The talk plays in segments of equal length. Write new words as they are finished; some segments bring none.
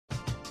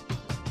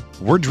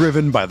We're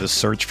driven by the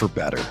search for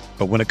better.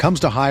 But when it comes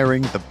to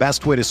hiring, the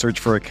best way to search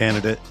for a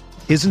candidate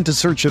isn't to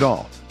search at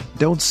all.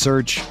 Don't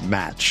search,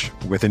 match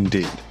with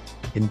Indeed.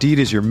 Indeed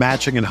is your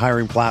matching and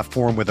hiring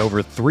platform with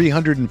over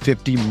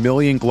 350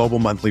 million global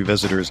monthly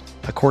visitors,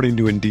 according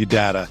to Indeed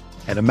data,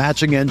 and a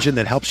matching engine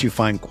that helps you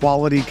find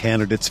quality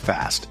candidates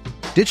fast.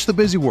 Ditch the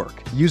busy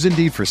work. Use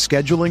Indeed for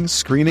scheduling,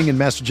 screening, and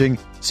messaging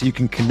so you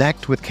can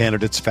connect with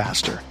candidates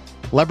faster.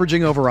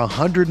 Leveraging over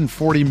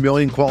 140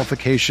 million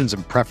qualifications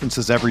and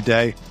preferences every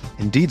day,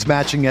 Indeed's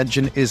matching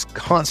engine is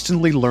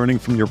constantly learning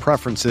from your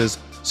preferences,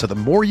 so the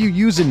more you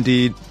use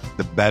Indeed,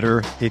 the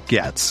better it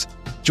gets.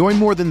 Join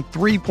more than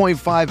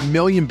 3.5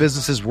 million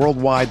businesses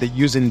worldwide that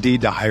use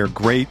Indeed to hire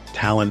great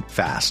talent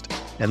fast.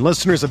 And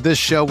listeners of this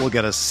show will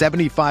get a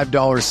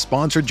 $75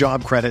 sponsored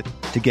job credit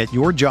to get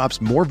your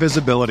jobs more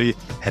visibility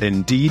at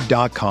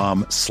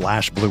Indeed.com/Blue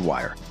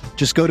Wire.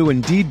 Just go to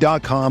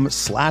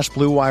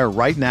Indeed.com/Blue Wire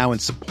right now and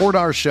support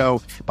our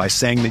show by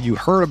saying that you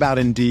heard about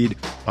Indeed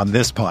on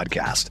this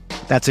podcast.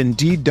 That's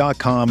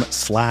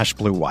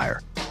Indeed.com/Blue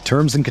Wire.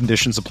 Terms and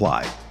conditions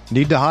apply.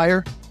 Need to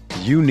hire?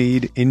 You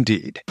need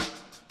Indeed.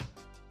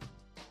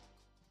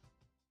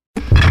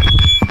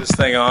 This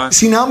thing on?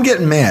 See, now I'm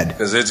getting mad.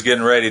 Because it's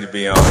getting ready to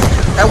be on.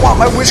 I want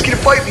my whiskey to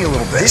fight me a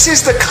little bit. This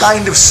is the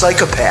kind of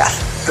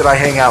psychopath that I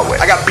hang out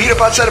with. I got beat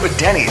up outside of a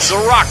Denny's. The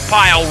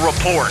Rockpile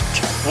Report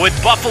with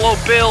Buffalo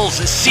Bills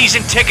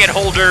season ticket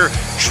holder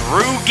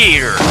Drew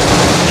Geer.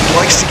 He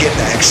likes to get in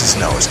the X's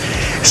nose.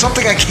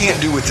 Something I can't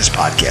do with this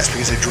podcast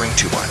because I drink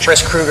too much.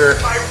 Chris Kruger.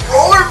 My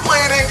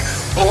rollerblading,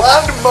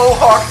 blonde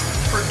mohawk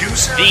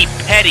producer. The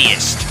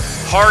pettiest,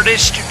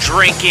 hardest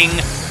drinking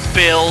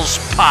Bills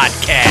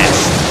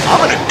podcast.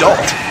 I'm an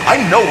adult. I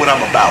know what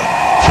I'm about.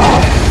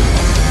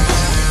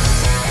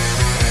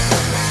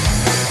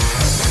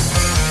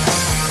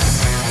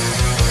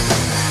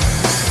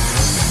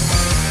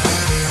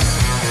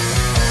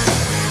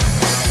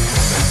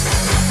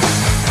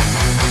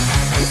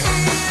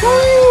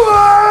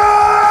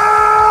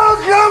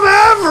 Welcome,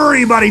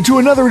 everybody, to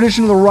another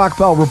edition of the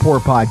Rockpile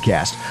Report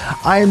podcast.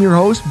 I am your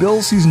host,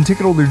 Bills season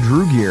ticket holder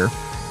Drew Geer.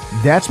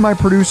 That's my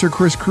producer,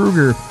 Chris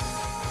Kruger.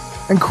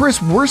 And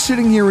Chris, we're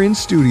sitting here in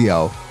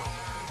studio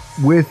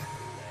with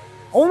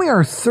only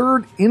our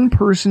third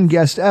in-person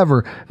guest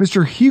ever,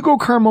 Mr. Hugo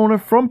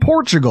Carmona from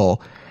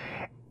Portugal.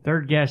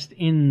 Third guest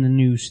in the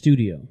new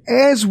studio.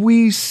 As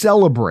we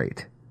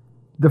celebrate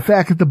the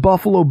fact that the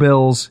Buffalo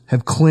Bills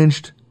have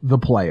clinched the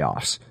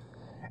playoffs.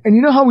 And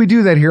you know how we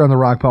do that here on the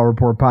Rockpile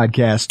Report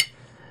podcast?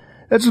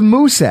 That's with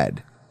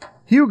Moosehead.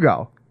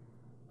 Hugo,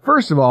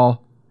 first of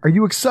all, are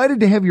you excited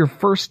to have your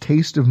first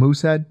taste of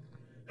Moosehead?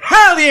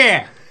 Hell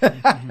yeah!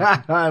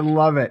 I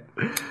love it.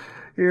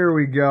 Here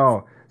we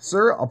go.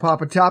 Sir, I'll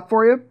pop a top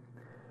for you.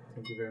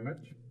 Thank you very much.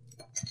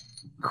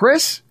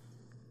 Chris,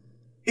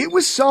 it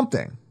was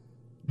something.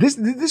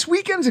 This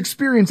weekend's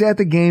experience at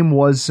the game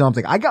was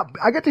something. I got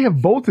to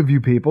have both of you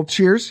people.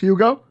 Cheers,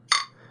 Hugo.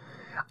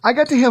 I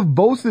got to have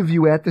both of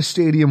you at the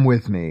stadium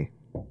with me.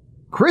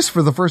 Chris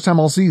for the first time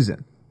all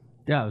season.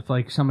 Yeah, it's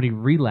like somebody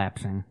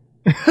relapsing.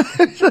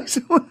 It's like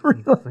someone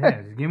relapsing.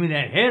 Yeah, give me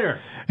that hitter.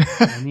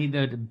 I need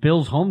the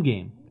Bills home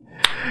game.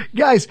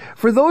 Guys,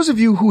 for those of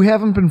you who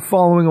haven't been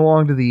following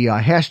along to the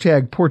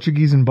hashtag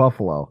Portuguese in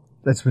Buffalo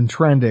that's been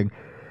trending,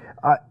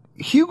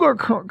 Hugo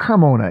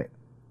Carmona,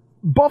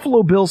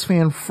 Buffalo Bills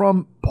fan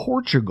from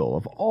Portugal,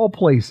 of all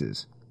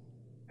places.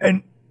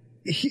 And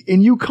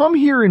you come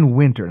here in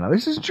winter. Now,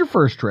 this isn't your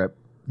first trip.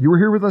 You were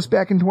here with us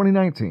back in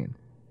 2019.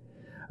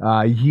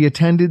 He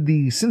attended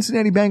the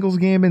Cincinnati Bengals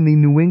game and the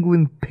New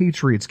England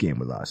Patriots game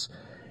with us.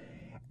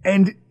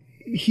 And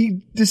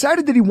he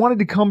decided that he wanted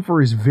to come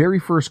for his very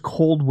first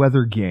cold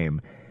weather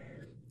game.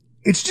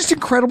 It's just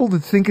incredible to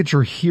think that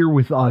you're here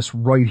with us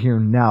right here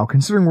now,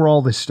 considering where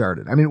all this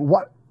started. I mean,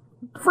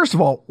 first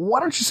of all,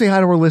 why don't you say hi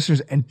to our listeners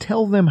and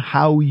tell them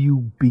how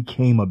you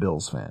became a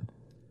Bills fan?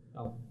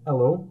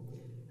 Hello.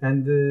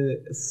 And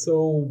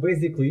so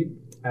basically,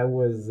 I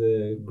was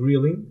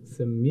grilling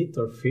some meat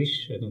or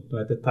fish, I don't know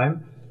at the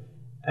time.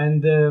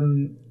 And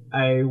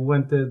I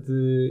wanted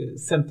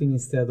something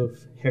instead of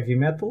heavy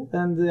metal,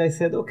 and I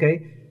said,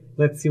 okay,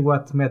 let's see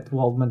what Matt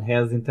Waldman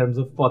has in terms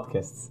of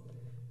podcasts.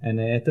 And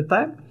at the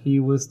time, he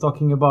was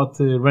talking about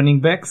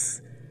running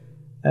backs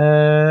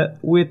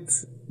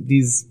with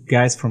these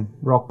guys from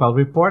Rockpile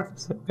Report.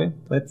 So, okay,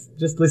 let's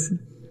just listen.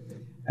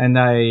 And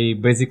I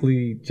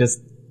basically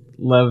just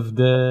love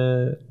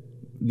the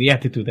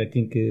attitude, I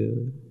think,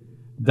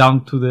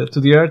 down to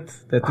the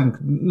earth. I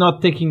think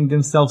not taking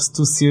themselves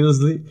too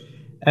seriously.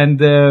 And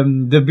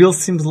the Bills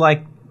seems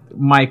like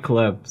my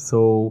club.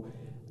 So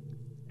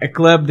a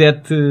club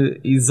that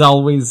is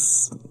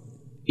always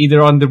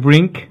either on the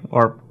brink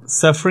or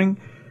suffering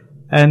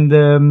and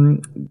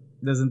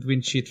doesn't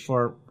win shit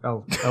for a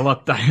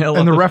lot of time.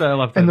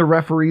 And the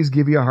referees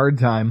give you a hard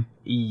time.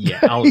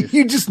 Yeah, always.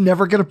 You just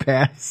never get a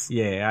pass.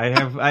 Yeah,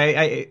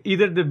 I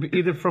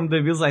either from the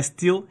Bills, I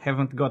still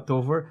haven't got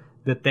over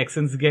the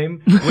Texans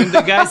game when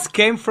the guys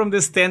came from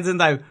the stands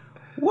and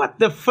what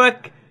the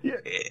fuck?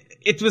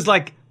 It was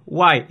like,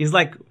 why? It's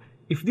like,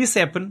 if this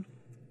happened,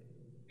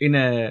 in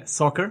a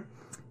soccer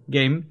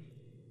game,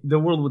 the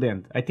world would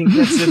end. I think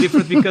that's the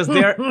difference because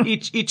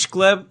each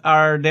club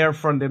are there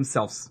for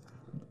themselves.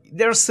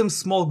 There are some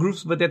small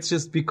groups, but that's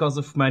just because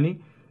of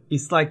money.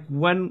 It's like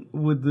one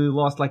would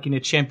lost like in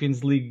a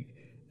Champions League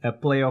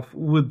playoff.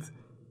 Would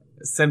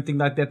something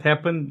like that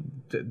happen,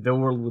 the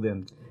world would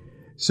end.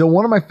 So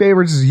one of my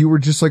favorites is you were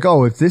just like,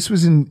 oh, if this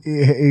was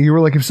you were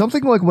like, if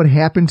something like what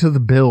happened to the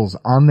Bills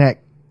on that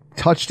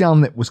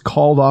touchdown that was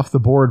called off the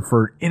board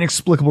for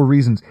inexplicable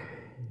reasons,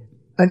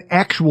 an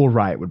actual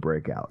riot would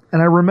break out.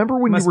 And I remember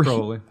when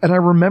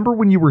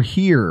you were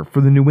here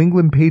for the New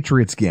England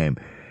Patriots game,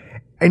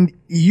 and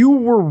you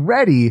were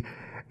ready.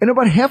 And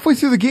about halfway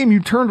through the game, you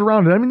turned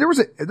around, and I mean,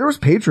 there was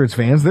Patriots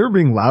fans. They were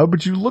being loud,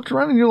 but you looked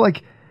around and you're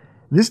like,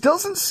 this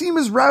doesn't seem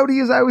as rowdy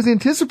as I was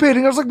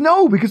anticipating. I was like,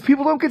 no, because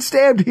people don't get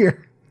stabbed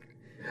here.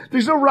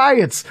 There's no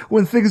riots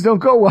when things don't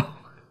go well.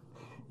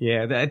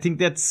 Yeah, I think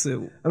that's... I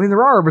mean,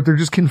 there are, but they're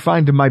just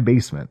confined to my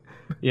basement.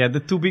 Yeah, the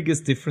two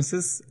biggest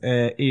differences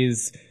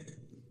is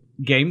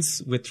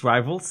games with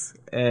rivals.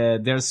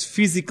 There's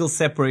physical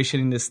separation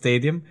in the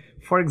stadium.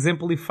 For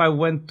example, if I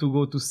went to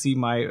go to see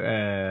my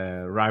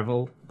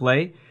rival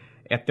play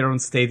at their own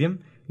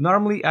stadium,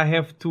 normally I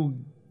have to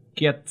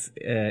get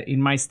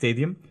in my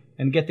stadium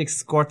and get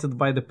escorted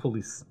by the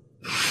police.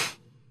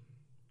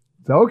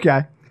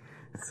 Okay.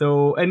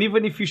 So, and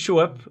even if you show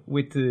up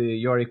with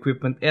your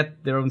equipment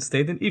at their own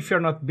stadium, if you're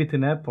not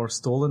beaten up or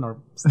stolen or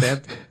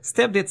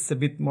stabbed, it's a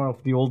bit more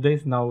of the old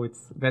days. Now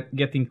it's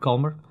getting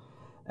calmer.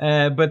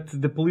 But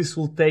the police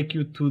will take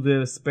you to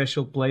the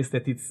special place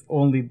that it's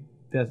only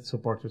the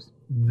supporters.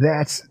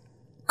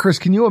 Chris,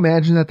 can you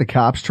imagine that the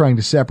cops trying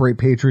to separate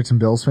Patriots and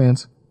Bills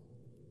fans?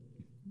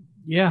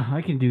 Yeah,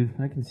 I can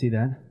see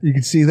that. You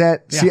can see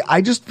that? Yeah. See,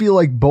 I just feel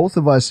like both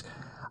of us,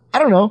 I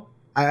don't know.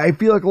 I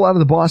feel like a lot of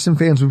the Boston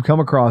fans we've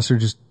come across are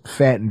just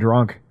fat and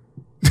drunk.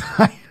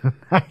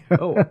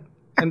 Oh,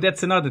 and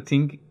that's another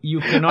thing. You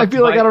cannot. I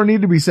feel like I don't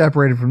need to be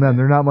separated from them.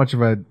 They're not much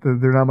of a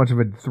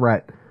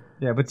threat.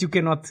 Yeah, but you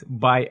cannot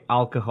buy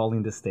alcohol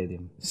in the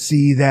stadium.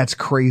 See, that's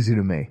crazy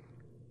to me.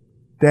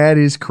 That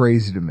is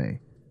crazy to me.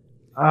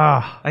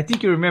 I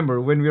think you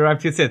remember when we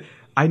arrived, you said,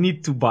 I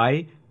need to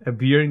buy a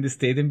beer in the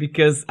stadium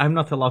because I'm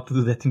not allowed to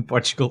do that in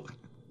Portugal.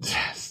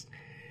 Yes.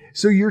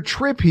 So your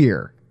trip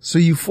here. So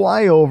you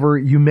fly over,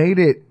 you made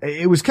it.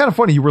 It was kind of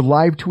funny. You were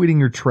live tweeting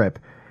your trip.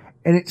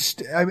 And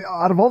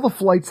out of all the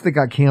flights that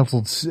got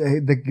canceled,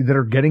 that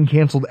are getting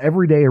canceled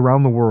every day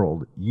around the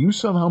world, you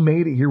somehow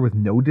made it here with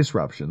no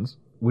disruptions,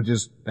 which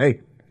is,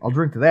 hey, I'll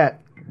drink to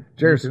that.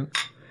 Cheers.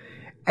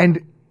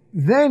 And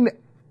then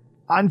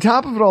on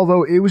top of it all,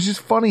 though, it was just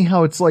funny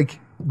how it's like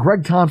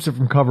Greg Thompson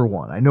from Cover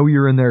One. I know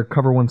you're in their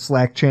Cover One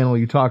Slack channel.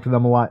 You talk to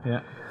them a lot.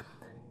 Yeah.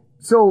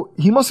 So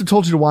he must have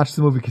told you to watch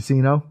the movie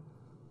Casino.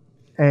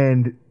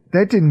 And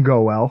that didn't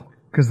go well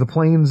because the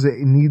planes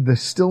need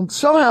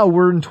somehow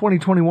we're in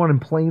 2021 and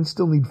planes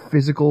still need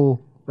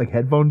physical like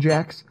headphone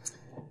jacks.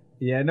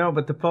 Yeah, no,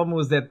 but the problem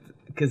was that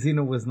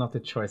Casino was not a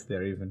choice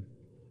there even.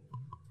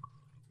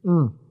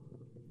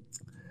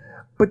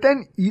 But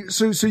then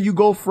so you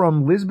go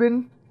from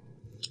Lisbon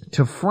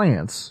to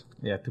France.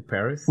 Yeah, to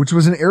Paris. Which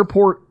was an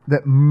airport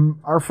that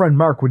our friend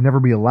Mark would never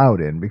be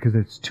allowed in because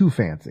it's too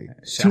fancy.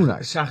 It's too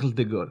nice. Charles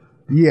de Gaulle.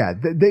 Yeah,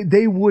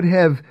 they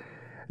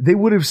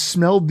would have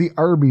smelled the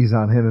Arby's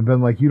on him and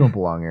been like, you don't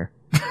belong here.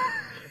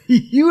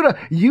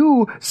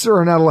 You,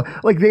 sir, are not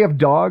allowed. Like, they have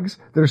dogs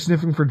that are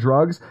sniffing for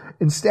drugs.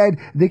 Instead,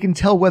 they can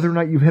tell whether or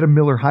not you've had a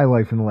Miller High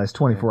Life in the last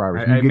 24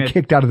 hours. You get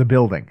kicked out of the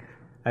building.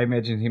 I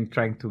imagine him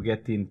trying to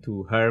get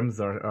into Hermes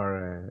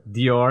or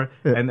Dior,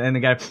 yeah. and the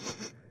guy,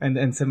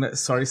 and some,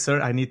 sorry,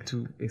 sir, I need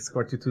to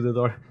escort you to the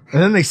door.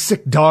 And then they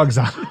sick dogs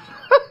on him.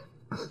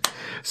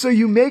 So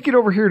you make it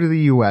over here to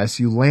the U.S.,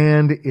 you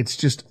land, it's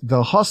just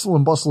the hustle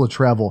and bustle of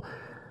travel.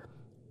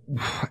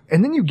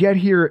 And then you get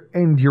here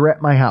and you're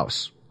at my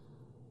house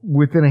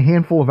within a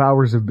handful of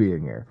hours of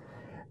being here.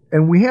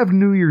 And we have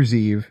New Year's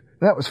Eve.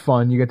 That was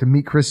fun. You got to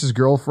meet Chris's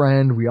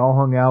girlfriend. We all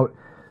hung out.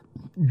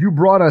 You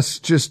brought us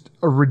just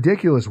a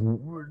ridiculous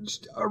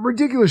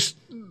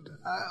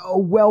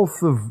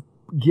wealth of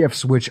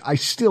gifts, which I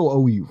still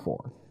owe you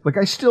for. Like,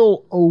 I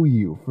still owe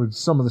you for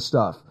some of the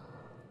stuff.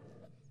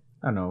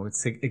 I don't know.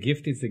 It's a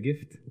gift is a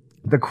gift.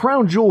 The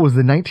crown jewel was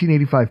the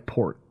 1985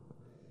 port.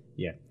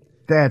 Yeah.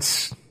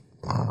 That's...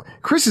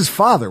 Chris's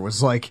father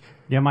was like...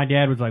 Yeah, my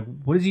dad was like,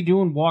 what is he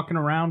doing walking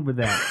around with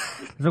that?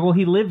 He's like, well,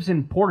 he lives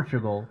in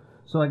Portugal.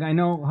 So, like, I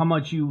know how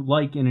much you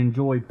like and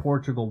enjoy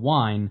Portugal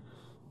wine.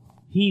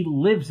 He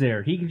lives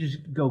there. He can just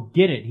go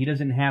get it. He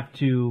doesn't have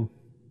to...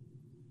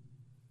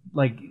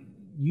 Like,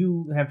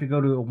 you have to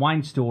go to a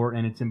wine store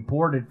and it's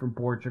imported from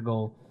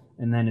Portugal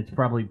and then it's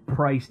probably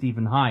priced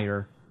even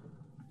higher.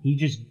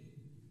 He's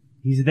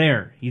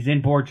there. He's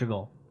in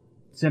Portugal.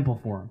 Simple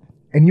for him.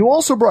 And you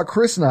also brought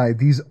Chris and I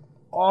these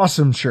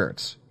awesome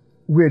shirts,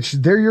 which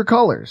they're your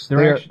colors.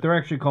 They're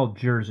actually called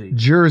jerseys.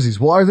 Jerseys.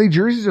 Well, are they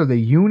jerseys? Are they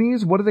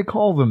unis? What do they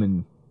call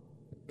them?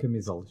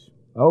 Camisolas.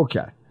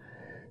 Okay.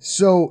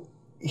 So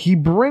he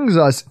brings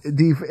us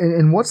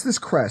and what's this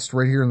crest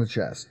right here in the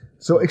chest?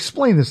 So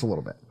explain this a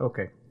little bit.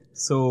 Okay.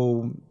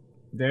 So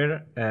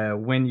there,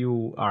 when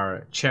you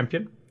are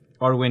champion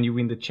or when you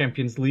win the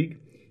Champions League,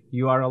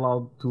 you are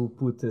allowed to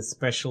put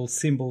special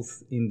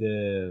symbols in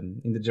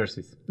the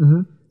jerseys.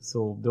 Mm-hmm.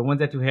 So the one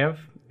that you have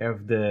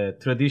the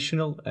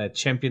traditional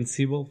champion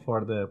symbol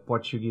for the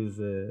Portuguese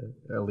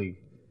league.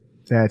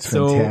 That's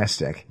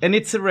fantastic. And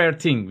it's a rare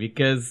thing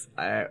because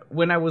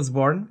when I was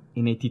born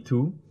in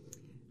 '82,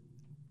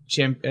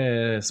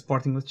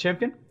 Sporting was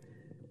champion,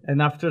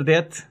 and after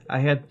that I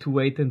had to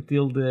wait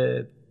until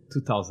the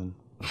 2000.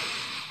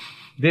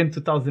 Then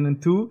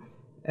 2002,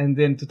 and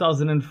then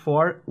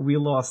 2004 we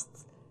lost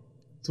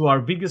to our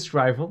biggest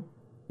rival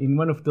in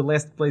one of the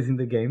last plays in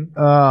the game.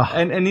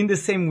 And in the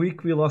same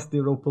week we lost the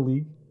Europa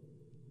League.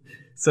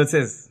 So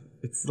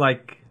it's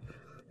like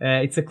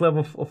it's a club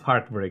of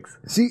heartbreaks.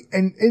 See,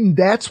 and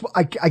that's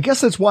I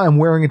guess that's why I'm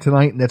wearing it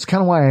tonight, and that's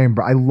kind of why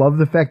I love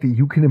the fact that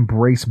you can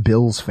embrace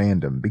Bills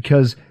fandom,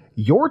 because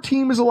your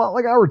team is a lot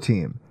like our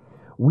team.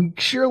 We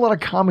share a lot of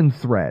common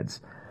threads.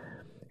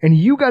 And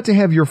you got to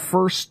have your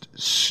first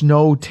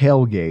snow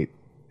tailgate,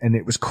 and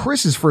it was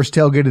Chris's first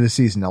tailgate of the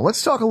season. Now,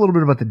 let's talk a little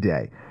bit about the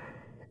day.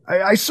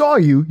 I saw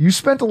you. You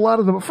spent a lot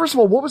of the... First of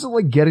all, what was it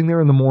like getting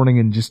there in the morning,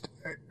 and just...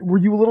 Were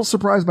you a little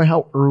surprised by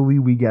how early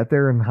we get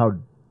there and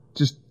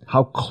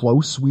how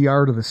close we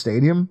are to the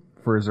stadium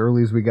for as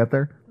early as we get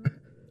there?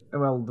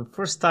 Well, the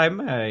first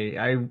time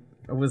I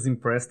was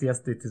impressed.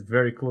 Yes, it is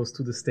very close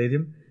to the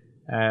stadium.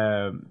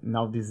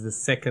 Now this is the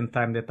second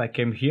time that I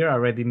came here. I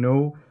already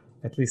know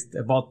at least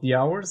about the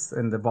hours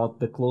and about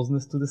the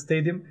closeness to the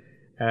stadium.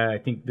 I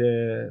think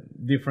the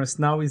difference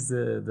now is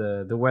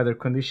the weather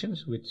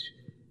conditions, which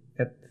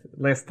at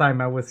last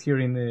time I was here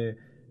in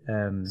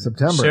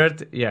September.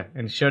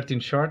 Shirt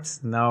and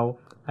shorts. Now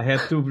I had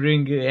to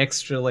bring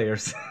extra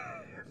layers.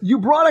 You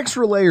brought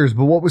extra layers,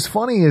 but what was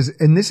funny is,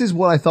 and this is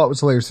what I thought was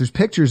hilarious, there's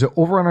pictures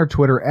over on our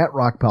Twitter at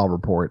Rockpile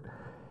Report.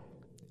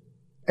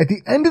 At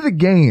the end of the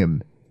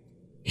game,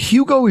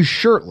 Hugo is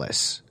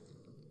shirtless.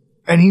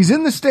 And he's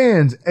in the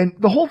stands, and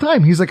the whole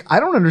time he's like, I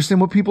don't understand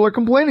what people are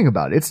complaining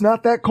about. It's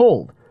not that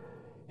cold.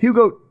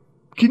 Hugo,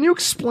 can you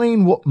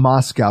explain what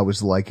Moscow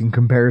was like in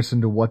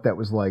comparison to what that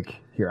was like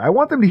here? I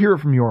want them to hear it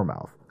from your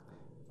mouth.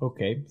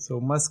 Okay,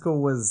 so Moscow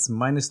was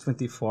minus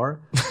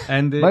 24.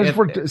 And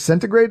 -4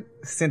 centigrade?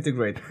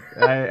 Centigrade.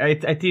 I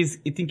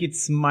think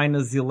it's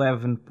minus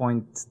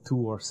 11.2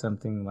 or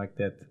something like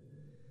that.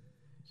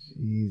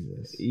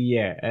 Jesus.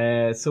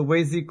 Yeah, so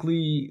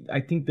basically,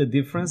 I think the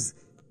difference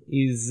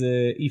is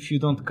if you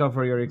don't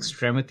cover your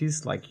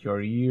extremities, like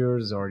your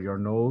ears or your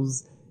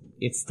nose,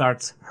 it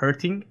starts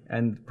hurting,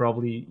 and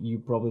you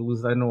probably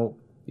lose, I don't know,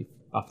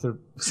 after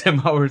some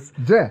hours.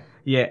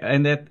 Yeah,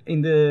 and that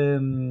in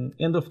the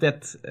end of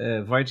that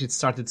voyage, it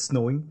started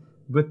snowing,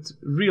 but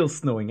real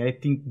snowing. I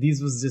think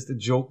this was just a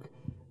joke,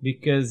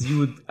 because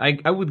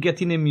I would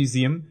get in a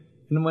museum,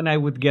 and when I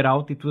would get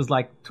out, it was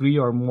like 3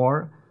 or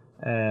more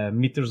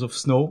meters of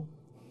snow,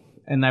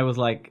 and I was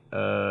like,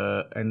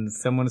 and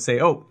someone would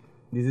say, "Oh,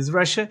 this is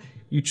Russia.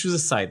 You choose a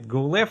side.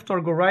 Go left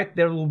or go right.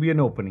 There will be an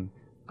opening."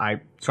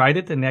 I tried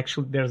it, and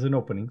actually there's an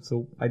opening.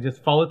 So I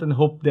just followed and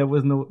hoped there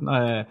was no...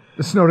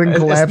 the snow didn't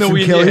collapse and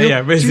kill you?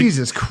 Yeah,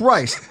 Jesus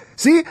Christ.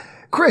 See,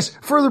 Chris,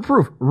 further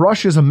proof.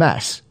 Russia's a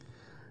mess.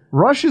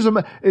 Russia's a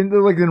mess. In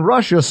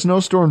Russia,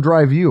 snowstorm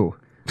drive you.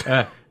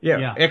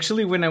 Yeah.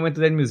 Actually, when I went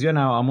to that museum,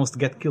 I almost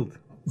got killed.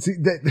 See,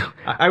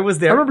 I was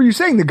there. I remember you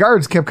saying the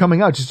guards kept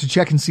coming out just to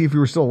check and see if you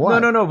were still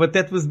alive. No, but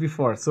that was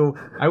before. So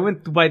I went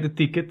to buy the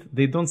ticket.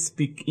 They don't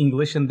speak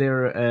English, and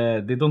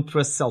they don't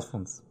trust cell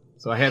phones.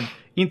 So I had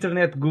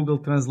internet, Google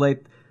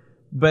Translate,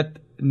 but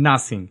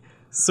nothing.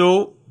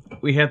 So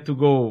we had to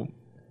go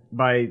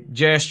by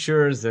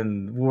gestures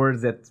and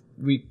words that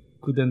we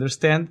could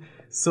understand.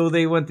 So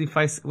they went if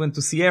I went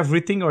to see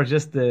everything or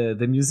just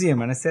the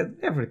museum, and I said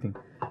everything.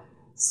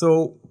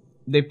 So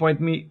they point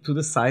me to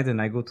the side,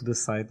 and I go to the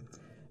side.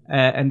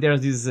 And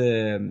there's these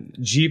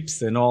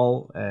jeeps and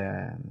all,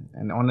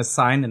 and on a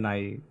sign, and I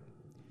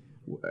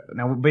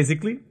now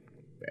basically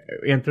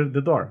entered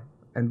the door.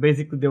 And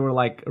basically they were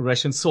like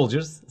Russian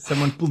soldiers.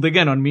 Someone pulled a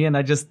gun on me, and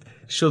I just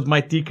showed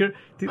my ticket.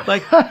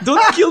 Like,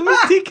 don't kill me,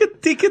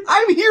 ticket.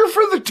 I'm here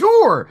for the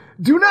tour.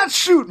 Do not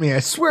shoot me,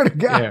 I swear to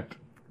God.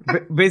 Yeah.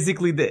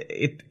 Basically,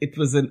 it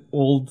was an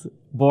old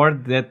board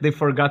that they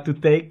forgot to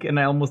take, and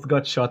I almost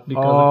got shot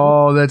because of it.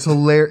 Oh, that's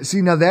hilarious.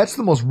 See, now that's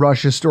the most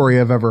Russia story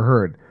I've ever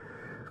heard.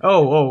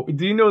 Oh,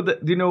 do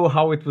you know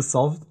how it was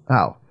solved?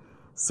 How?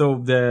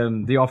 So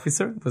the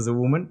officer was a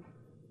woman,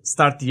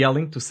 start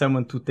yelling to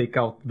someone to take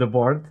out the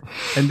board,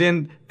 and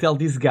then tell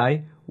this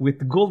guy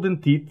with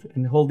golden teeth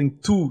and holding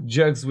 2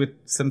 jugs with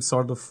some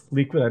sort of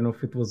liquid. I don't know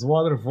if it was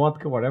water,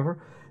 vodka, whatever.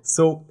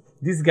 So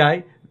this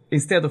guy,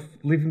 instead of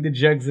leaving the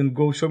jugs and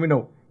go show me,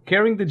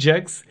 carrying the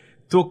jugs,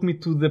 took me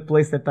to the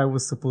place that I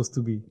was supposed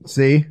to be.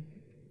 See?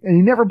 And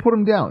he never put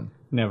him down.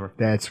 Never.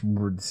 That's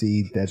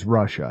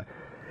Russia.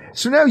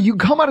 So now you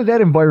come out of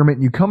that environment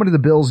and you come into the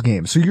Bills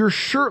game. So you're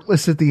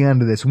shirtless at the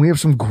end of this, and we have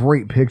some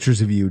great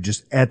pictures of you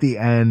just at the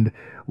end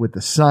with the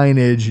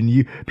signage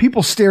and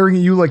people staring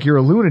at you like you're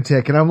a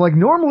lunatic. And I'm like,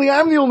 normally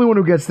I'm the only one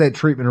who gets that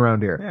treatment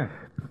around here.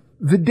 Yeah.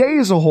 The day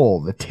as a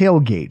whole, the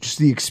tailgate, just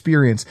the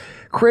experience.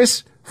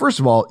 Chris, first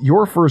of all,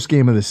 your first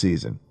game of the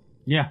season.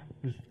 Yeah.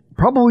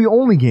 Probably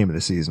only game of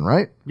the season,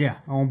 right? Yeah,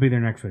 I won't be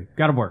there next week.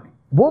 Gotta work.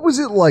 What was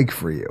it like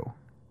for you?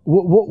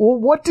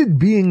 What did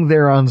being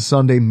there on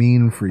Sunday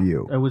mean for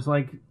you? It was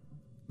like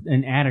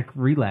an addict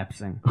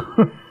relapsing.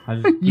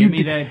 Give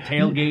me that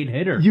tailgate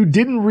hitter. You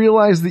didn't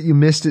realize that you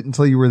missed it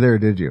until you were there,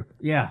 did you?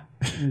 Yeah.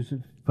 It was a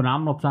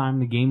phenomenal time.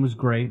 The game was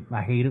great.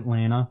 I hate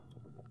Atlanta.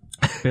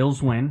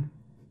 Bills win.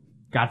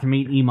 Got to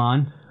meet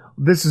Iman.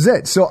 This is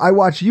it. So I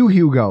watch you,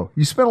 Hugo.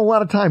 You spent a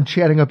lot of time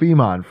chatting up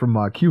Iman from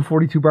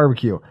Q42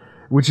 Barbecue,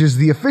 which is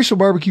the official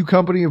barbecue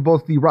company of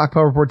both the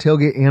Rockpile Report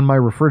tailgate and my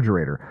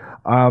refrigerator.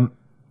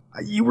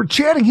 You were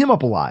chatting him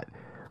up a lot.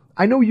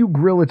 I know you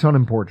grill a ton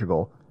in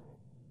Portugal.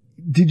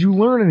 Did you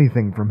learn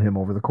anything from him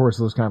over the course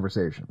of those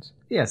conversations?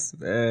 Yes,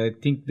 I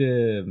think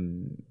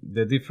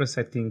the difference,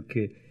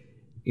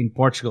 in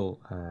Portugal,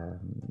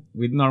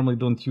 we normally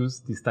don't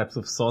use these types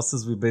of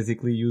sauces. We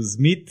basically use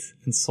meat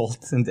and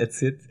salt, and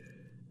that's it.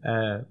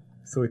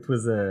 So it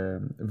was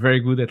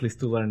very good, at least,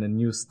 to learn a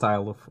new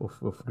style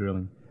of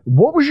grilling.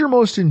 What was your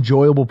most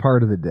enjoyable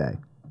part of the day?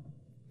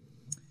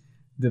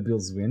 The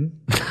Bills win.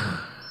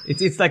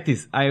 It's like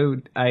this.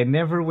 I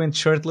never went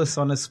shirtless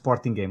on a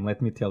sporting game.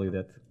 Let me tell you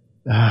that.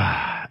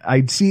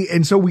 I'd see,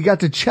 and so we got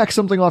to check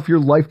something off your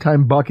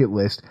lifetime bucket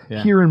list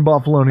here in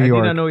Buffalo, New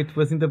York. I didn't know it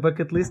was in the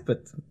bucket list,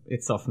 but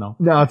it's off now.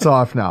 No, it's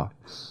off now.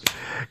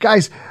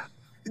 Guys,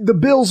 the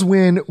Bills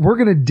win. We're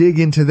going to dig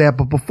into that,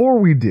 but before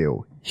we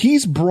do,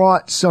 he's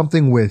brought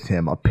something with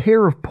him, a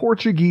pair of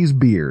Portuguese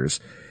beers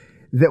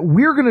that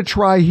we're going to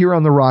try here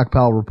on the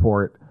Rockpile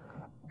Report,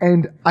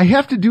 and I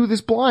have to do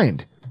this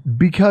blind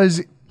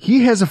because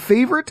he has a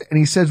favorite, and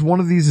he says one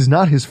of these is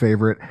not his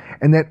favorite,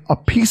 and that a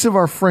piece of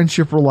our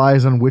friendship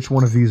relies on which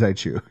one of these I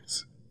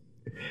choose.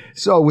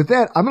 So with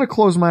that, I'm going to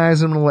close my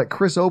eyes and I'm going to let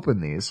Chris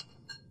open these.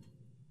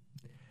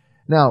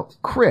 Now,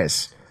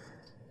 Chris,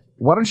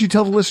 why don't you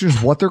tell the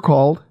listeners what they're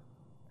called,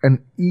 and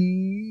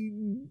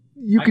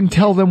you can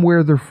tell them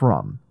where they're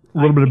from. A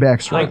little bit of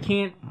backstory.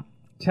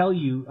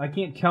 I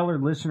can't tell our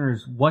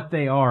listeners what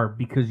they are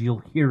because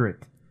you'll hear it.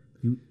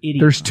 You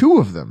idiot. There's two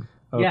of them.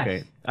 Okay.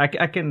 Yes. I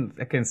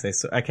can say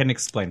so. I can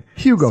explain.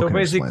 Hugo So can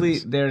basically,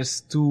 explain this.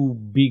 there's two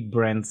big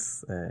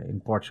brands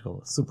in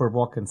Portugal: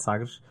 Superboc and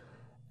Sagres.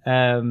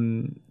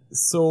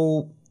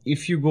 So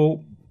if you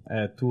go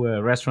to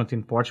a restaurant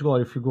in Portugal,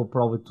 or if you go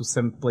probably to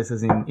some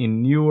places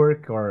in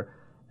Newark or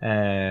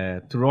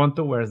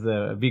Toronto, where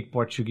there's a big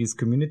Portuguese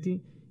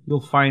community,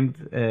 you'll find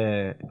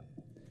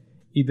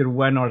either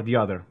one or the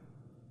other.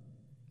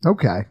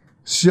 Okay.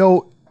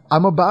 So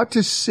I'm about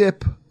to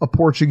sip a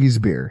Portuguese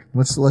beer.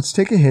 Let's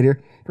take a hit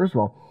here. First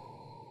of all,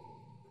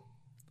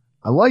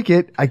 I like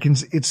it.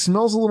 It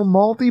smells a little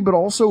malty, but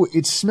also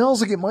it smells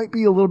like it might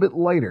be a little bit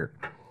lighter.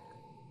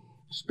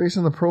 Just based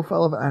on the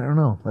profile of it, I don't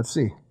know. Let's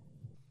see.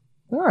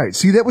 All right.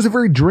 See, that was a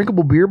very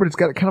drinkable beer, but it's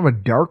got kind of a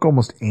dark,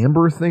 almost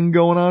amber thing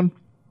going on.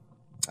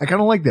 I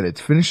kind of like that. Its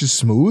finish is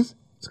smooth.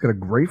 It's got a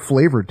great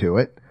flavor to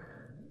it.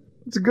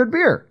 It's a good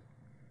beer.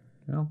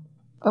 Well,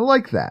 I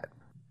like that.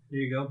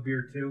 Here you go,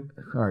 beer 2.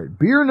 All right,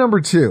 beer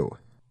number 2.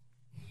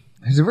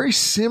 There's a very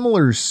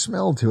similar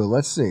smell to it.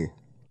 Let's see.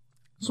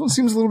 This one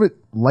seems a little bit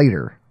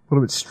lighter, a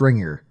little bit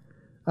stringier.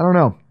 I don't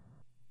know.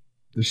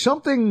 There's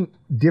something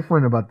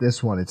different about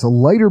this one. It's a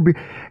lighter beer.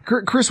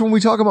 Chris, when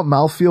we talk about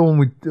mouthfeel, when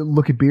we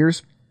look at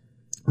beers,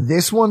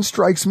 this one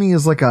strikes me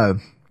as like I don't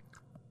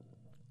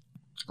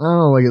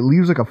know, like it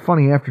leaves like a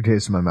funny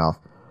aftertaste in my mouth.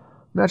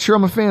 I'm not sure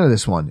I'm a fan of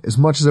this one as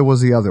much as I was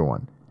the other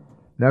one.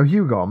 Now,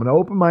 Hugo, I'm going to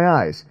open my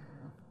eyes.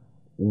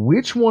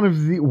 What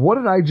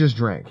did I just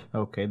drink?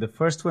 okay. The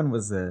first one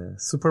was a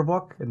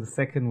Superboc, and the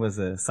second was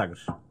a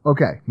Sagres.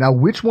 Okay, now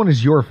which one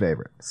is your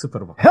favorite?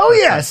 Superboc. Hell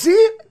yeah,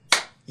 see?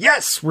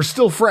 Yes, we're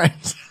still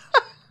friends.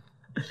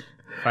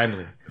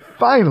 Finally.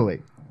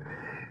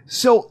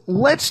 So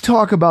let's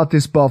talk about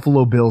this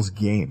Buffalo Bills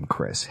game,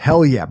 Chris.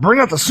 Hell yeah. Bring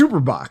out the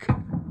Superboc.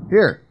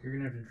 Here. You're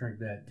going to have to drink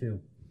that,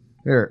 too.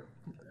 Here.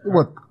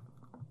 What?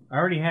 I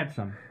already had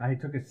some. I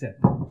took a sip.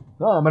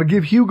 Oh, I'm going to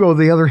give Hugo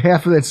the other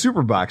half of that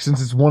Superboc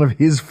since it's one of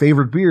his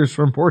favorite beers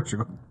from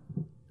Portugal.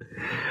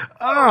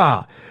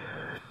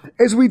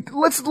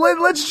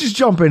 Let's just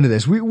jump into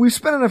this. We've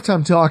spent enough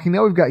time talking.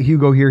 Now we've got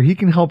Hugo here. He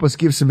can help us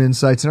give some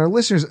insights. And our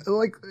listeners,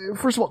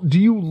 first of all,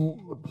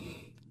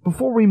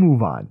 before we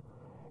move on,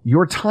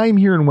 your time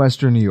here in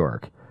Western New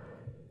York,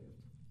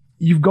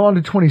 you've gone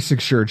to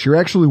 26 shirts. You're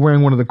actually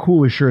wearing one of the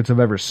coolest shirts I've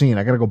ever seen.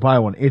 I gotta go buy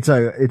one. It's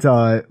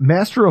a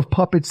Master of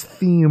Puppets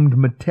themed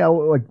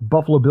Mattel,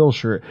 Buffalo Bill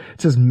shirt.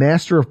 It says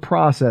Master of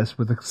Process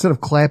with a set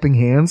of clapping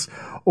hands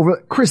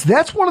over. Chris,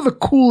 that's one of the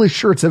coolest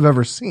shirts I've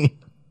ever seen.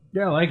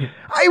 Yeah, I like it.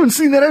 I haven't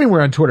seen that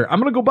anywhere on Twitter. I'm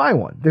going to go buy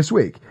one this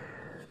week.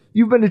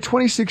 You've been to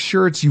 26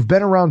 shirts. You've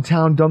been around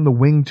town, done the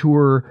wing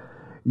tour.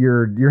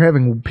 You're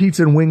having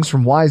pizza and wings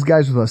from Wise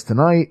Guys with us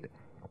tonight.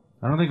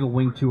 I don't think a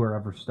wing tour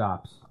ever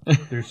stops.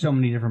 There's so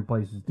many different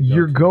places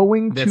to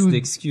go. That's the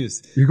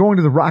excuse. You're going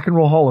to the Rock and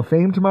Roll Hall of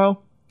Fame tomorrow?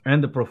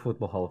 And the Pro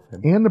Football Hall of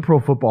Fame. And the Pro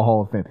Football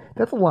Hall of Fame.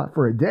 That's a lot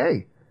for a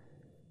day.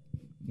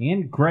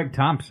 And Greg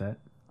Thompson.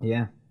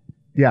 Yeah.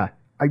 Yeah.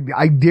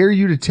 I dare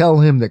you to tell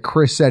him that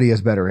Chris said he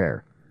has better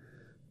hair.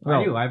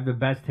 I do. I have the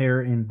best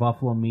hair in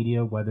Buffalo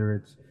media, whether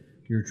it's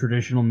your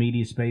traditional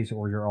media space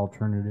or your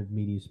alternative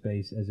media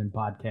space, as in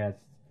podcasts.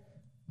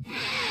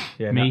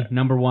 Yeah, Me,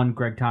 number 1,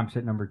 Greg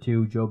Thompson, number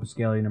 2, Joe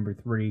Biscaglia, number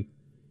 3,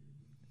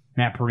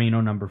 Matt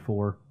Perino, number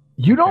 4.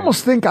 You'd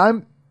almost think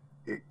I'm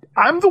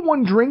the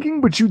one drinking,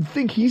 but you'd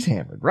think he's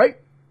hammered, right?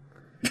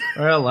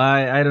 Well,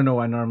 I don't know.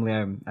 I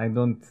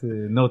don't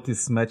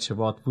notice much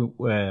about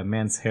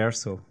men's hair,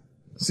 so.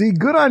 See,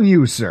 good on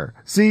you, sir.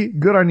 See,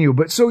 good on you.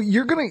 But so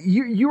you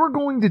are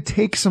going to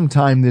take some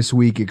time this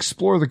week,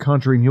 explore the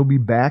country, and you'll be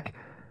back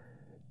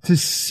to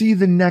see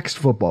the next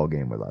football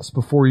game with us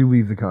before you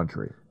leave the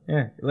country.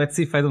 Yeah, let's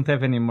see if I don't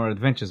have any more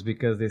adventures,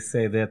 because they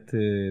say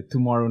that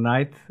tomorrow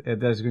night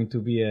there's going to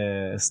be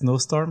a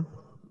snowstorm.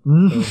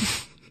 So.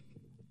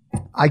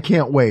 I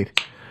can't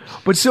wait.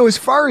 But so as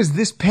far as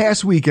this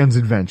past weekend's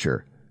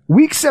adventure,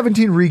 Week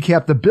 17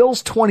 recap, the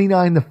Bills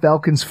 29, the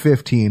Falcons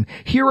 15.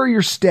 Here are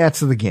your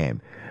stats of the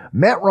game.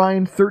 Matt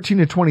Ryan,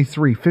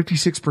 13-23,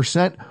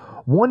 56%,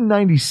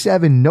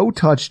 197, no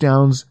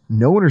touchdowns,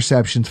 no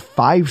interceptions,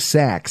 5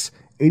 sacks,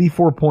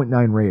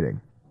 84.9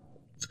 rating.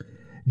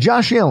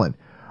 Josh Allen,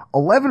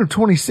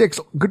 11-26,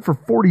 good for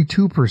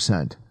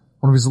 42%,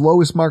 one of his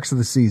lowest marks of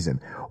the season.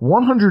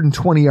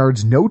 120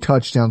 yards, no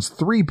touchdowns,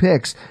 3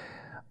 picks.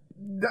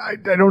 I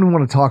don't even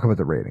want to talk about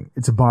the rating.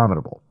 It's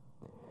abominable.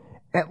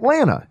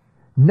 Atlanta,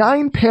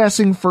 9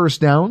 passing first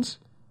downs.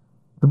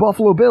 The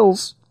Buffalo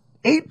Bills,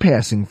 8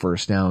 passing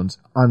first downs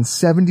on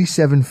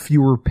 77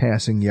 fewer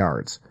passing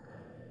yards.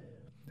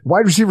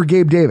 Wide receiver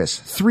Gabe Davis,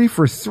 3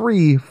 for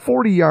 3,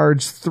 40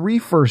 yards, 3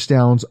 first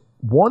downs,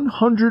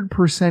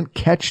 100%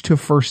 catch to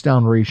first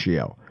down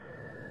ratio.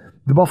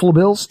 The Buffalo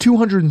Bills,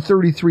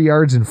 233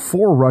 yards and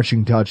 4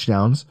 rushing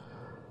touchdowns.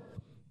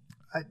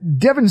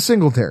 Devin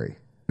Singletary,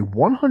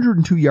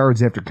 102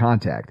 yards after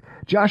contact.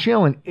 Josh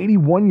Allen,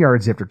 81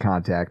 yards after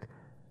contact.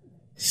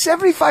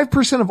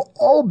 75% of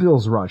all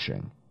Bills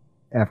rushing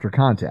after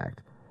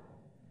contact.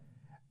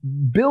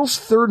 Bills'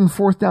 3rd and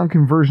 4th down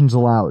conversions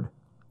allowed.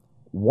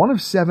 1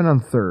 of 7 on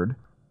 3rd.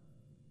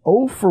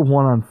 0 for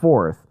 1 on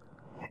 4th.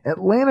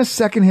 Atlanta's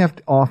second half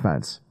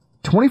offense.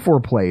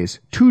 24 plays,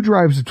 2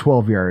 drives of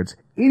 12 yards,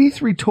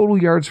 83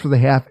 total yards for the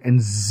half,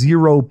 and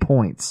 0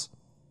 points.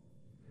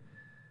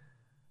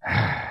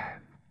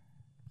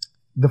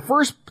 The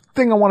first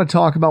thing I want to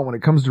talk about when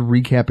it comes to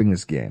recapping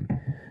this game,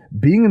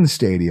 being in the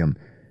stadium,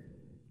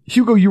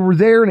 Hugo, you were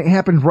there and it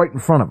happened right in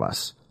front of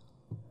us.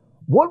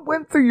 What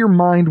went through your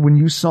mind when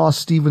you saw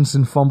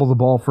Stevenson fumble the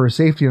ball for a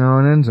safety in our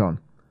own end zone?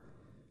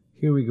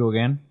 Here we go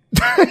again.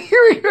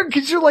 Here we go,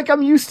 because you're like,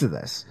 I'm used to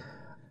this.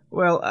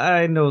 Well,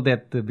 I know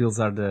that the Bills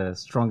are the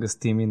strongest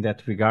team in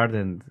that regard,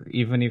 and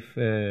even if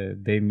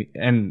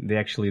they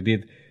actually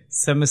did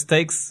some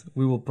mistakes,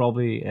 we will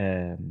probably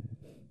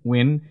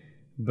win.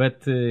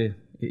 But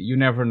you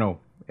never know.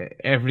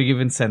 Every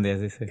given Sunday,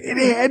 as they say.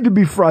 It had to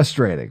be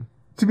frustrating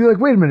to be like,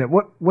 wait a minute,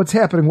 what's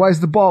happening? Why is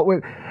the ball?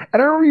 Wait.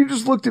 And I remember you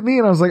just looked at me,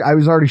 and I was like, I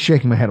was already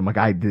shaking my head. I'm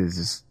like,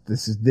 this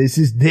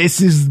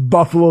is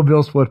Buffalo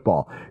Bills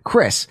football.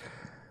 Chris,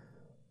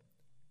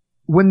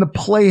 when the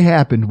play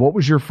happened, what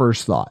was your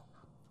first thought?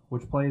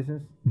 Which play is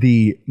this?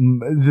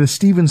 The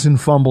Stevenson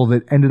fumble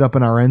that ended up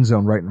in our end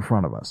zone right in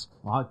front of us.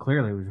 Well,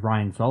 clearly it was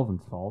Ryan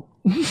Sullivan's fault.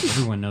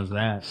 Everyone knows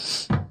that.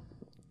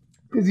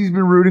 Because he's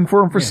been rooting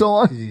for him for so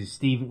long. Because he's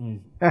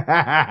Stevenson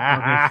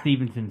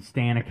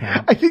Stan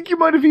account. I think you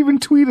might have even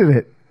tweeted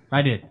it.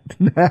 I did.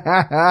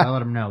 I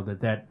let him know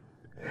that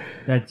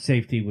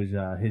safety was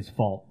his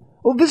fault.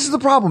 Well, this is the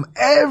problem.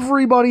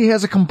 Everybody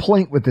has a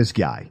complaint with this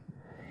guy.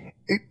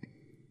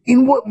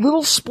 In what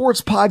little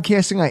sports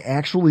podcasting I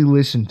actually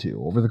listened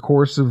to over the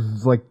course of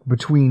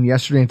between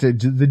yesterday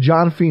and the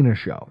John Fina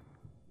show.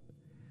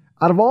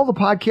 Out of all the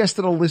podcasts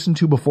that I'll listen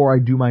to before I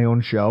do my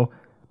own show,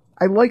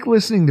 I like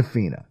listening to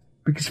Fina.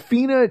 Because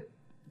Fina,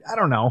 I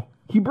don't know,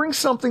 he brings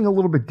something a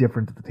little bit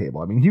different to the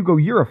table. I mean, Hugo,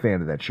 you're a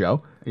fan of that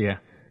show. Yeah.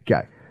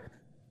 Okay.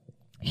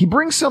 He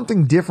brings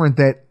something different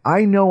that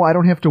I know I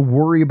don't have to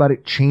worry about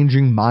it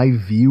changing my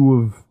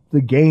view of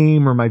the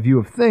game or my view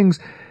of things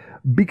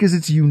because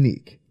it's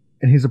unique.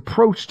 And his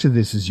approach to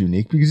this is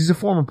unique because he's a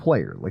former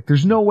player.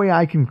 There's no way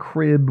I can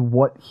crib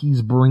what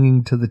he's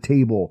bringing to the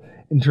table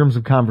in terms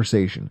of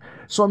conversation.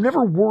 So I'm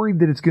never worried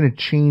that it's going to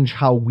change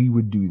how we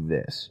would do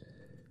this.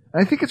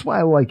 And I think it's why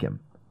I like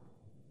him.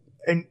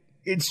 And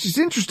it's just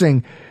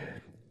interesting.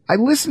 I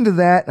listen to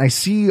that and I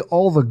see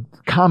all the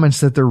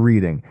comments that they're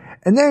reading.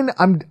 And then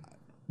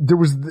there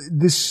was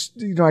this,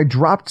 I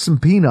dropped some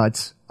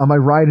peanuts on my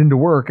ride into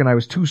work and I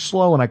was too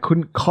slow and I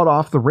couldn't cut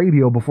off the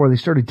radio before they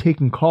started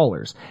taking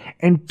callers.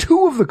 And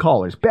 2 of the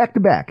callers, back to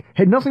back,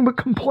 had nothing but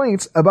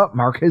complaints about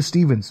Marquez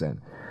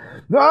Stevenson.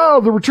 Oh,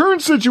 the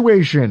return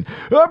situation.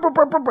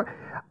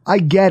 I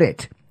get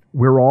it.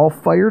 We're all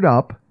fired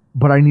up,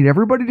 but I need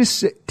everybody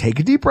to take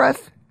a deep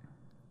breath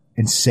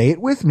and say it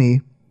with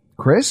me.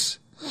 Chris?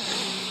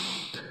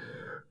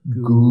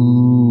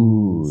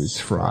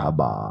 Goose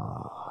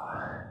Fraba.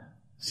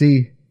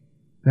 See,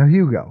 now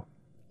Hugo,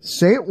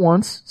 Say it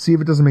once, see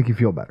if it doesn't make you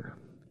feel better.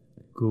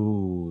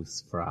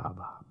 Goose frab.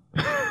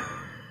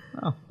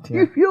 Do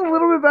you feel a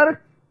little bit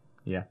better?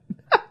 Yeah.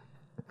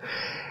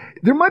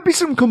 There might be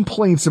some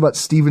complaints about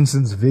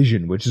Stevenson's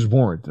vision, which is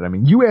warranted. I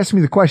mean, you asked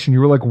me the question. You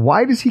were like,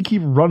 why does he just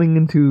keep running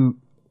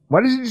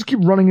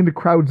into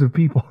crowds of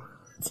people?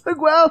 It's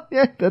like, well,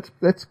 yeah,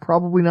 that's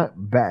probably not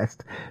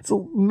best. It's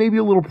maybe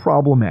a little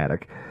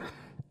problematic.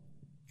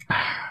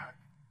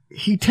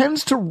 He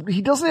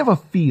doesn't have a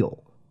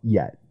feel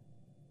yet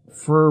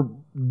for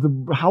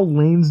how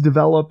lanes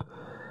develop.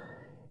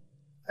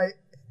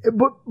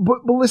 But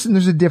listen,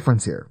 there's a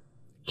difference here.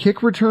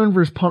 Kick return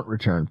versus punt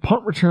return.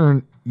 Punt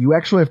return, you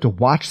actually have to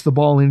watch the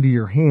ball into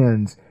your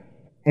hands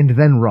and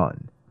then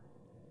run.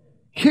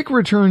 Kick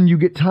return, you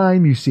get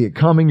time, you see it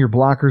coming, your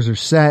blockers are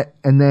set,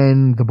 and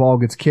then the ball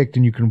gets kicked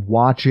and you can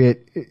watch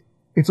it.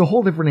 It's a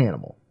whole different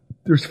animal.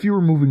 There's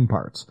fewer moving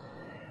parts.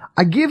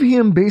 I give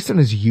him, based on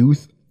his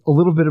youth, a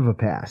little bit of a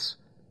pass.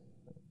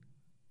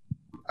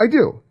 I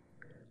do.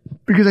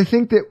 Because I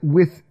think that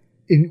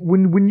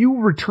when you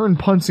return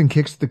punts and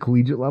kicks at the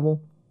collegiate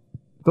level,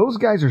 those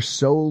guys are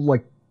so,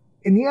 like,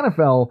 in the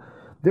NFL,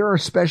 there are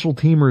special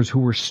teamers who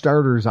were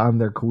starters on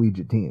their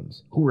collegiate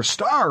teams, who were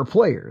star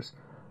players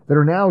that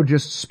are now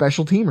just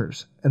special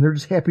teamers, and they're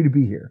just happy to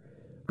be here.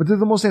 But they're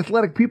the most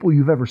athletic people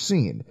you've ever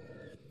seen.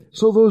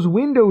 So those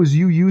windows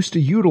you used to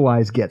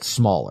utilize get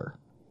smaller.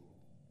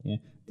 Yeah.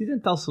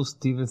 Didn't also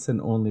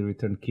Stevenson only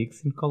return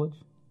kicks in college?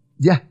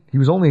 Yeah, he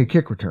was only a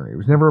kick returner. He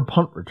was never a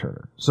punt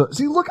returner. So,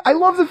 see, look, I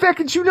love the fact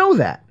that you know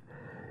that.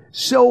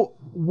 So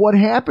what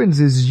happens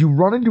is you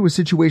run into a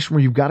situation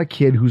where you've got a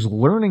kid who's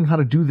learning how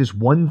to do this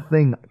one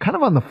thing kind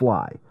of on the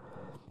fly.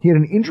 He had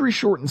an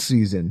injury-shortened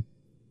season.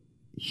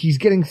 He's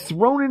getting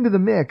thrown into the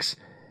mix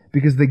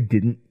because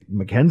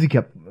McKenzie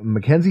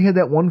had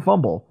that one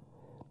fumble.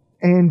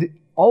 And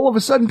all of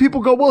a sudden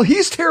people go, well,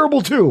 he's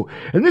terrible too.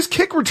 And this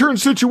kick return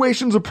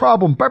situation's a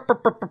problem.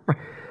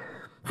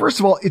 First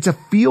of all, it's a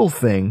feel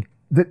thing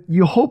that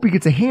you hope he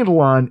gets a handle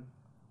on.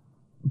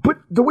 But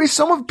the way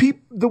some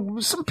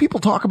people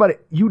talk about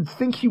it, you'd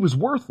think he was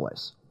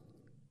worthless.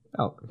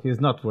 Oh, he's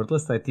not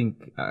worthless. I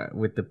think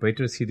with the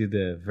Patriots, he did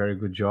a very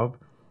good job.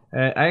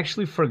 I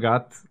actually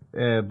forgot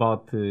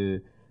about...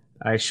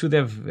 I should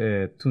have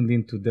tuned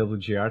into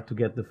WGR to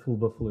get the full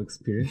Buffalo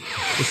experience,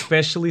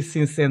 especially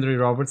since Andre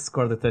Roberts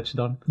scored a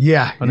touchdown.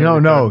 Yeah,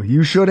 no,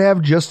 you should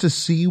have, just to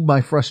see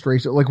my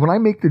frustration. Like when I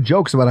make the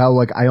jokes about how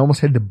like I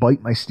almost had to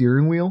bite my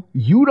steering wheel,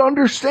 you'd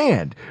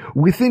understand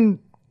within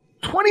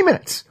 20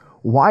 minutes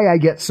why I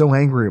get so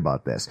angry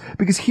about this.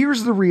 Because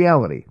here's the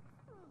reality.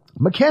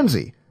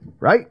 McKenzie,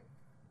 right?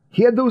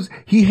 He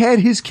had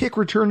his kick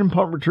return and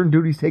punt return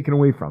duties taken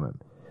away from him.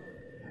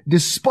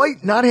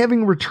 Despite not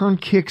having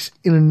returned kicks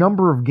in a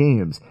number of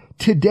games,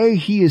 today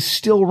he is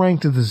still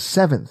ranked as the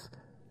 7th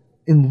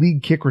in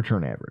league kick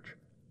return average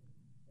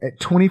at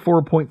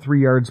 24.3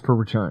 yards per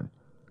return.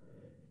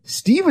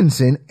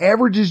 Stevenson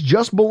averages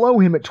just below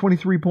him at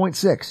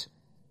 23.6.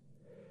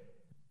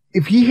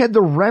 If he had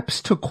the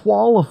reps to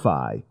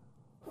qualify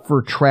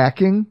for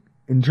tracking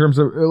in terms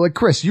of, like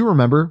Chris, you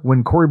remember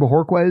when Corey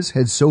Bojorquez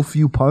had so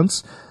few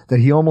punts that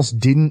he almost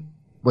didn't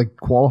like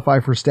qualify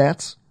for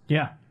stats?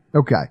 Yeah.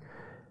 Okay.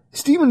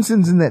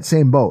 Stevenson's in that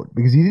same boat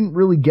because he didn't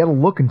really get a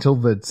look until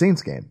the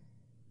Saints game.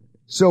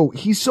 So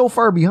he's so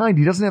far behind,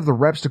 he doesn't have the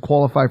reps to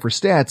qualify for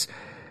stats.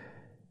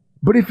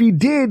 But if he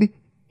did,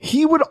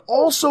 he would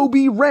also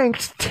be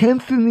ranked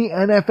 10th in the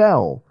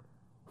NFL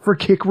for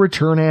kick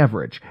return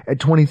average at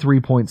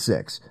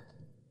 23.6.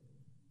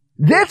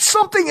 That's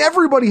something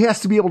everybody has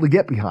to be able to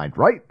get behind,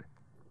 right?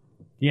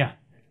 Yeah.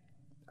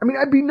 I mean,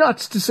 I'd be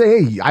nuts to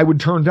say, hey, I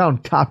would turn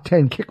down top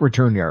 10 kick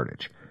return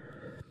yardage.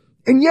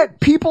 And yet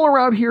people are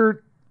out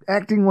here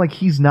acting like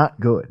he's not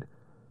good.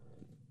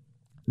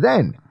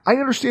 Then, I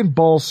understand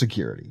ball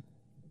security.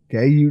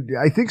 Okay,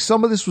 I think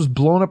some of this was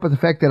blown up by the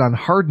fact that on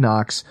Hard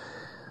Knocks,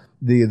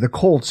 the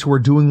Colts, who are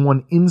doing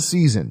one in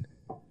season,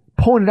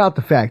 pointed out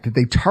the fact that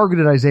they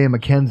targeted Isaiah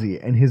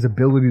McKenzie and his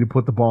ability to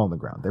put the ball on the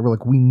ground. They were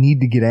like, we need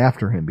to get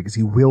after him because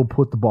he will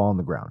put the ball on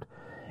the ground.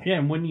 Yeah,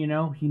 and wouldn't you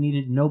know, he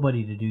needed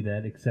nobody to do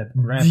that except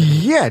gravity.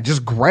 Yeah,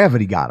 just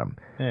gravity got him.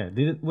 Yeah,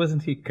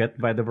 wasn't he cut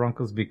by the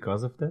Broncos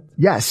because of that?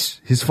 Yes,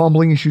 his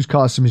fumbling issues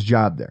cost him his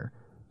job there.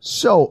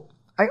 So,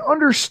 I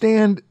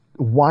understand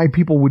why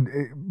people would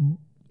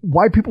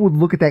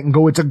look at that and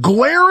go, it's a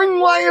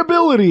glaring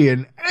liability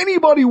and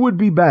anybody would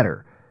be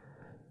better.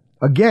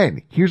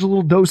 Again, here's a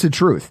little dose of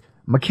truth.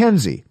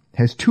 McKenzie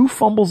has 2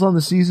 fumbles on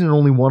the season and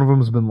only one of them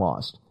has been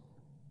lost.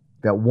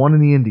 That one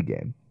in the Indy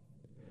game.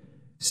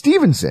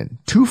 Stevenson,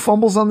 2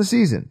 fumbles on the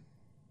season.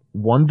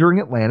 One during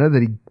Atlanta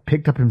that he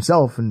picked up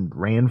himself and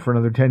ran for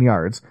another 10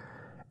 yards.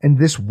 And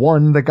this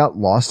one that got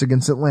lost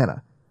against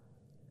Atlanta.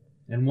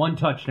 And 1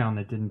 touchdown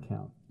that didn't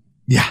count.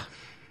 Yeah.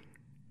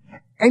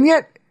 And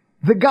yet,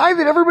 the guy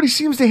that everybody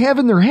seems to have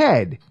in their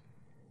head,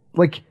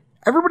 like,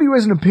 everybody who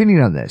has an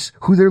opinion on this,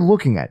 who they're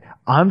looking at,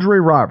 Andre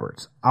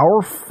Roberts,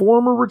 our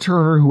former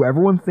returner who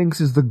everyone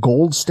thinks is the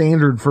gold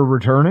standard for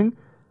returning,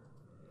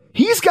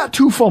 he's got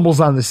 2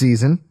 fumbles on the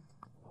season.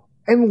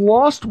 and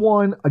lost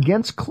one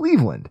against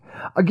Cleveland,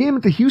 a game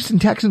that the Houston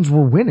Texans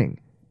were winning.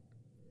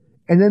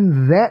 And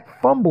then that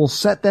fumble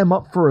set them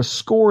up for a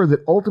score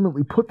that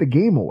ultimately put the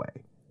game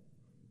away.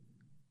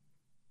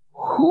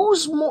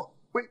 Who's more...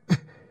 Wait,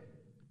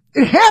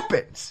 it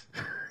happens!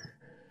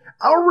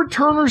 Our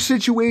returner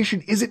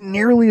situation isn't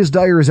nearly as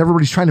dire as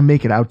everybody's trying to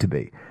make it out to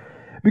be.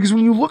 Because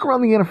when you look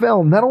around the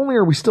NFL, not only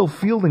are we still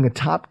fielding a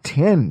top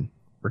 10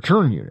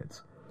 return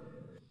units,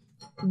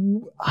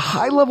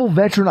 high-level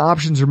veteran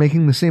options are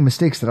making the same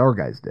mistakes that our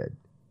guys did.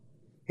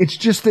 It's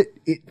just that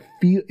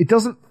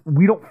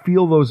we don't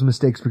feel those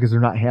mistakes because they're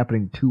not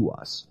happening to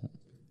us.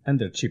 And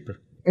they're cheaper.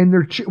 And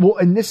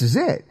and this is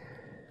it.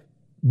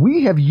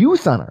 We have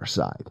youth on our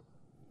side.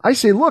 I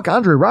say, look,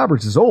 Andre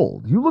Roberts is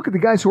old. You look at the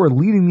guys who are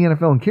leading the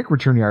NFL in kick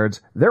return yards,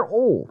 they're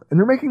old, and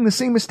they're making the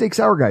same mistakes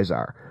our guys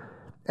are.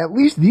 At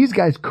least these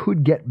guys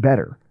could get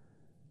better.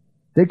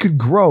 They could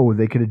grow,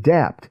 they could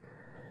adapt.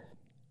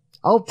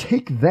 I'll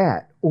take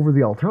that over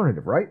the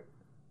alternative, right?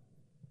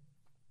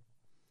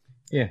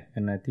 Yeah,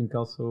 and I think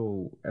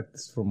also,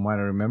 from what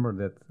I remember,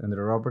 that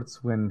Andre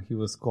Roberts, when he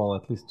was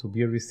called at least to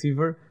be a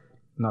receiver,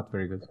 not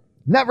very good.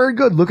 Not very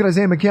good. Look at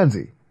Isaiah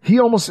McKenzie. He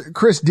almost,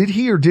 Chris, did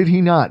he or did he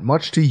not,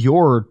 much to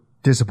your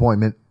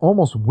disappointment,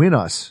 almost win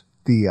us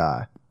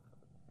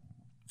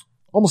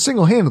almost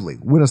single-handedly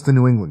win us the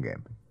New England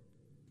game?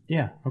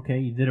 Yeah, okay,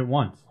 you did it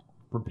once.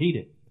 Repeat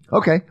it.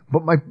 Okay,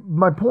 but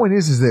my point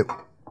is that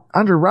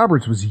Andre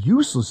Roberts was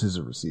useless as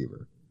a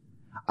receiver.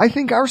 I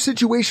think our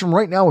situation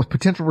right now with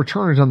potential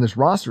returners on this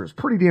roster is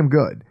pretty damn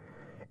good.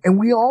 And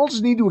we all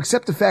just need to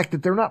accept the fact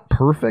that they're not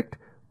perfect,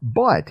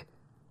 but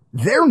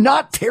they're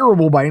not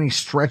terrible by any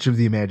stretch of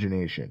the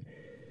imagination.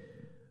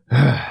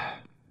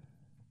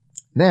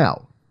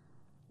 Now,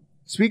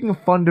 speaking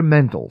of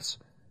fundamentals,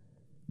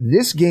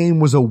 this game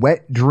was a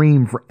wet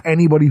dream for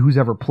anybody who's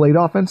ever played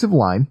offensive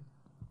line,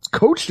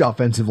 coached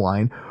offensive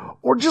line,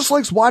 or just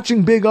likes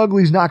watching big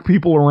uglies knock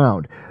people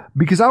around.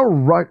 Because our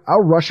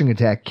rushing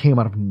attack came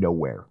out of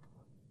nowhere.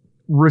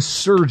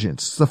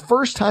 Resurgence. It's the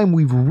first time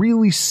we've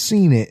really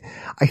seen it,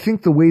 I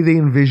think, the way they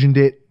envisioned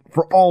it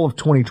for all of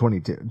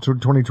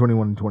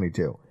 2021 and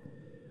 22.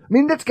 I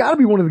mean, that's got to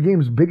be one of the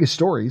game's biggest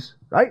stories,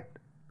 right?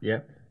 Yeah.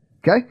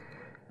 Okay?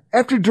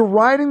 After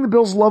deriding the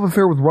Bills' love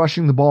affair with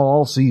rushing the ball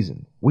all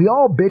season, we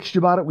all bitched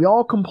about it, we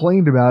all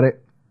complained about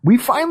it. We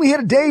finally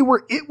had a day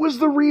where it was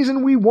the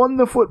reason we won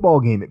the football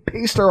game. It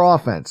paced our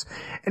offense.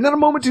 And not a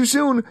moment too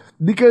soon,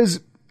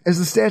 because, as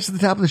the stats at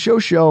the top of the show,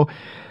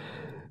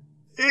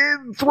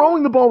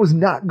 throwing the ball was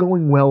not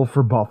going well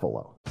for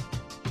Buffalo.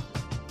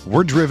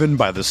 We're driven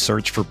by the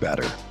search for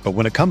better. But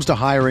when it comes to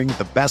hiring,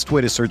 the best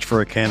way to search for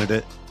a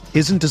candidate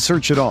isn't to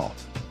search at all.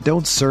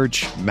 Don't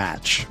search,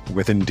 match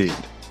with Indeed.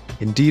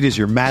 Indeed is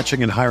your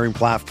matching and hiring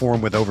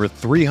platform with over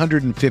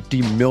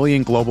 350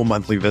 million global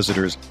monthly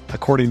visitors,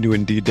 according to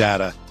Indeed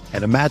data,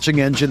 and a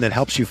matching engine that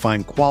helps you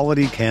find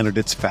quality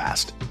candidates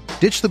fast.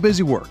 Ditch the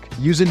busy work.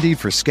 Use Indeed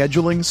for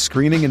scheduling,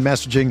 screening, and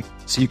messaging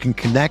so you can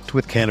connect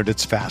with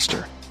candidates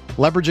faster.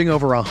 Leveraging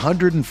over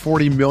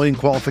 140 million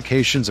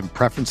qualifications and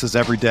preferences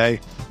every day,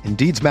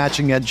 Indeed's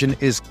matching engine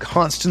is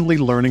constantly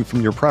learning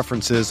from your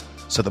preferences,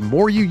 so the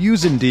more you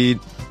use Indeed,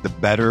 the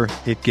better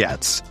it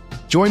gets.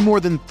 Join more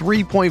than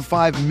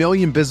 3.5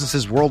 million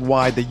businesses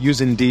worldwide that use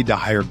Indeed to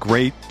hire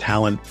great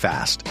talent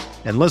fast.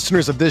 And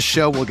listeners of this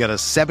show will get a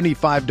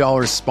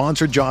 $75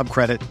 sponsored job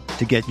credit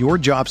to get your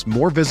jobs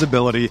more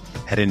visibility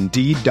at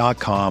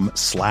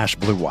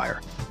Indeed.com/Blue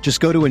Wire. Just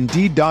go to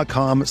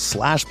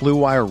Indeed.com/Blue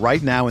Wire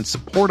right now and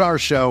support our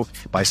show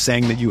by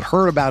saying that you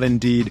heard about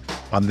Indeed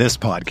on this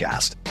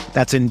podcast.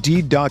 That's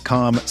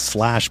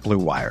Indeed.com/Blue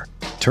Wire.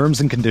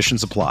 Terms and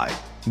conditions apply.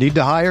 Need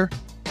to hire?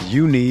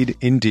 You need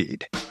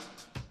Indeed.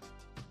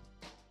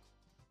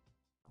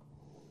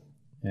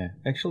 Yeah,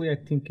 actually, I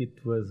think it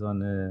was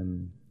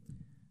on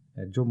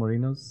Joe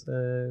Marino's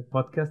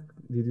podcast.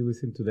 Did you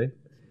listen today?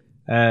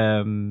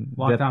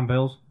 Lockdown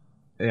Bills?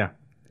 Yeah.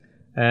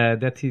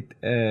 That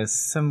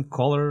some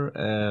caller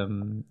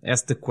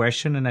asked the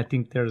question, and I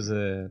think there's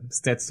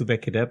stats to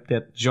back it up,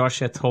 that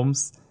Josh at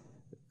Holmes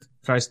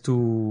tries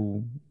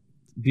to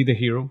be the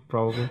hero,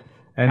 probably.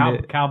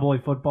 And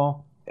Cowboy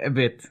football? A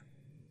bit.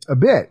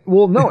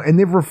 Well, no, and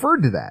they've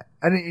referred to that.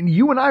 And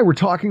you and I were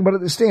talking about it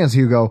at the stands,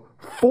 Hugo.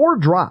 4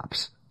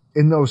 drops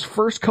in those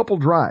first couple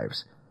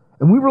drives.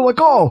 And we were like,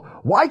 oh,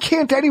 why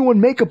can't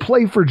anyone make a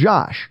play for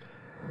Josh?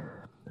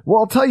 Well,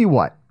 I'll tell you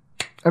what.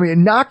 I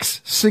mean, Knox,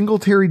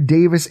 Singletary,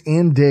 Davis,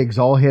 and Diggs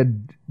all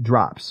had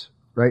drops,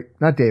 right?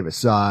 Not Davis.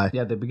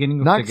 The beginning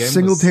of Knox, the game.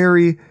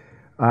 Singletary,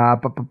 I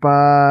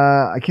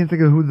can't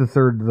think of who the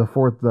third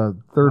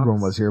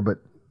one was here, but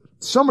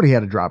somebody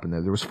had a drop in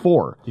there. There was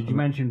 4. Did you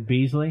mention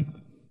Beasley?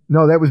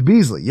 No, that was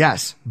Beasley.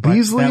 Yes,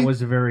 Beasley. That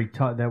was a very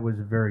tough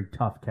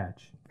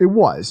catch. It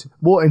was.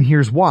 Well, and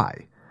here's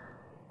why.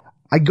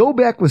 I go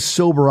back with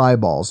sober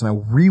eyeballs and I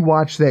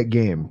rewatched that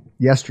game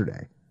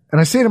yesterday.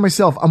 And I say to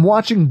myself, I'm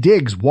watching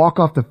Diggs walk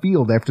off the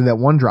field after that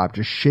one drop,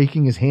 just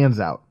shaking his hands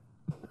out.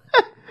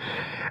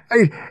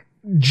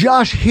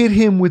 Josh hit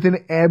him with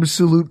an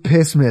absolute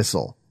piss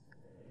missile.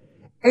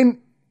 And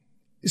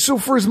So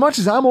for as much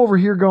as I'm over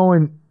here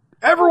going,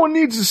 everyone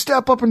needs to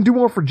step up and do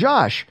more for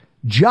Josh,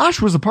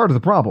 Josh was a part of the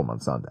problem on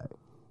Sunday.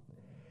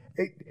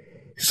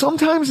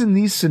 Sometimes in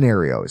these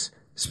scenarios,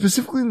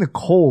 specifically in the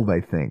cold,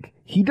 I think,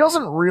 he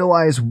doesn't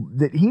realize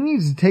that he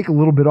needs to take a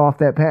little bit off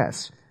that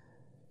pass.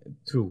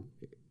 True.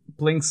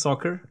 Playing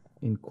soccer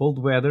in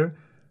cold weather,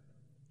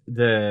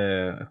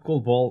 the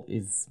cold ball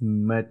is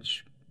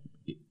much...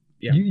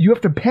 Yeah. You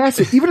have to pass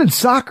it, even in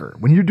soccer,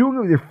 when you're doing it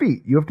with your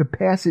feet, you have to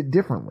pass it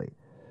differently.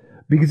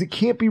 Because it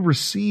can't be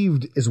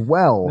received as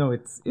well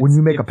when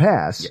you make a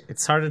pass. Yeah,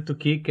 it's harder to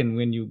kick, and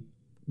when you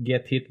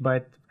get hit by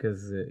it,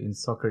 because in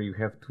soccer you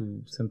have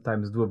to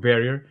sometimes do a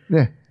barrier.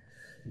 Yeah.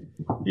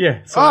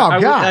 Yeah. So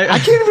God. I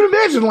can't even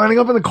imagine lining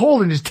up in the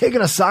cold and just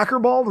taking a soccer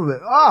ball to the...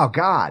 Oh,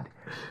 God.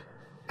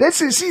 That's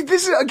it. See,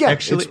 this is, again...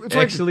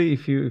 Actually,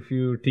 if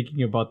you're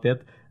thinking about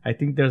that, I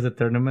think there's a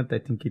tournament, I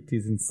think it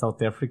is in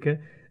South Africa,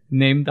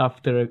 named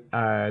after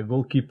a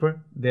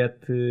goalkeeper that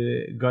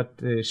got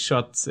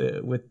shots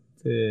with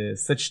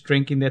such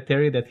strength in that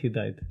area that he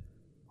died.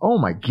 Oh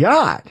my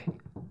God.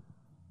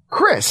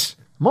 Chris,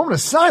 moment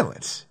of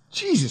silence.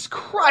 Jesus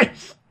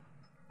Christ.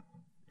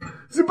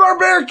 It's a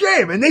barbaric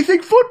game, and they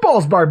think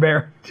football's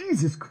barbaric.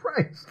 Jesus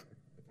Christ.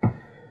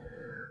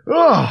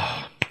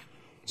 Oh.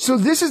 So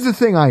this is the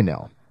thing I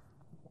know.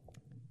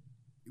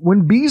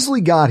 When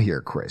Beasley got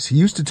here, Chris, he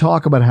used to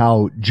talk about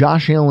how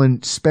Josh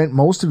Allen spent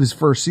most of his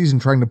first season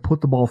trying to put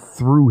the ball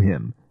through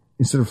him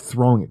instead of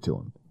throwing it to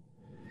him.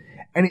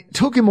 And it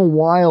took him a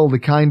while to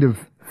kind of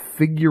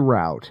figure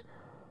out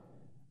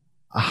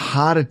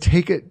how to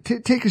take a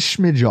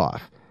smidge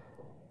off.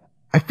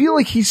 I feel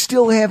like he's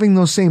still having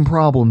those same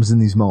problems in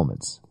these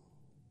moments.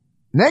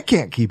 And that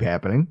can't keep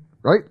happening,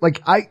 right?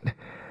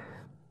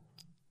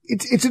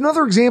 It's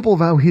another example of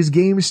how his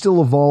game is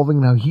still evolving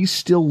and how he's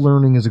still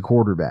learning as a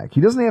quarterback.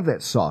 He doesn't have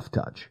that soft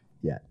touch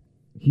yet.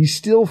 He's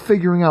still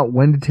figuring out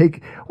when to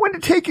take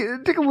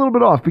a little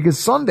bit off, because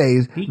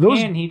Sundays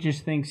he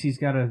just thinks he's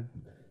got to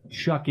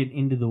chuck it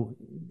into the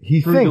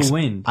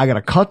wind. I got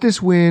to cut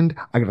this wind.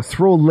 I got to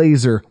throw a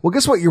laser. Well,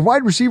 guess what? Your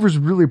wide receivers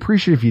would really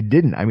appreciate if you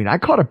didn't. I mean, I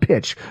caught a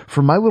pitch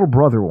from my little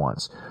brother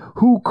once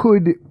who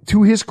could,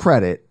 to his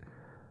credit,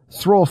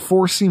 throw a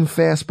four-seam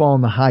fastball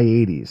in the high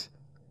 80s.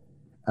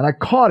 And I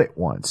caught it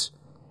once.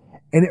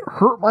 And it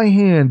hurt my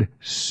hand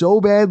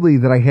so badly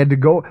that I had to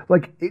go,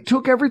 it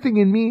took everything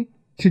in me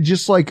to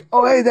just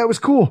oh, hey, that was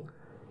cool.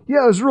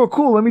 Yeah, it was real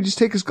cool. Let me just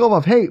take his glove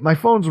off. Hey, my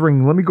phone's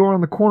ringing. Let me go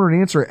around the corner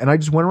and answer it. And I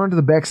just went around to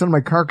the backside of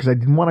my car because I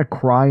didn't want to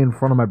cry in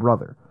front of my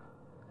brother.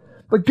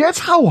 That's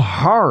how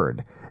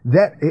hard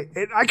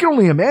I can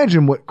only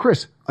imagine what,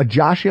 Chris, a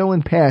Josh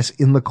Allen pass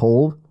in the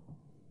cold.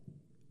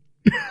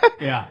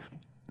 Yeah.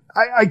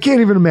 I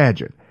can't even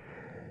imagine.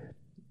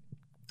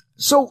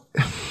 So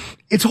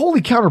it's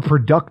wholly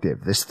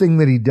counterproductive, this thing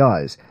that he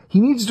does. He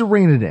needs to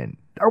rein it in.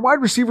 Our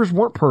wide receivers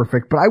weren't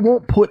perfect, but I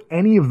won't put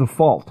any of the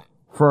fault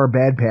for our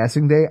bad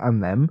passing day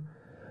on them,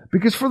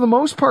 because for the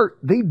most part,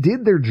 they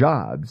did their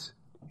jobs.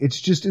 It's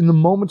just in the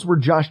moments where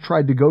Josh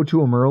tried to go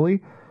to him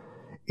early,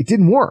 it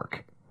didn't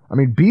work. I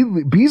mean,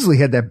 Beasley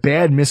had that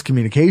bad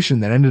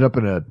miscommunication that ended up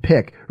in a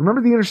pick.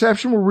 Remember the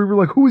interception where we were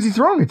like, who is he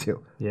throwing it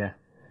to? Yeah.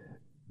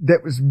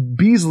 That was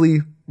Beasley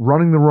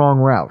running the wrong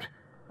route.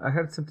 I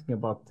heard something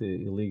about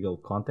the illegal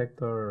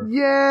contact or...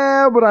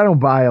 Yeah, but I don't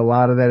buy a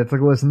lot of that. It's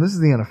listen, this is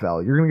the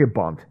NFL. You're going to get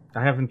bumped.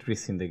 I haven't really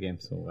seen the game,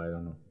 so I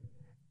don't know.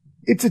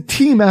 It's a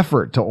team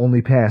effort to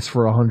only pass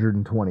for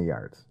 120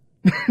 yards.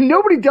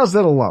 Nobody does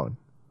that alone.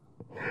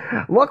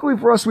 Luckily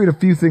for us, we had a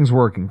few things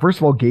working. First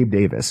of all, Gabe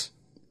Davis.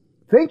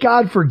 Thank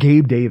God for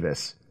Gabe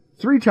Davis.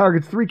 3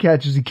 targets, 3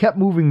 catches. He kept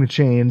moving the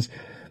chains.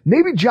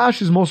 Maybe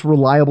Josh's most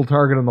reliable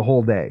target on the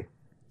whole day.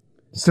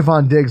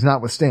 Stephon Diggs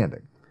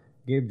notwithstanding.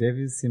 Gabe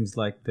Davis seems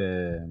like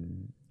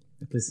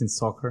at least in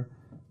soccer,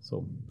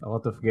 so a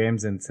lot of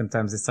games, and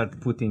sometimes they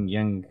start putting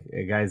young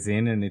guys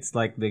in, and it's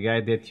like the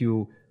guy that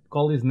you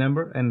call his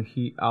number and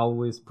he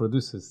always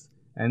produces.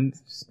 And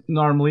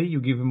normally you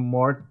give him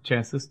more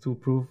chances to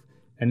prove,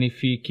 and if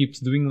he keeps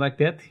doing like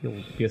that,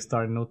 he'll be a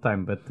star in no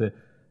time. But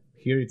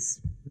here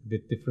it's a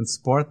bit different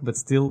sport, but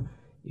still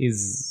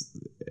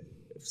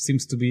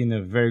seems to be in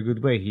a very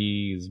good way.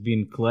 He's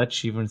been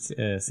clutch even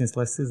since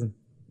last season.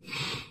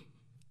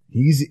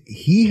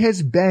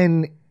 He's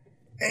been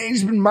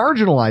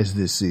marginalized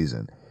this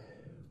season,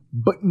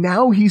 but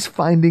now he's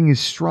finding his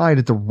stride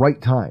at the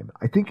right time.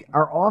 I think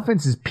our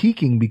offense is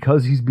peaking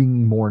because he's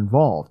being more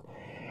involved.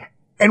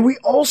 And we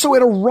also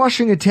had a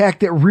rushing attack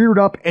that reared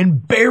up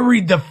and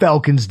buried the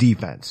Falcons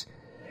defense.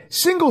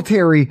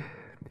 Singletary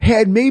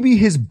had maybe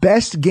his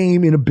best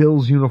game in a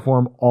Bills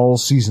uniform all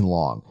season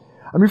long.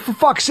 I mean, for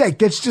fuck's sake,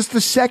 that's just the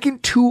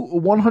second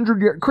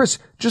 100-yard, Chris,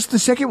 just the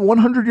second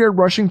 100-yard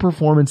rushing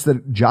performance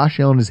that Josh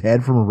Allen has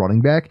had from a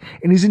running back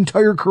in his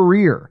entire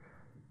career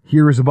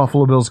here as a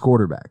Buffalo Bills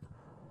quarterback.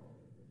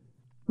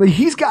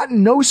 He's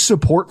gotten no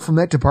support from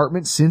that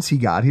department since he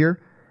got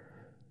here.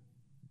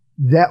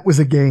 That was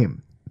a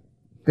game.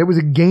 That was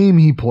a game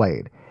he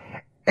played.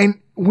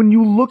 And when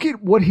you look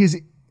at what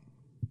his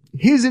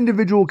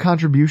individual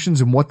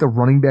contributions and what the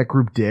running back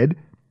group did,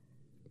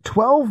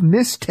 12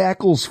 missed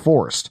tackles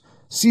forced,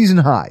 season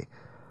high.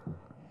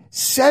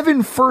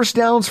 7 first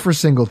downs for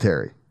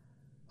Singletary,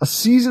 a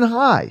season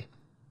high.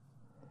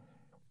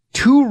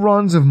 2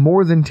 runs of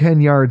more than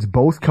 10 yards,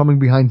 both coming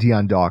behind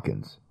Deion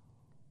Dawkins.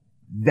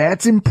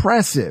 That's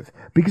impressive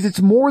because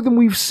it's more than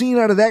we've seen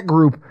out of that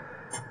group.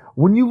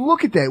 When you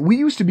look at that, we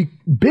used to be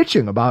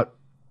bitching about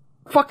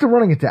fuck the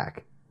running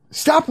attack.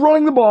 Stop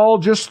running the ball,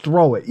 just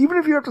throw it. Even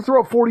if you have to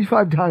throw it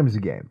 45 times a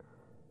game.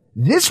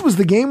 This was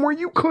the game where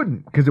you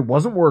couldn't because it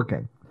wasn't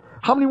working.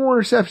 How many more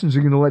interceptions are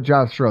you going to let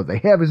Josh throw? They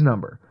have his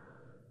number.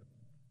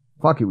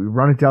 Fuck it, we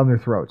run it down their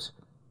throats.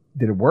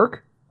 Did it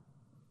work?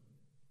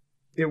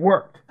 It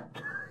worked.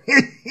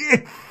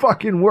 It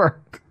fucking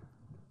worked.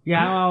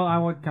 Yeah, I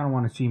would kind of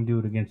want to see him do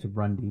it against a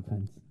run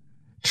defense.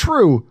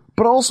 True,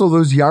 but also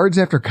those yards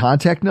after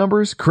contact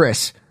numbers,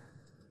 Chris,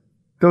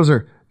 those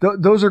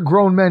are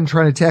grown men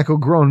trying to tackle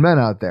grown men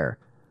out there.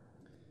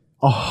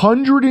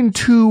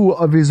 102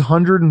 of his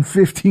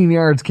 115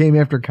 yards came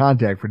after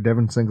contact for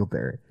Devin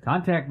Singletary.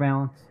 Contact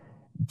balance.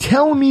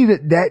 Tell me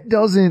that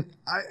doesn't,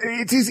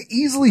 it's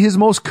easily his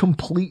most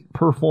complete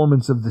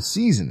performance of the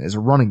season as a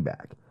running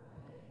back.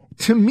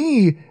 To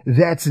me,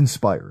 that's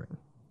inspiring.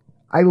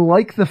 I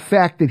like the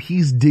fact that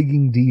he's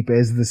digging deep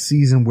as the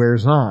season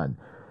wears on.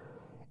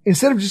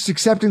 Instead of just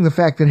accepting the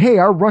fact that, hey,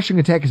 our rushing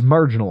attack is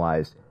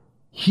marginalized,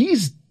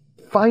 he's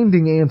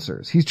finding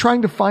answers. He's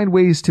trying to find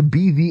ways to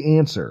be the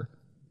answer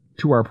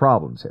to our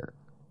problems here.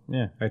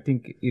 Yeah, I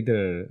think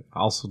either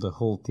also the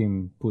whole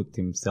team put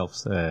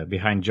themselves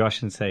behind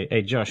Josh and say,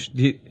 hey, Josh,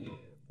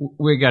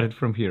 we got it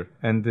from here.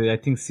 And I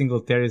think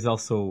Singletary is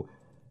also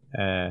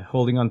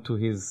holding on to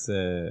his,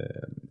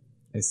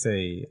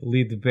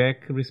 lead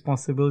back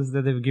responsibilities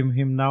that they've given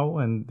him now,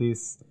 and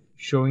this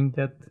showing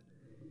that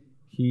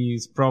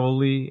he's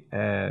probably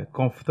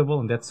comfortable,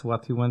 and that's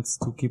what he wants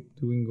to keep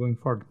doing going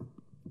forward.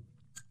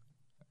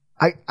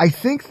 I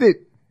think that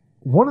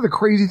one of the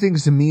crazy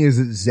things to me is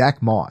that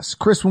Zach Moss,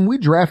 Chris, when we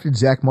drafted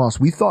Zach Moss,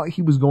 we thought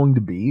he was going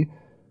to be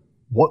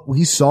what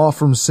we saw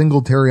from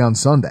Singletary on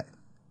Sunday.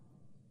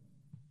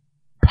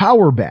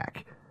 Power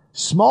back.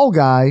 Small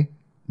guy,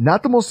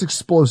 not the most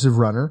explosive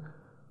runner,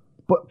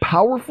 but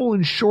powerful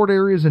in short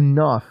areas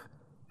enough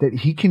that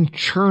he can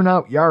churn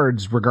out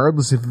yards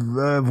regardless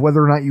of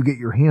whether or not you get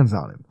your hands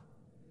on him.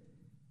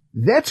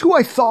 That's who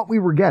I thought we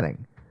were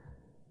getting.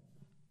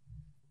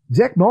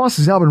 Zach Moss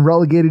has now been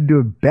relegated to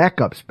a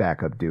backup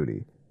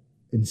duty.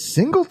 And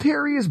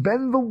Singletary has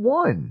been the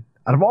one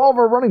out of all of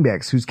our running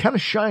backs who's kind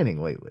of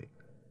shining lately.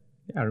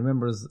 Yeah, I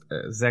remember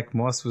Zach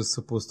Moss was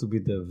supposed to be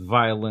the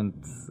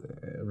violent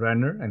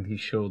runner, and he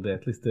showed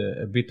at least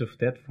a bit of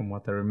that from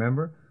what I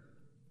remember.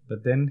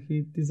 But then he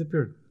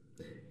disappeared.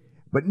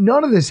 But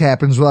none of this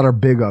happens without our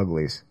big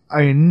uglies.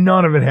 I mean,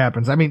 none of it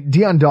happens. I mean,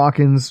 Deion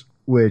Dawkins,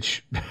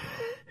 which...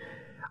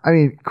 I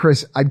mean,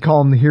 Chris, I'd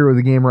call him the hero of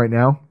the game right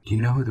now. Do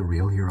you know who the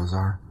real heroes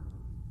are?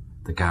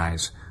 The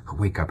guys who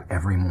wake up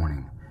every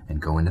morning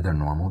and go into their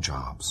normal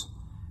jobs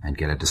and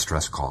get a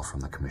distress call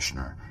from the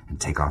commissioner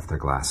and take off their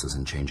glasses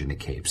and change into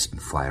capes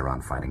and fly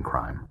around fighting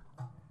crime.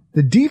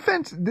 The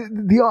defense,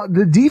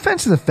 the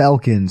defense of the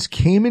Falcons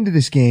came into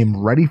this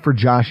game ready for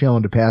Josh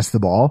Allen to pass the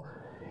ball.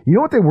 You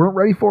know what they weren't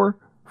ready for?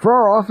 For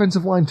our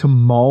offensive line to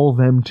maul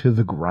them to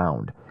the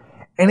ground.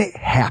 And it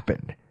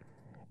happened.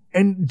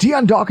 And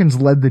Deion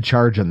Dawkins led the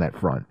charge on that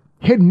front.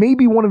 He had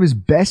maybe one of his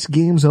best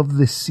games of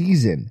the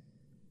season.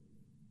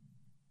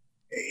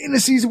 In a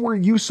season where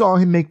you saw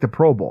him make the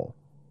Pro Bowl.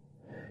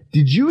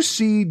 Did you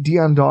see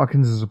Deion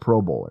Dawkins as a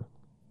Pro Bowler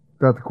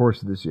throughout the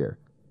course of this year?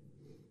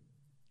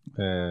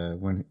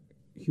 When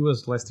he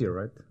was last year,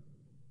 right?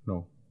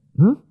 No.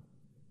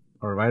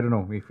 Or I don't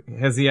know.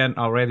 Has he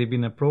already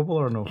been a Pro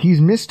Bowler or no?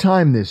 He's missed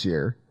time this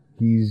year.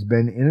 He's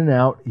been in and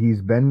out. He's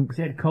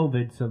had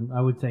COVID, so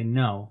I would say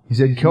no. He's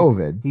had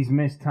COVID. He's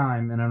missed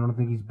time, and I don't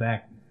think he's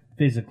back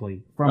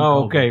physically from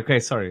COVID. Okay,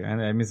 sorry.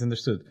 I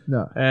misunderstood.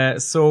 No.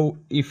 So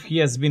if he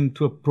has been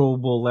to a Pro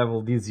Bowl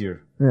level this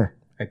year, yeah.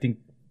 I think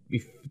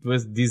if it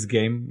was this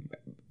game,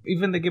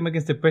 even the game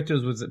against the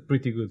Patriots was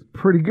pretty good.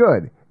 Pretty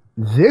good.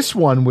 This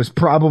one was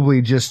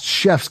probably just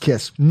chef's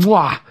kiss.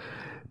 Mwah!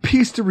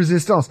 Piece de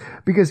resistance.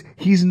 Because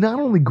he's not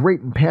only great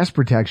in pass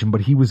protection,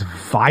 but he was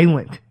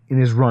violent in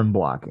his run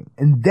blocking.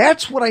 And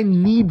that's what I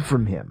need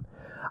from him.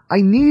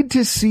 I need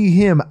to see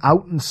him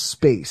out in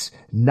space,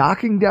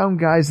 knocking down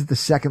guys at the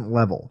second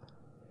level.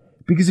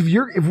 Because if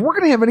we're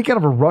going to have any kind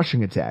of a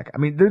rushing attack, I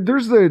mean,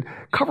 there's the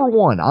Cover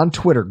One on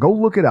Twitter. Go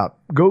look it up.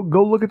 Go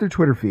look at their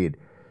Twitter feed.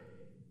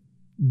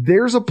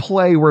 There's a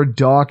play where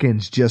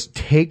Dawkins just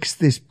takes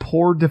this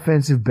poor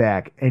defensive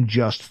back and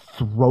just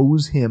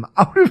throws him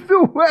out of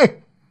the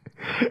way.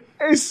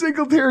 As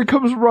Singletary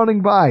comes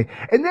running by.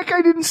 And that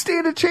guy didn't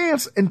stand a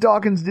chance. And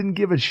Dawkins didn't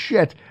give a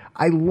shit.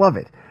 I love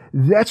it.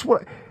 That's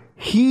what...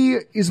 He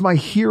is my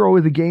hero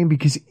of the game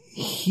because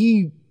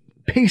he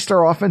paced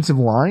our offensive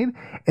line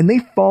and they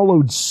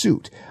followed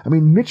suit. I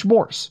mean, Mitch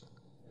Morse.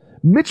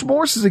 Mitch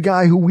Morse is a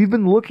guy who we've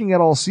been looking at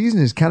all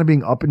season as kind of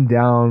being up and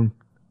down,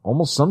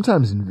 almost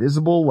sometimes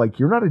invisible. Like,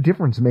 you're not a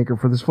difference maker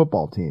for this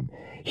football team.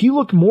 He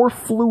looked more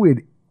fluid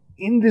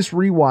in this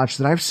rewatch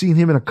that I've seen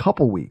him in a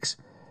couple weeks.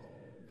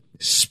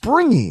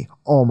 Springy,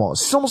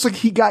 almost. It's almost like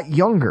he got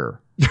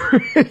younger.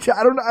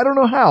 I don't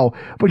know how,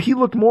 but he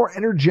looked more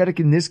energetic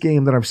in this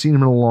game than I've seen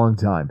him in a long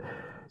time.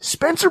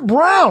 Spencer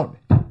Brown!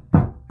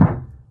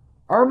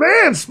 Our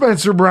man,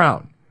 Spencer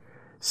Brown!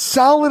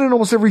 Solid in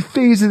almost every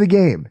phase of the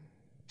game.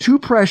 2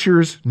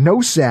 pressures,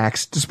 no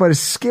sacks, despite a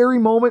scary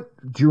moment.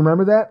 Do you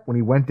remember that? When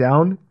he went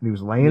down and he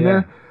was laying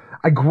there?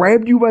 I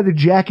grabbed you by the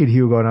jacket,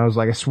 Hugo, and I was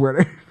like, I swear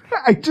to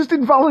I just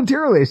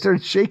involuntarily, I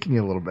started shaking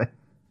you a little bit.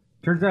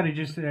 Turns out he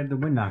just had the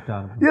wind knocked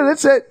out of him. Yeah,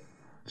 that's it.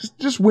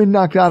 Just wind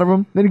knocked out of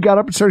him. Then he got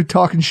up and started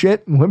talking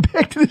shit and went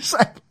back to the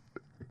side.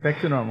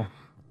 Back to normal.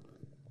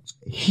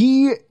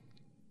 He's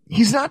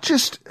not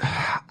just,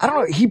 I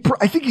don't know,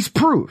 I think he's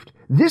proved.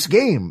 This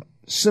game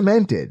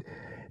cemented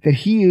that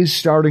he is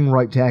starting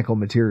right tackle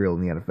material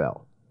in the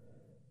NFL.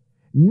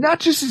 Not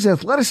just his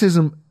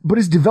athleticism, but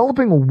his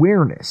developing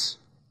awareness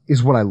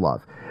is what I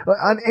love.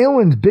 On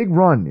Allen's big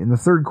run in the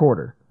third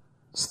quarter,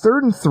 it's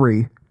 3rd and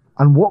 3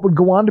 on what would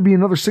go on to be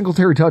another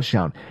Singletary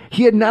touchdown.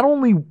 He had not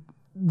only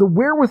the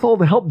wherewithal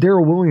to help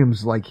Darrell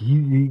Williams, like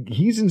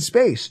he's in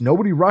space.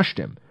 Nobody rushed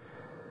him.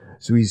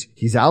 So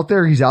he's out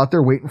there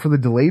waiting for the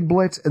delayed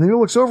blitz, and then he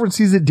looks over and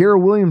sees that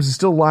Darrell Williams is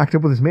still locked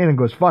up with his man and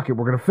goes, fuck it,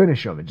 we're gonna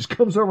finish him. And just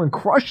comes over and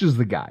crushes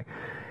the guy.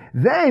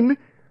 Then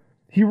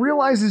he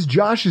realizes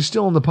Josh is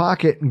still in the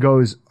pocket and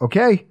goes,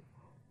 okay,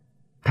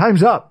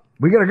 time's up.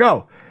 We gotta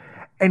go.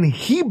 And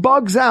he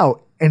bugs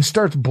out and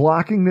starts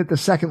blocking at the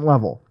second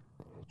level.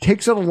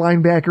 Takes out a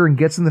linebacker and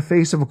gets in the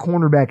face of a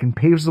cornerback and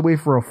paves the way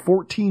for a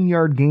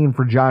 14-yard gain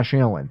for Josh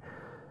Allen.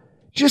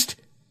 Just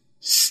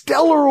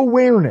stellar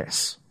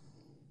awareness.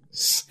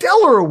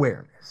 Stellar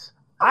awareness.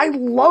 I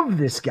love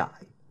this guy.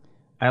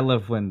 I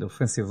love when the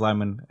offensive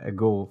linemen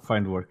go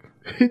find work.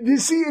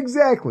 See,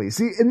 exactly.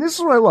 See, and this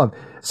is what I love.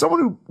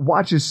 Someone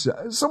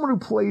who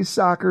plays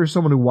soccer,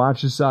 someone who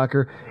watches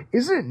soccer.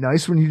 Isn't it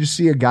nice when you just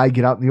see a guy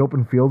get out in the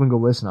open field and go,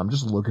 listen, I'm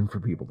just looking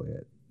for people to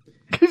hit.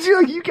 Because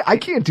you're like, I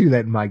can't do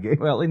that in my game.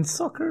 Well, in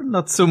soccer,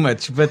 not so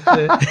much, but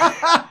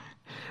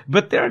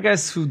but there are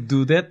guys who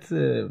do that.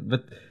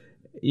 But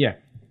yeah,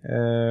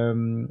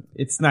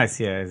 it's nice.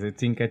 Yeah, I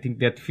think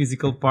that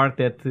physical part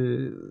that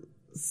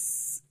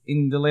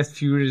in the last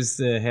few years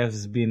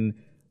has been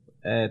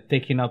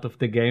taken out of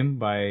the game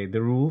by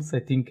the rules. I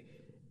think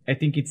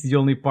it's the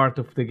only part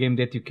of the game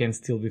that you can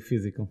still be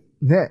physical.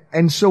 Yeah,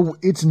 and so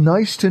it's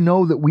nice to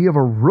know that we have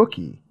a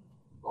rookie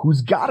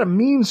who's got a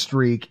mean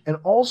streak and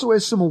also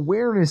has some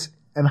awareness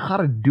and how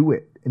to do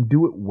it and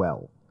do it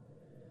well.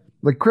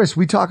 Like Chris,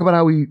 we talk about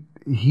how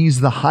he's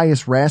the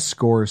highest RAS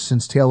score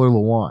since Taylor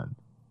Lewan.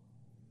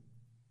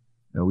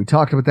 Now, we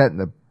talked about that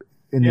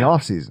in the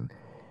offseason.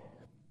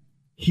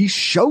 He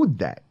showed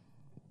that.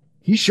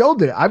 He showed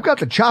that I've got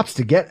the chops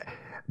to get.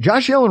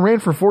 Josh Allen ran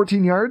for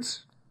 14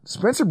 yards.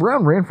 Spencer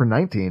Brown ran for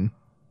 19.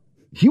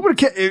 He would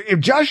have kept, if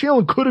Josh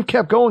Allen could have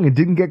kept going and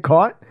didn't get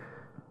caught,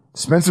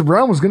 Spencer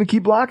Brown was going to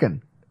keep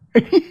blocking.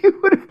 He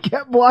would have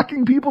kept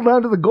blocking people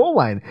down to the goal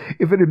line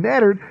if it had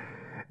mattered.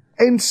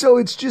 And so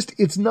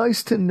it's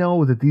nice to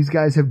know that these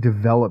guys have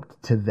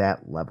developed to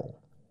that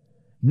level.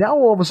 Now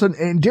all of a sudden,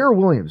 and Darrell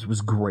Williams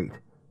was great,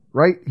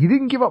 right? He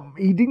didn't give up,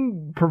 he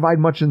didn't provide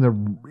much in the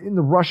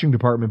rushing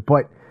department,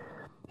 but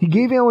he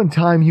gave Allen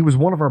time. He was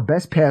one of our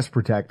best pass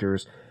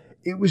protectors.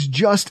 It was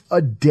just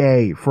a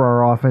day for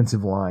our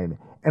offensive line,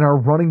 and our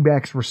running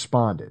backs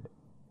responded.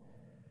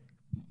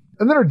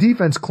 And then our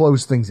defense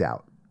closed things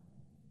out.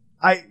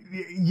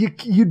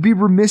 You'd be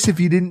remiss if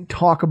you didn't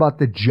talk about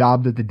the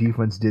job that the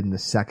defense did in the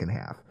second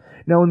half.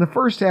 Now, in the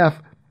first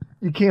half,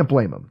 you can't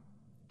blame them.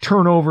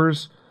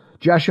 Turnovers.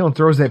 Josh Allen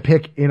throws that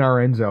pick in our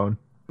end zone.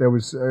 That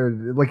was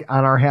like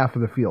on our half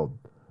of the field.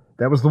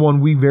 That was the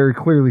one we very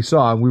clearly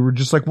saw, and we were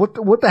just like, what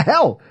the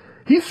hell?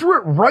 He threw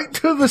it right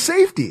to the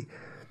safety.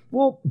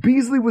 Well,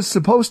 Beasley was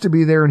supposed to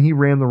be there, and he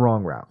ran the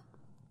wrong route.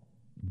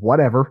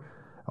 Whatever.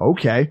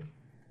 Okay.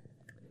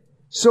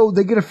 So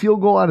they get a field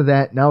goal out of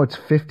that. Now it's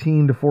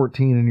 15-14,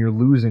 and you're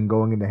losing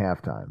going into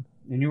halftime.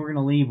 And you were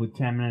going to leave with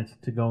 10 minutes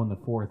to go in the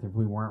fourth if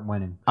we weren't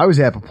winning. I was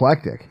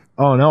apoplectic.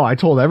 Oh, no, I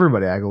told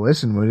everybody, I go,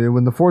 listen,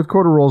 when the fourth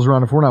quarter rolls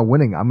around, if we're not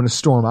winning, I'm going to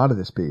storm out of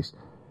this piece.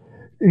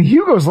 And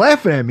Hugo's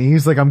laughing at me.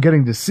 He's like, I'm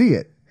getting to see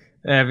it.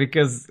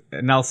 Because,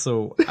 and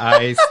also,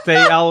 I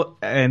stay out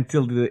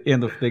until the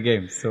end of the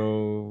game.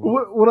 So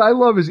what I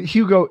love is,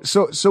 Hugo,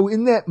 so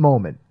in that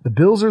moment, the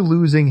Bills are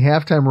losing,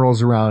 halftime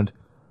rolls around.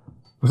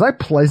 Was I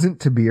pleasant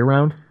to be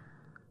around?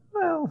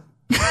 Well,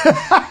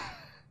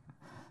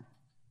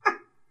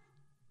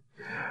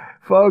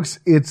 folks,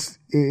 it's.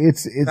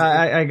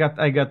 I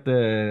got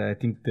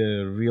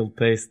the real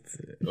taste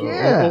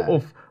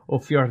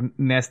of your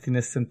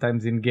nastiness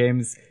sometimes in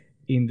games.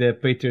 In the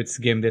Patriots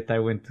game that I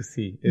went to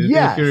see,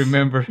 if you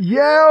remember.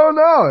 Yeah, oh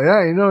no,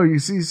 yeah, you know, you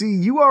see,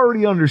 you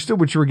already understood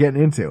what you were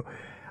getting into.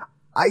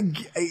 At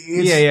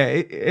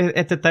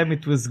the time,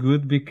 it was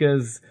good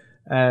because.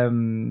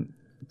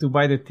 To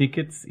buy the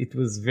tickets, it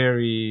was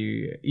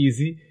very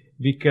easy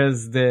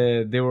because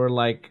they were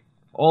like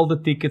all the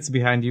tickets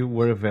behind you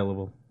were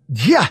available.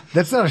 Yeah,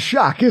 that's not a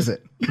shock, is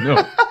it?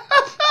 No.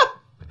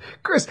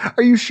 Chris,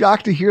 are you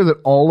shocked to hear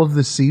that all of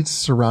the seats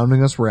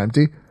surrounding us were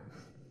empty?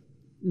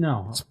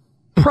 No.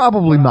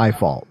 Probably my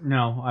fault.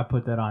 No, I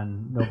put that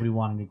on. Nobody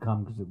wanted to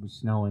come because it was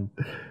snowing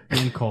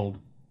and cold.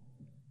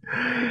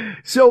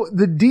 So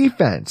the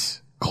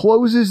defense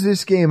closes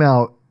this game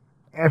out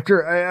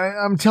after,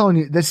 I'm telling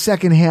you, the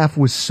second half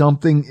was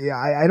something.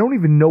 I don't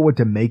even know what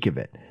to make of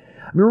it.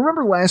 I mean,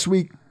 remember last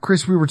week,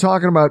 Chris, we were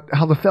talking about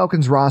how the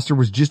Falcons roster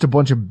was just a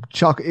bunch of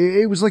chocolate.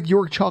 It was like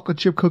your chocolate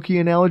chip cookie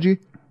analogy.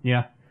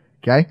 Yeah.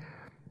 Okay.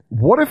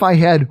 What if I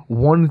had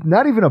one,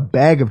 not even a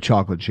bag of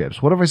chocolate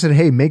chips? What if I said,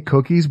 hey, make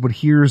cookies, but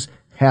here's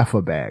half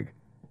a bag?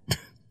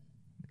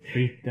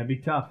 That'd be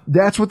tough.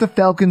 That's what the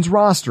Falcons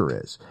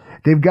roster is.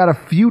 They've got a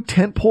few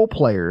tentpole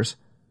players,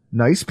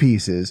 nice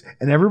pieces,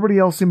 and everybody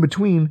else in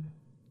between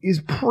is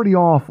pretty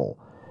awful.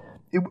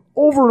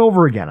 Over and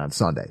over again on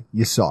Sunday,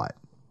 you saw it.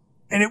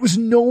 And it was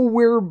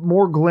nowhere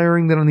more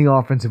glaring than on the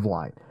offensive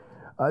line.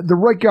 The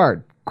right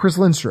guard, Chris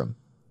Lindstrom.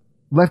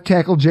 Left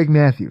tackle, Jake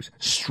Matthews.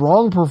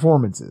 Strong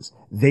performances.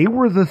 They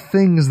were the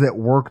things that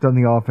worked on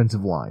the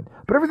offensive line.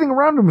 But everything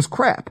around him was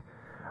crap.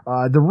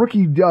 The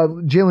rookie,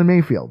 Jalen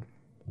Mayfield.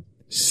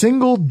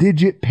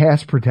 Single-digit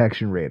pass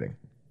protection rating.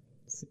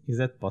 Is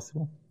that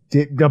possible?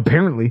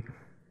 Apparently.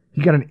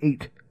 He got an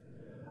 8.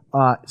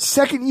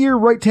 Second-year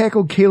right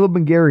tackle, Caleb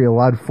McGarry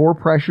allowed 4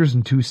 pressures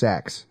and 2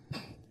 sacks.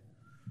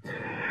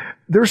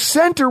 Their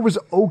center was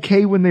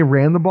okay when they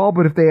ran the ball,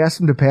 but if they asked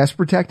him to pass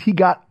protect, he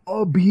got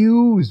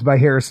abused by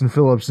Harrison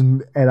Phillips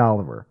and Ed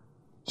Oliver.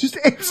 Just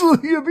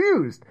absolutely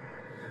abused.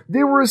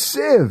 They were a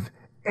sieve.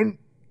 And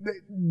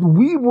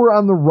we were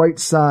on the right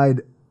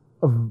side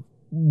of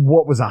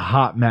what was a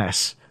hot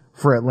mess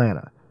for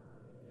Atlanta.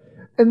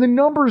 And the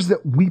numbers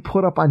that we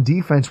put up on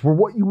defense were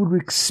what you would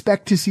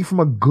expect to see from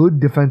a good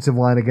defensive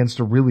line against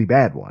a really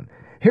bad one.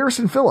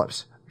 Harrison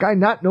Phillips, guy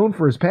not known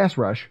for his pass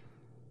rush.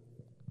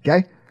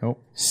 Okay?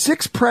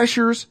 6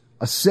 pressures,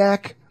 a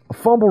sack, a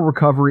fumble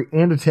recovery,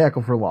 and a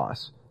tackle for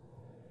loss.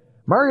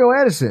 Mario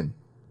Addison,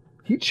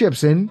 he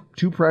chips in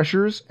 2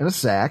 pressures and a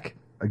sack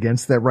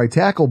against that right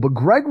tackle, but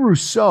Greg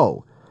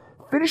Rousseau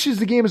finishes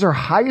the game as our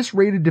highest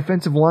rated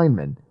defensive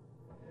lineman.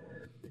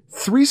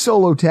 3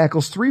 solo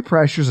tackles, 3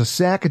 pressures, a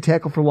sack, a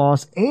tackle for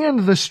loss,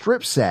 and the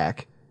strip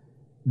sack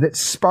that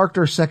sparked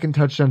our second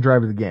touchdown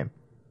drive of the game.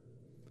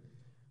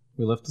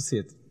 We love to see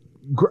it.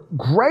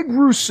 Greg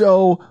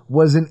Rousseau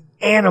was an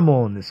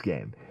animal in this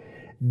game.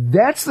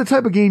 That's the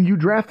type of game you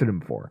drafted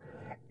him for.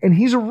 And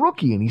he's a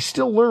rookie and he's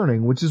still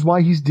learning, which is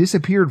why he's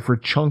disappeared for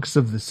chunks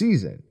of the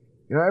season.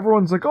 You know,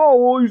 everyone's like, oh,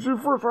 well, he's a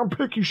first round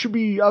pick. He should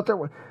be out there.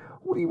 What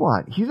do you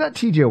want? He's not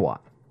TJ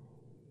Watt.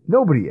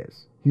 Nobody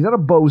is. He's not a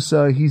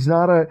Bosa. He's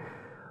not a,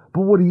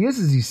 but what he is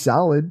he's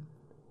solid.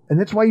 And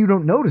that's why you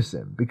don't notice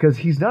him, because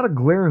he's not a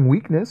glaring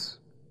weakness.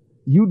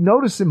 You'd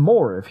notice him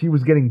more if he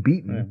was getting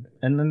beaten.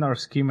 Yeah. And in our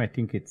scheme, I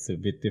think it's a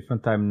bit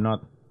different. I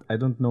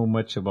don't know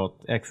much about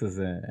X's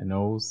and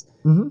O's.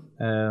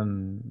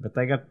 Mm-hmm. But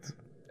I got,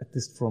 at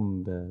least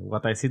from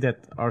what I see, that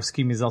our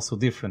scheme is also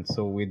different.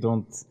 So we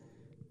don't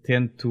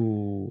tend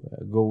to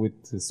go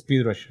with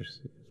speed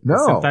rushers. No.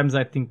 Sometimes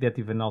I think that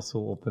even also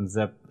opens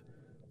up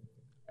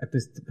at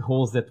least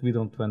holes that we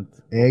don't want.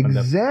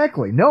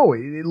 Exactly. No,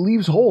 it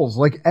leaves holes.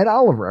 Like Ed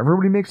Oliver.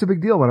 Everybody makes a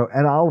big deal about how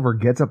Ed Oliver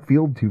gets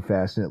upfield too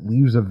fast and it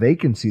leaves a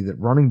vacancy that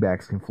running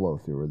backs can flow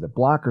through or that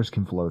blockers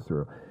can flow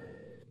through.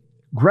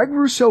 Greg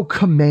Rousseau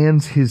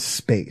commands his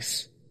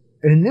space.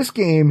 And in this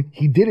game,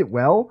 he did it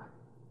well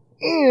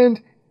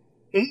and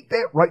ate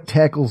that right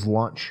tackle's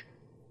lunch.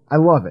 I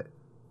love it.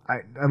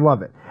 I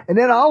love it. And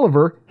Ed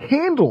Oliver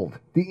handled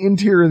the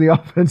interior of the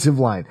offensive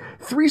line.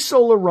 3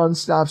 solo run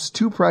stops,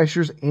 2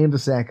 pressures, and a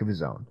sack of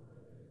his own.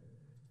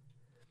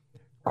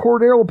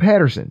 Cordero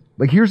Patterson.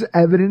 Like, here's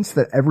evidence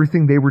that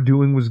everything they were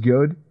doing was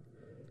good.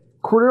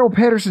 Cordero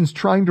Patterson's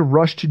trying to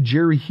rush to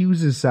Jerry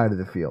Hughes' side of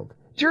the field.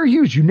 Jerry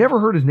Hughes, you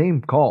never heard his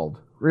name called,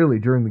 really,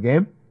 during the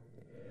game.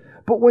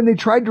 But when they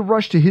tried to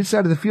rush to his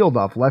side of the field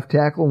off left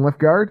tackle and left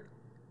guard,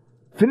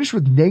 finished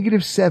with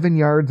 -7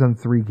 yards on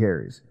 3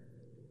 carries.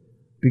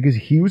 Because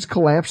Hughes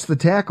collapsed the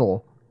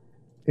tackle.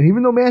 And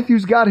even though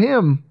Matthews got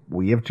him,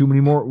 we have too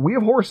many more. We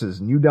have horses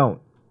and you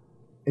don't.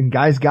 And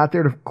guys got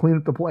there to clean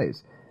up the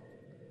plays.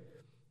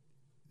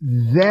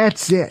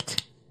 That's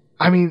it.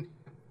 I mean,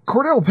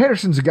 Cordero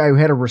Patterson's a guy who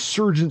had a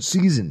resurgent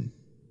season.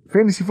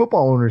 Fantasy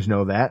football owners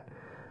know that.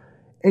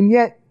 And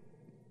yet,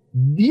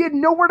 he had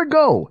nowhere to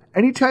go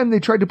anytime they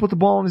tried to put the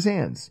ball in his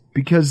hands.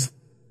 Because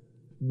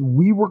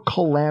we were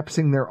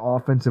collapsing their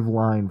offensive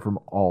line from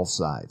all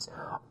sides.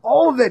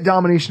 All of that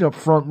domination up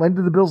front led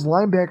to the Bills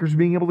linebackers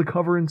being able to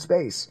cover in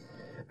space.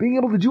 Being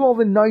able to do all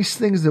the nice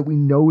things that we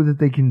know that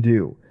they can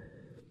do.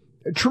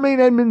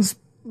 Tremaine Edmonds,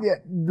 yeah,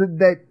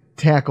 that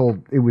tackle,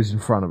 it was in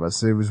front of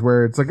us. It was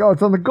where it's like, oh,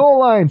 it's on the goal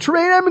line.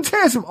 Tremaine Edmonds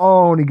has him.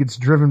 Oh, and he gets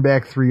driven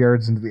back 3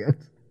 yards into the end.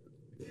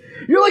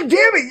 You're like,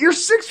 damn it, you're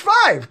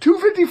 6'5",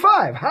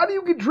 255. How do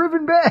you get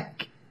driven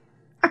back?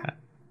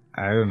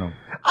 I don't know.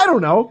 I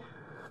don't know.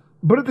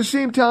 But at the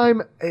same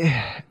time,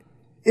 it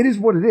is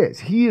what it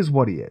is. He is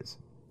what he is.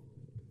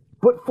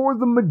 But for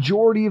the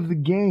majority of the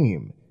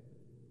game,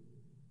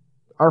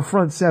 our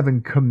front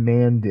seven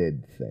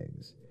commanded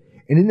things.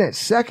 And in that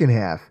second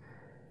half,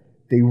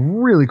 they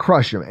really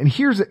crushed them. And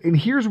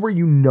here's where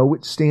you know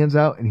it stands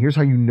out, and here's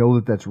how you know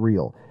that that's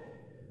real.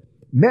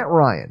 Matt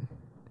Ryan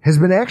has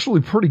been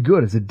actually pretty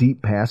good as a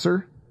deep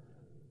passer.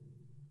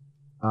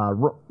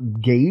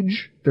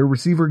 Gage, their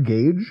receiver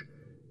Gage,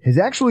 has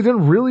actually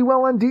done really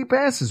well on deep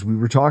passes. We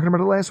were talking about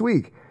it last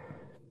week.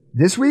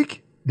 This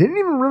week, they didn't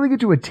even really get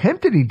to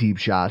attempt any deep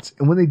shots,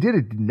 and when they did,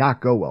 it did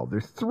not go well. They're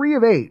 3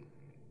 of 8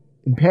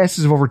 in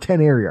passes of over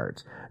 10 air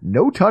yards.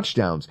 No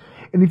touchdowns.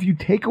 And if you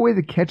take away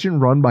the catch and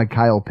run by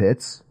Kyle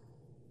Pitts,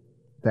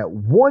 that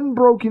one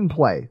broken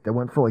play that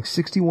went for like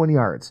 61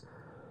 yards,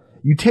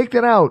 you take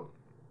that out,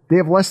 they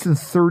have less than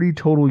 30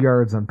 total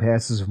yards on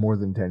passes of more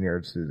than 10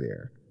 yards through the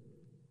air.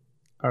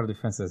 Our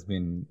defense has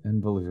been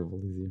unbelievable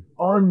this year.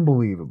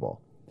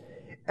 Unbelievable.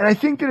 And I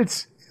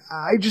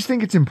just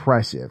think it's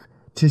impressive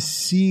to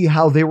see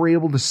how they were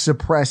able to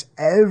suppress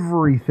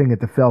everything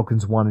that the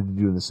Falcons wanted to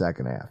do in the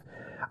second half.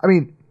 I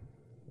mean,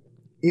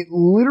 it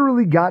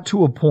literally got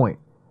to a point.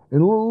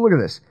 And look at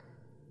this.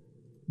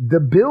 The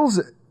Bills,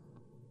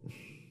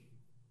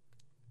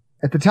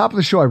 at the top of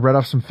the show, I read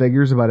off some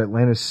figures about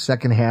Atlanta's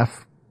second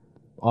half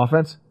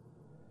offense.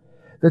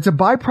 That's a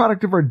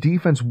byproduct of our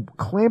defense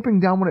clamping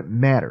down when it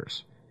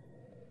matters.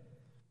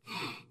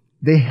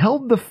 They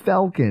held the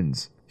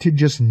Falcons to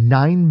just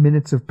 9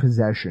 minutes of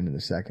possession in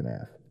the second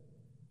half.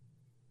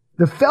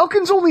 The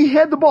Falcons only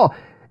had the ball.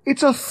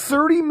 It's a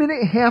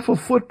 30-minute half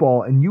of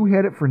football, and you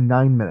had it for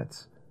 9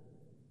 minutes.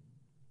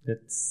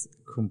 That's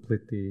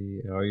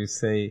completely, how you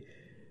say,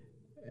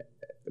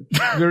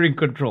 you're in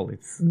control.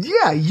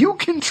 Yeah, you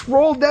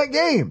controlled that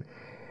game.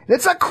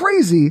 That's not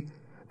crazy.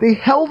 They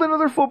held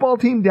another football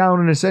team down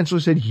and essentially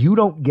said, you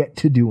don't get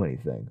to do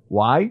anything.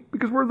 Why?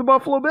 Because we're the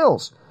Buffalo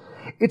Bills.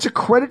 It's a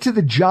credit to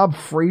the job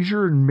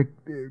Frazier and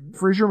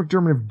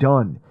McDermott have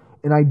done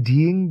in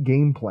IDing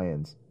game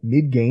plans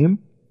mid-game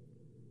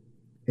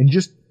and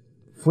just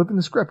flipping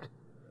the script.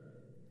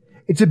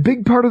 It's a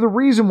big part of the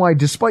reason why,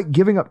 despite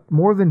giving up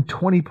more than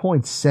 20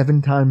 points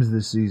 7 times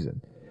this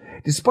season,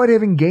 despite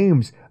having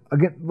games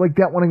like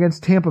that one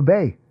against Tampa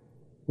Bay,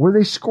 where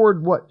they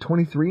scored,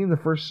 23 in the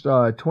first,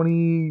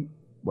 21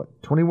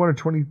 or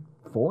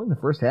 24 in the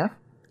first half?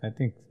 I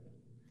think,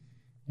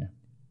 yeah.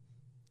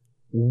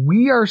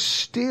 We are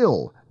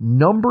still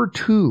number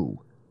 2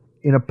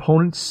 in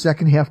opponents'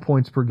 second half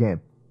points per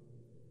game.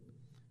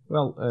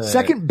 Well,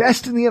 second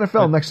best in the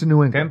NFL next to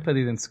New England. Tampa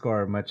didn't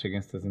score much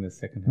against us in the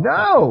second half.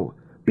 No,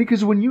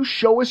 because when you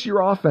show us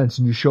your offense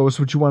and you show us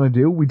what you want to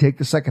do, we take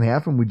the second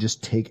half and we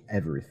just take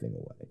everything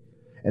away.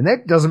 And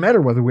that doesn't matter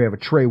whether we have a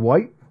Trey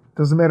White,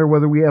 doesn't matter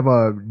whether we have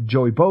a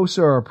Joey Bosa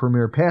or a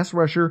premier pass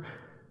rusher.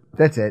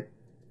 That's it.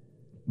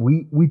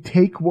 We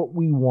take what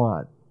we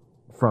want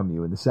from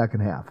you in the second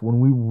half when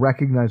we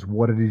recognize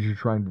what it is you're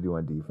trying to do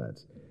on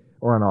defense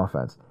or on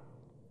offense.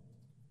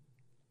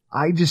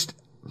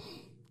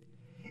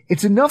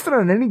 It's enough that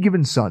on any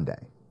given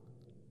Sunday,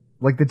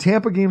 like the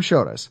Tampa game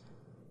showed us,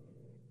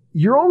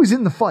 you're always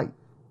in the fight.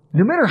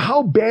 No matter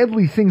how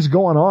badly things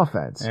go on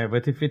offense. Yeah,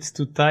 but if it's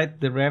too tight,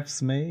 the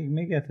refs may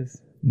get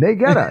us. They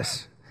get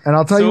us. And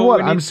I'll tell you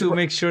what. We need to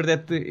make sure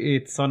that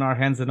it's on our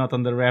hands and not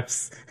on the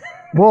refs.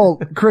 Well,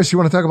 Chris, you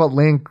want to talk about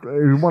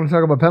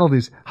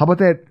penalties? How about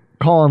that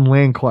call on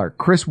Lane Clark?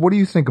 Chris, what do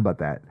you think about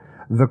that?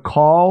 The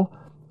call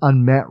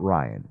on Matt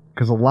Ryan.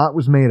 Because a lot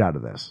was made out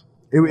of this.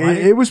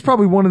 It was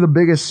probably one of the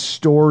biggest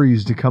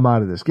stories to come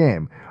out of this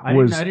game. I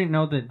didn't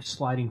know that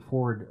sliding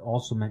forward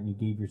also meant you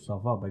gave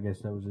yourself up. I guess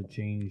that was a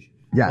change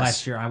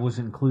last year. I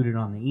wasn't included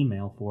on the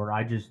email for it.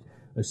 I just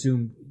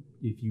assumed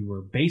if you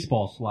were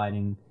baseball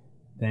sliding,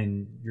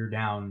 then you're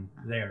down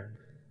there,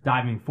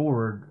 diving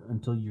forward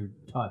until you're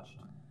touched,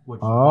 which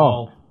the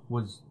ball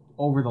was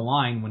over the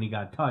line when he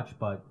got touched,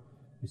 but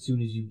as soon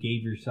as you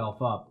gave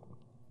yourself up,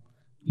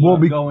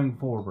 going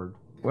forward.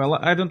 Well,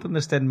 I don't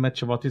understand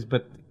much about this,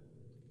 but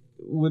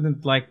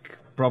wouldn't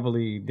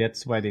probably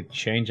that's why they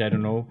change, I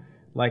don't know.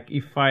 Like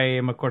if I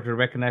am a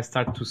quarterback and I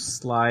start to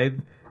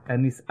slide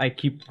and I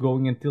keep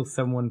going until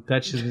someone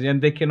touches me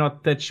and they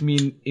cannot touch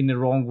me in the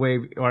wrong way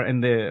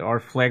or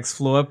flags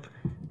flow up,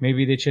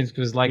 maybe they change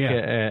because they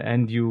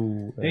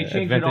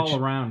change it all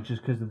around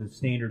just because of the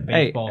standard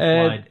baseball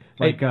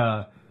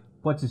slide.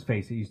 What's his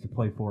face that used to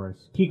play for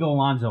us? Kiko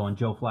Alonso and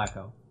Joe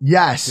Flacco.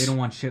 Yes. They don't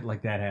want shit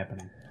like that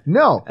happening.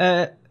 No.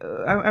 I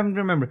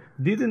remember.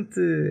 Didn't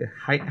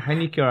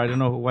Heineke, or I don't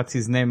know what's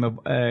his name,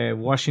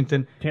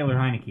 Washington? Taylor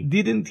Heineke.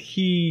 Didn't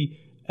he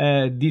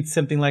did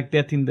something like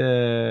that in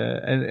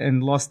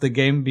and lost the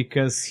game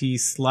because he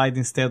slid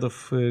instead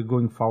of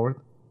going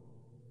forward?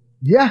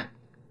 Yeah.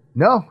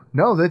 No,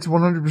 that's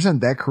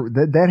 100%.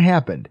 That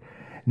happened.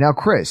 Now,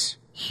 Chris,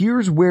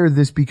 here's where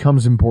this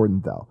becomes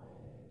important, though.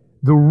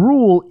 The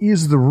rule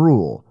is the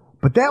rule,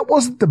 but that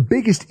wasn't the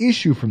biggest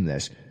issue from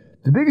this.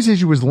 The biggest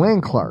issue was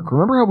Lane Clark.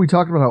 Remember how we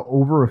talked about how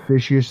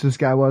over-officious this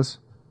guy was?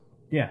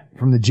 Yeah.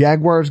 From the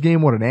Jaguars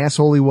game, what an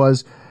asshole he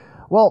was.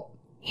 Well,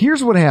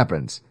 here's what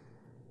happens.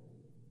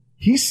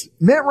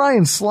 Matt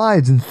Ryan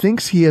slides and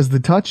thinks he has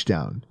the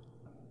touchdown.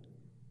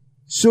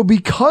 So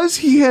because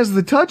he has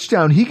the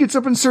touchdown, he gets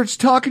up and starts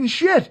talking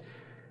shit.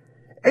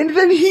 And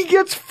then he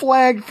gets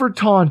flagged for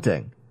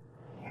taunting.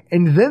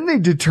 And then they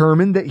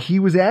determined that he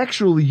was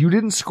actually, you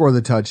didn't score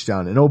the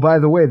touchdown. And oh, by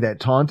the way, that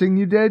taunting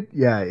you did,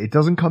 yeah, it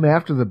doesn't come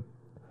after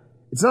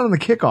it's not on the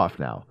kickoff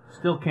now.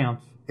 Still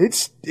counts.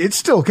 It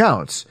still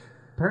counts.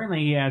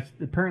 Apparently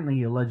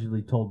he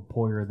allegedly told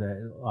Poyer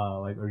that,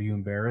 are you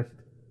embarrassed?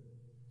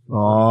 Oh.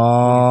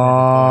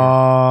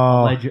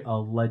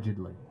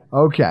 Allegedly.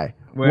 Okay.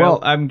 Well,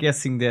 I'm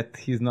guessing that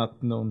he's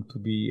not known to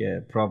be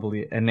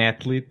probably an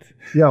athlete.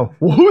 Yo,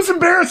 well, who's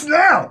embarrassed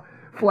now?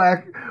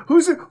 Flack.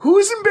 Who's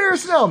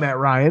embarrassed now, Matt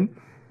Ryan?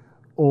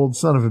 Old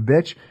son of a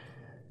bitch.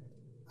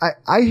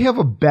 I have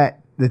a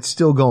bet that's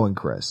still going,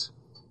 Chris.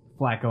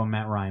 Flacco and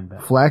Matt Ryan bet.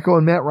 Flacco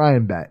and Matt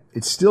Ryan bet.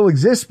 It still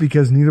exists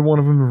because neither one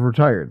of them have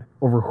retired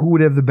over who would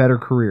have the better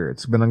career.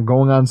 It's been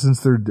going on since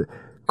they're...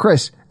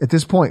 Chris, at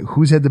this point,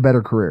 who's had the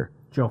better career?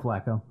 Joe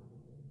Flacco.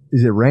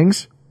 Is it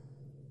rings?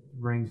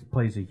 Rings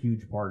plays a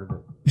huge part of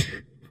it.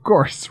 Of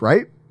course,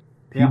 right?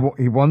 Yeah.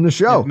 He won the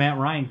show. If Matt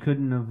Ryan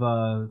couldn't have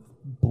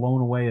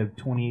blown away a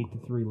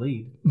 28-3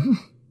 lead,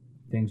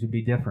 things would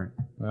be different.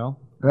 Well,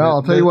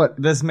 I'll tell you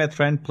what. Does Matt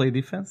Ryan play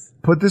defense?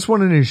 Put this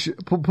one in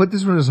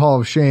his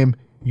Hall of Shame.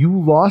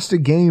 You lost a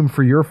game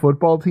for your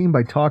football team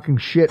by talking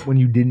shit when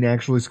you didn't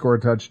actually score a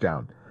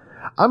touchdown.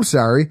 I'm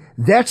sorry.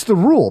 That's the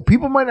rule.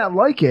 People might not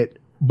like it,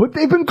 but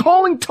they've been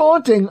calling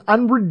taunting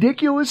on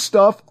ridiculous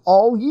stuff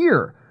all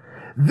year.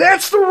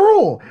 That's the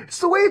rule. It's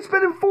the way it's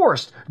been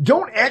enforced.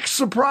 Don't act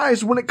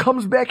surprised when it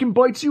comes back and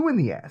bites you in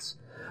the ass.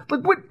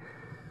 Like what?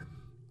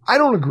 I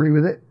don't agree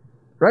with it,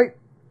 right?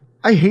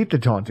 I hate the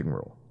taunting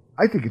rule.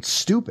 I think it's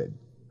stupid.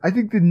 I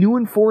think the new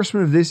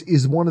enforcement of this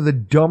is one of the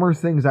dumber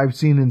things I've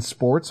seen in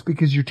sports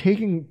because you're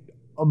taking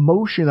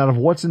emotion out of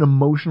what's an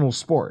emotional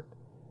sport.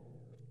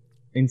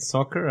 In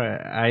soccer,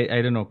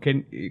 I don't know.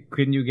 Can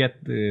you get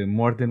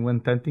more than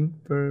one taunting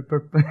per?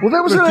 Well,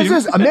 that was what I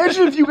said.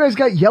 Imagine if you guys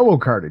got yellow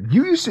carded.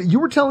 You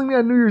were telling me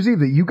on New Year's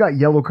Eve that you got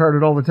yellow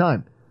carded all the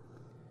time.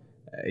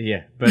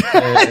 Yeah, but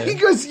he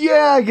goes,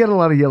 "Yeah, I get a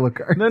lot of yellow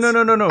cards."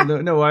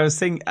 No. I was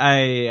saying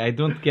I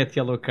don't get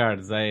yellow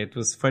cards. It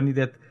was funny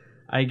that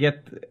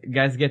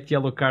guys get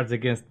yellow cards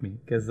against me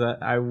because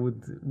I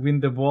would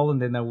win the ball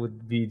and then I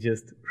would be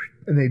just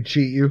and they'd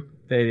cheat you.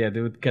 They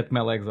would cut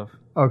my legs off.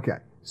 Okay,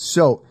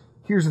 so.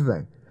 Here's the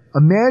thing.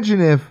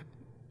 Imagine if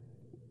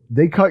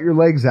they cut your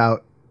legs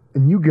out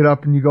and you get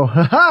up and you go,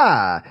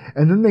 ha-ha,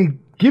 and then they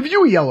give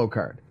you a yellow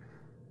card.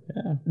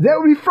 Yeah. That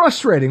would be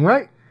frustrating,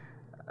 right?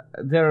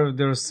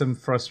 There's some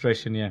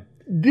frustration, yeah.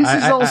 This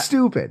is all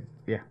stupid.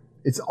 Yeah.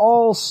 It's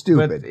all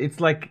stupid. But it's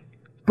like...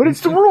 But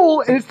it's the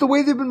rule, and it's the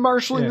way they've been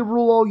marshaling the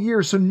rule all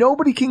year, so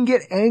nobody can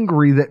get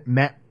angry that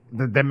Matt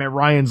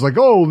Ryan's like,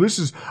 oh,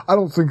 I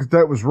don't think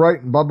that was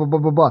right, and blah, blah, blah,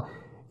 blah, blah.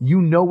 You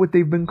know what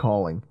they've been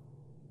calling.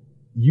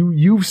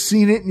 You've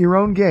seen it in your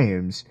own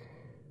games.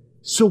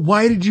 So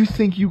why did you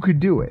think you could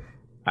do it?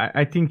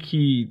 I think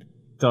he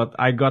thought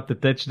I got the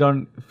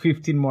touchdown,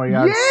 15 more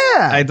yards.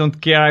 Yeah! I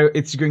don't care.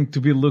 It's going to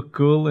look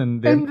cool.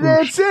 And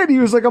that's it. He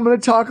was like, I'm going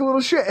to talk a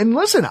little shit. And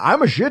listen,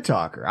 I'm a shit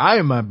talker.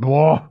 I'm a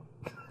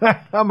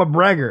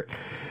braggart.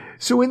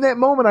 So in that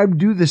moment, I'd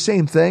do the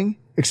same thing,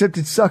 except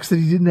it sucks that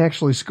he didn't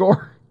actually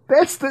score.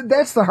 That's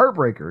the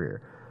heartbreaker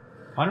here.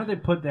 Why don't they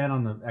put that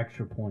on the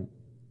extra point?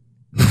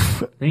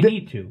 They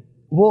need to.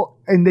 Well,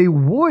 and they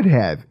would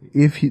have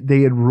if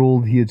they had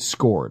ruled he had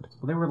scored.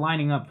 Well, they were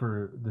lining up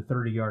for the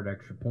 30-yard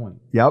extra point.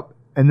 Yep.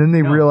 And then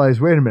they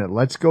realized, wait a minute,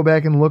 let's go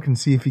back and look and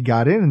see if he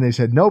got in. And they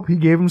said, nope, he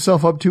gave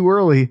himself up too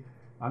early.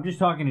 I'm just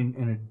talking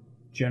in a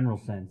general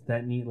sense. I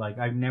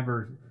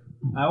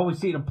always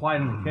see it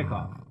applied on the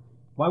kickoff.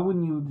 Why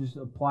wouldn't you just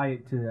apply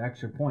it to the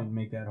extra point and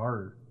make that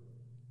harder?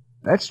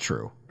 That's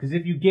true. Because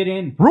if you get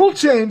in... Rule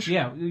change!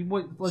 Yeah.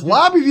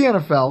 Lobby the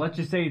NFL. Let's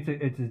just say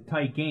it's a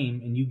tight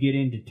game and you get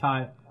in to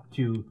tie...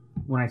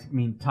 when I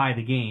mean tie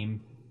the game,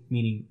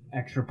 meaning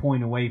extra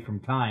point away from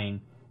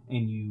tying,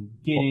 and you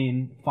get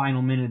in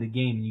final minute of the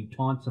game and you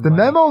taunt somebody. The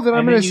memo that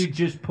I'm going to... you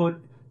just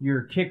put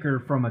your kicker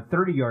from a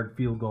 30-yard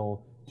field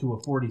goal to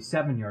a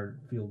 47-yard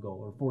field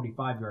goal or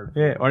 45-yard field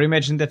goal. Yeah, or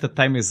imagine that the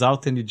time is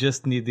out and you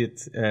just need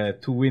it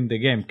to win the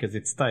game because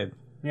it's tied.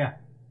 Yeah.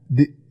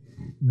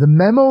 The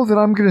memo that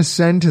I'm going to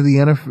send to the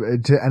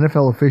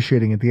NFL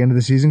officiating at the end of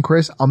the season,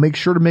 Chris, I'll make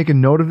sure to make a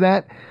note of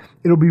that.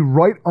 It'll be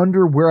right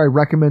under where I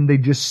recommend they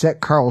just set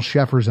Carl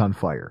Sheffers on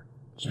fire.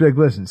 Just be like,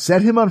 listen,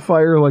 set him on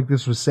fire like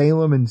this was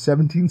Salem in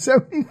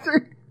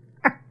 1773.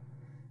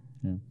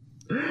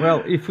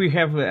 Well, if we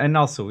have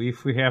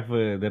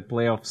the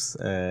playoffs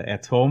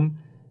at home,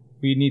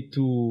 we need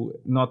to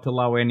not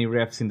allow any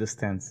refs in the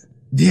stands.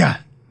 Yeah.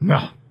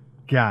 No.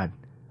 God.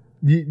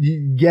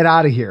 You get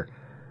out of here.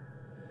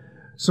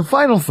 So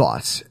final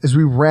thoughts as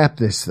we wrap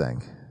this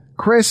thing.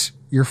 Chris,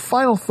 your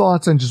final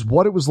thoughts on just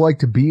what it was like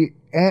to be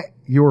at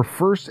your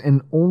first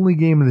and only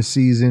game of the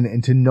season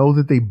and to know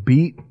that they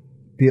beat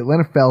the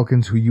Atlanta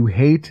Falcons, who you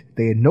hate.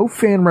 They had no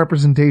fan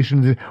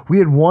representation. We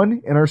had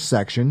one in our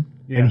section,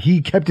 and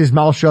he kept his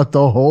mouth shut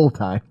the whole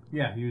time.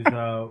 Yeah, he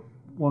was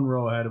one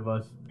row ahead of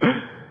us.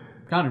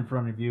 kind of in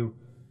front of you.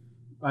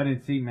 I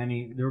didn't see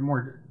many. There were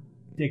more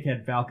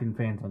dickhead Falcon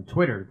fans on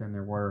Twitter than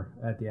there were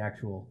at the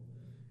actual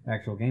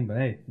game. But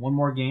hey, one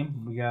more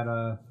game. We got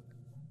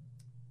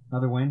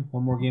another win.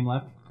 One more game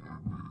left.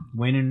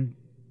 Win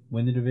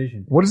the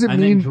division. What does it mean?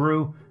 Then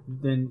Drew.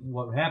 Then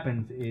what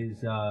happens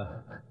is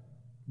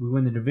we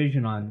win the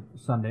division on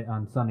Sunday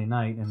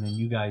night, and then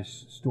you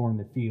guys storm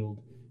the field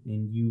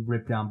and you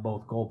rip down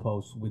both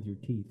goalposts with your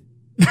teeth.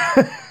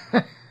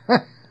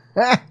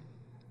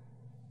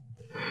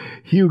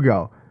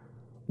 Hugo,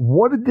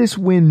 what did this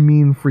win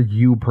mean for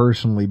you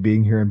personally,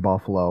 being here in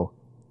Buffalo?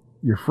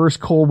 Your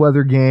first cold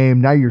weather game,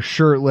 now you're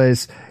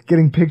shirtless,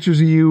 getting pictures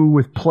of you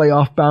with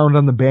playoff bound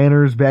on the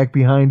banners back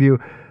behind you.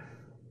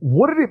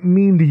 What did it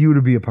mean to you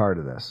to be a part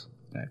of this?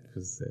 It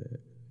was a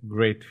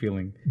great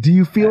feeling. Do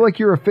you feel like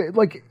you're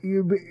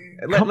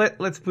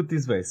Let's put it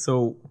this way.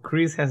 So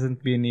Chris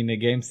hasn't been in a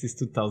game since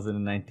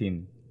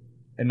 2019.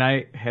 And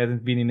I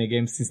hadn't been in a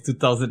game since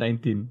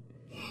 2019.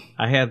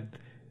 I had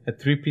a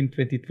trip in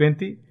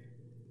 2020,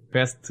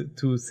 past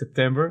to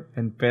September,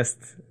 and past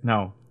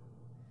now.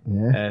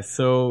 Yeah.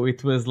 So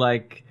it was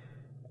like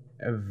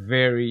a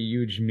very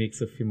huge mix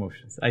of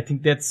emotions. I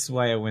think that's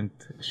why I went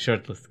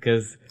shirtless,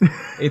 because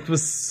it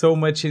was so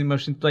much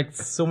emotion, like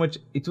so much.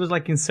 It was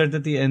like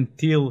uncertainty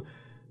until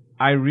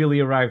I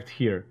really arrived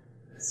here.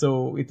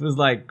 So it was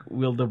like,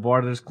 will the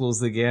borders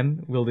close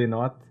again? Will they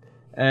not?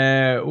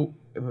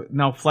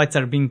 Now flights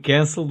are being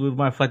cancelled. Will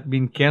my flight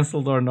being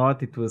cancelled or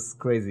not? It was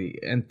crazy.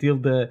 Until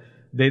the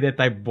day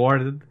that I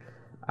boarded,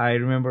 I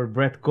remember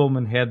Brett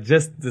Coleman had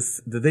just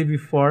the day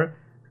before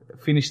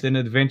finished an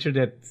adventure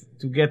that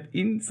to get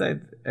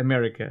inside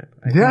America.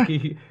 I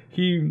think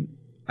he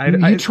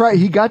tried.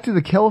 He got to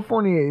the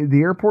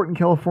airport in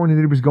California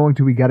that he was going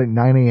to. He got at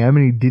 9 a.m.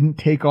 and he didn't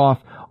take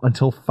off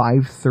until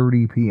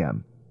 5:30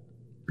 p.m.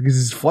 because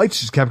his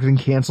flights just kept getting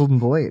canceled and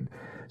delayed.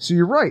 So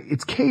you're right.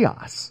 It's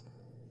chaos.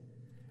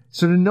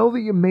 So to know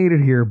that you made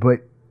it here, but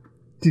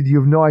did you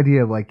have no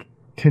idea, like,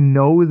 to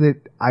know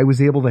that I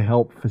was able to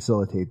help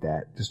facilitate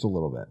that just a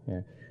little bit?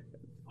 Yeah.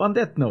 On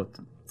that note,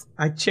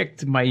 I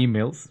checked my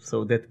emails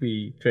so that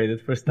we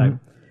traded first time.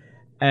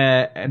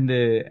 And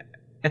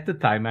at the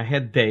time I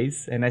had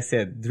days and I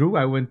said, Drew,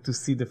 I went to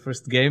see the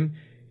first game.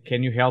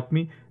 Can you help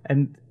me?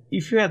 And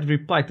if you had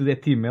replied to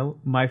that email,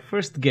 my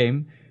first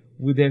game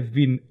would have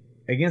been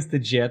against the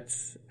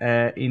Jets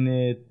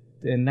in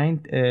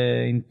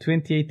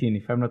 2018,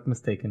 if I'm not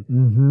mistaken.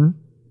 Mm-hmm.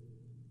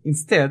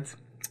 Instead,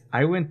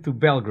 I went to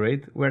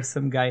Belgrade where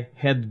some guy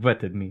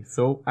headbutted me.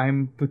 So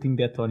I'm putting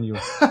that on you.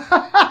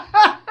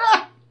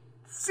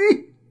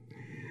 See?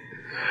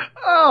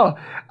 Oh,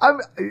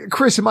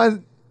 Chris, am I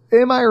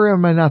or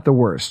am I not the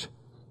worst?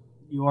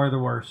 You are the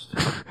worst.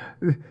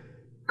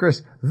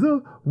 Chris,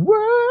 the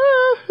worst.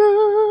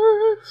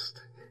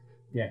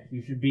 Yeah,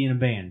 you should be in a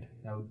band.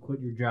 I would quit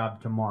your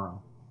job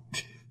tomorrow.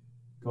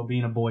 Go be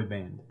in a boy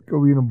band.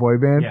 Go be in a boy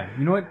band? Yeah.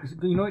 You know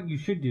what you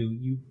should do?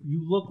 You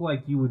look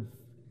like you would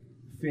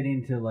fit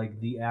into like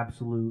the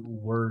absolute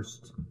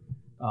worst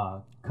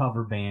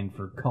cover band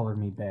for Color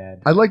Me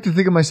Bad. I'd like to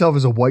think of myself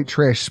as a white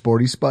trash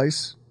Sporty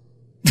Spice.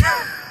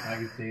 I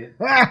can see it.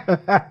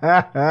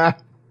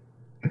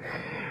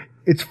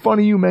 It's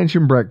funny you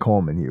mentioned Brett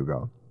Coleman,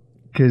 Hugo.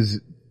 Because,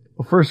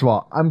 well, first of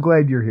all, I'm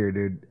glad you're here,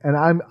 dude. And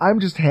I'm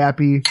just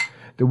happy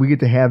that we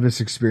get to have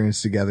this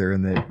experience together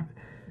and that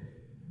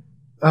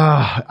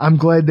I'm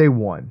glad they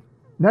won.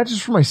 Not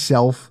just for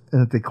myself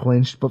and that they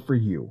clinched, but for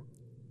you.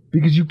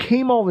 Because you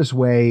came all this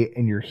way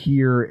and you're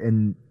here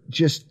and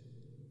just...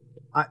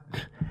 I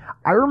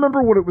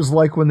remember what it was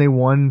like when they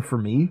won for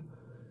me.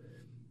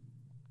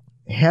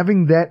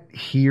 Having that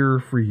here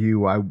for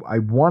you, I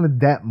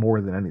wanted that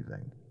more than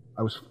anything.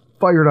 I was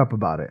fired up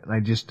about it. And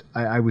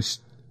I was...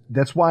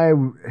 That's why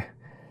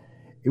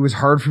it was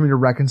hard for me to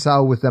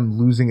reconcile with them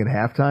losing at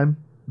halftime.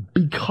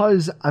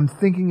 Because I'm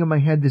thinking in my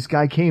head, this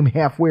guy came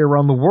halfway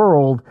around the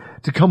world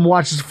to come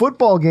watch this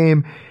football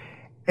game.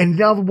 And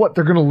now what,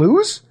 they're going to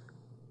lose?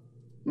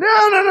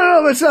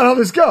 No, that's not how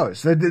this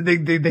goes.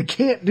 They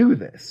can't do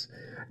this.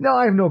 Now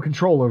I have no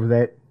control over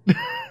that.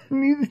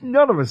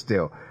 None of us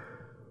do.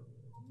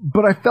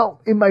 But I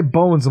felt in my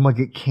bones, I'm like,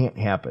 it can't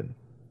happen.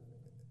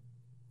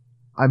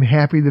 I'm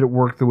happy that it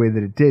worked the way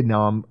that it did.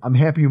 Now I'm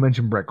happy you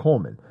mentioned Brett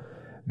Coleman.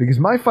 Because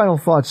my final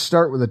thoughts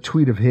start with a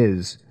tweet of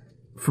his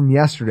from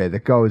yesterday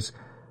that goes,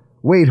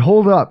 wait,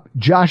 hold up.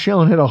 Josh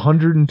Allen had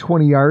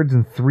 120 yards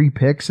and 3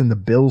 picks and the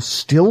Bills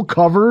still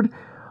covered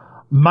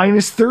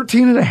minus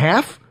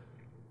 13.5?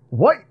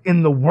 What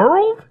in the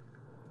world?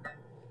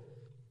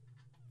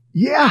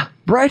 Yeah,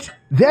 Brett,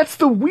 that's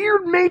the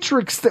weird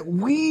matrix that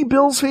we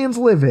Bills fans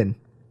live in.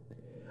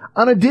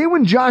 On a day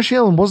when Josh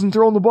Allen wasn't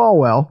throwing the ball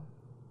well,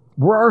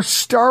 where our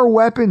star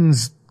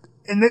weapons,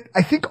 and that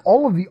I think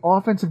all of the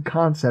offensive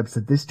concepts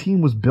that this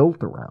team was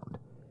built around,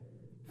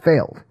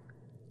 failed.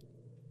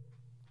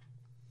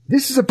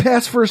 This is a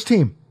pass-first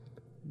team.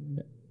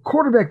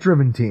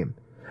 Quarterback-driven team.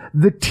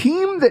 The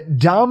team that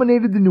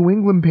dominated the New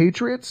England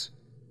Patriots,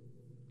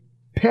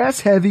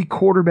 pass-heavy,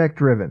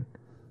 quarterback-driven.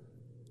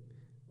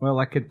 Well,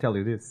 I can tell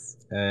you this.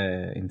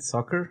 In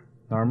soccer,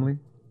 normally.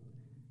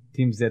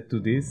 Teams that do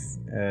this,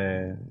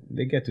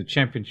 they get to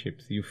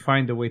championships. You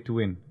find a way to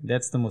win.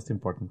 That's the most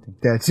important thing.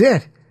 That's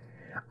it.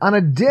 On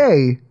a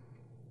day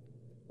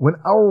when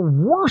our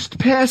worst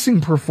passing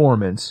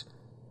performance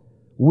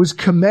was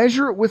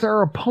commensurate with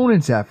our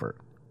opponent's effort.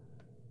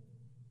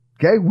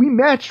 Okay? We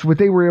matched what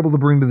they were able to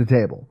bring to the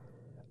table.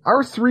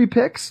 Our 3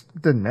 picks,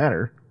 didn't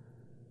matter.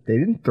 They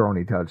didn't throw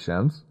any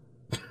touchdowns.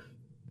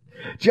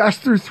 Josh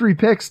threw 3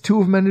 picks, 2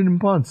 of them ended in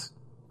punts.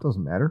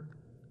 Doesn't matter.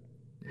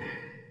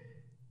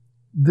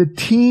 The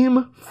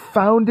team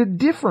found a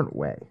different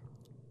way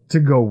to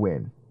go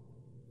win.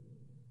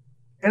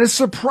 And a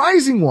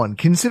surprising one,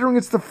 considering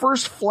it's the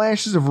first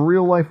flashes of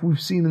real life we've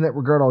seen in that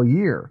regard all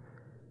year.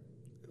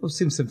 We've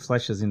seen some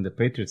flashes in the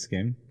Patriots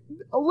game.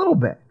 A little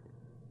bit.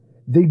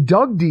 They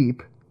dug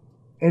deep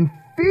and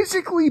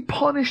physically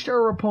punished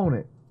our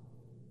opponent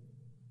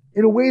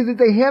in a way that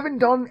they haven't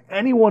done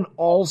anyone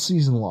all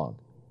season long.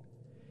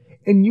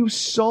 And you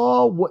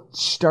saw what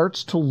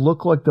starts to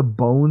look like the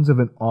bones of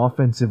an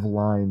offensive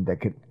line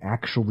that could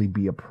actually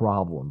be a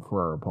problem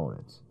for our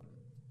opponents.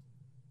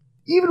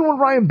 Even when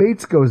Ryan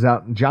Bates goes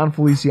out and John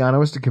Feliciano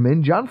has to come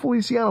in, John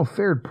Feliciano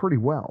fared pretty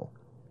well.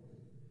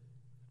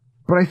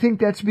 But I think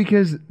that's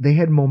because they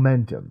had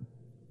momentum.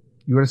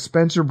 You had a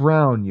Spencer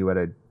Brown, you had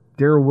a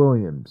Darrell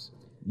Williams,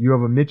 you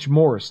have a Mitch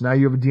Morse, now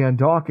you have a Deion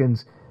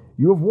Dawkins.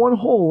 You have one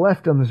hole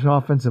left on this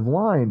offensive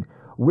line,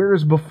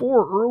 whereas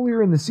before,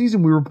 earlier in the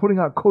season, we were putting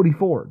out Cody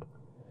Ford.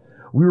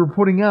 We were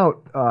putting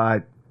out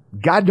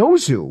God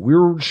knows who. We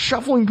were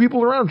shuffling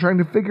people around trying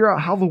to figure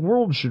out how the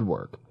world should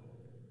work.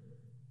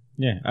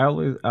 Yeah, I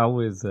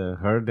always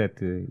heard that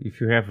if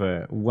you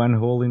have one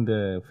hole in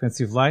the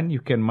offensive line, you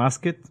can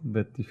mask it,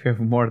 but if you have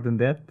more than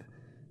that,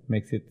 it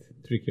makes it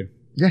trickier.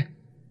 Yeah,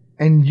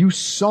 and you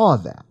saw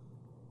that.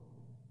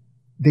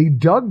 They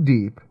dug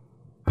deep,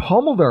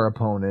 pummeled our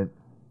opponent,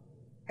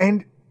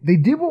 and they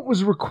did what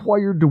was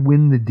required to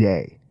win the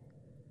day.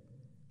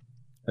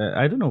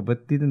 I don't know,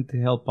 but didn't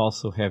help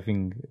also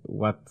having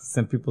what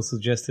some people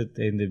suggested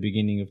in the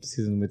beginning of the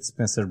season with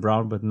Spencer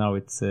Brown, but now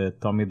it's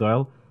Tommy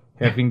Doyle.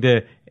 Having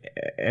the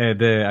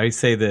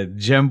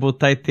jumbo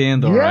tight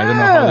end, or I don't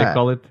know how they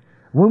call it.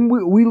 When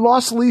we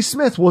lost Lee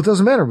Smith, well, it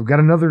doesn't matter. We've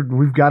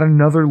got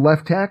another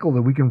left tackle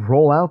that we can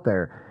roll out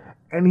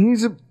there, and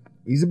he's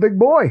a big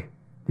boy.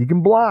 He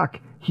can block.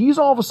 He's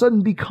all of a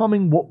sudden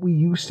becoming what we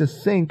used to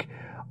think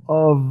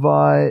of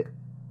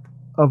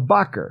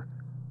Bakker.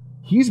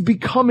 He's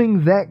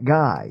becoming that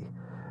guy.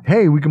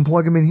 Hey, we can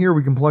plug him in here.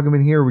 We can plug him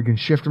in here. We can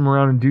shift him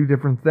around and do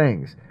different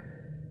things.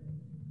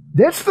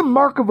 That's the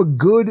mark of a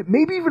good,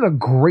 maybe even a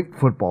great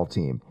football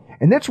team.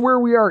 And that's where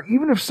we are,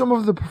 even if some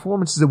of the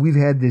performances that we've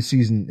had this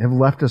season have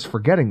left us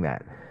forgetting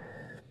that.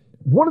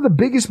 One of the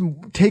biggest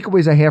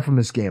takeaways I have from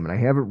this game, and I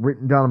have it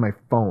written down on my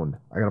phone.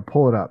 I got to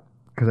pull it up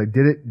because I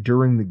did it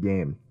during the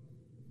game.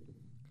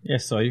 Yeah,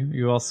 so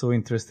you're also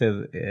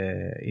interested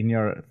in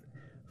your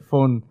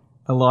phone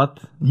a lot.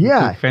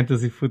 Yeah.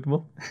 Fantasy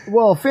football.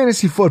 Well,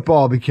 fantasy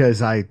football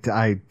because I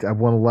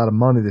won a lot of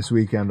money this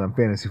weekend on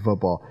fantasy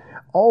football.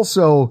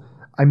 Also,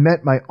 I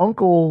met my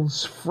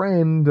uncle's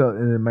friend,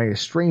 my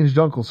estranged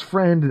uncle's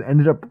friend, and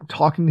ended up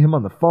talking to him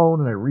on the phone,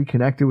 and I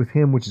reconnected with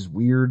him, which is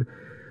weird.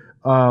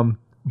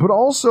 But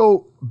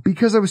also,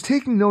 because I was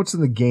taking notes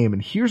in the game,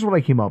 and here's what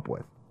I came up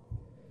with.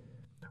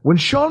 When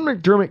Sean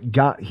McDermott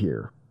got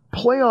here,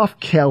 playoff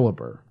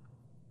caliber,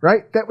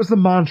 right? That was the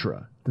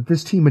mantra that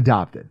this team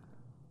adopted.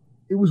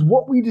 It was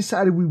what we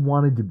decided we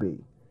wanted to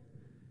be.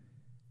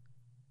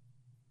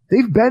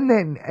 They've been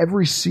that in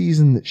every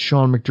season that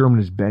Sean McDermott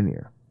has been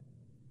here.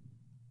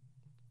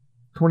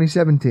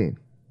 2017.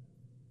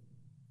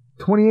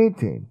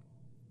 2018.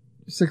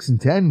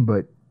 6-10,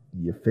 but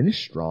you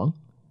finished strong.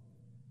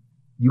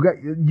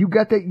 You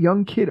got that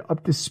young kid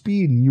up to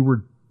speed, and you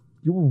were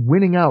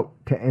winning out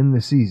to end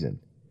the season.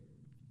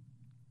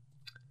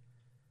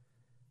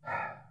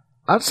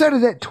 Outside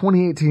of that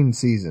 2018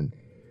 season,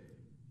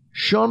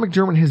 Sean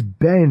McDermott has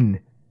been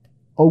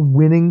a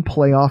winning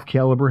playoff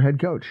caliber head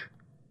coach.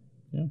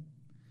 Yeah.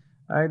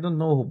 I don't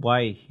know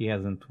why he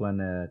hasn't won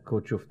a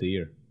Coach of the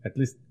Year. At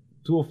least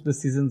 2 of the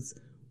seasons,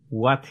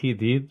 what he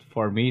did,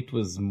 for me, it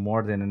was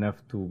more than enough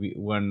to be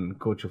one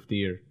Coach of the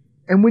Year.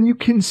 And when you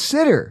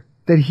consider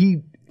that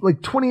he,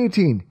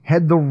 2018,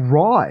 had the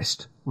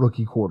rawest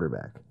rookie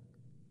quarterback.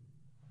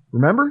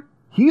 Remember?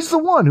 He's the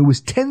one who was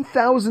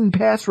 10,000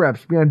 pass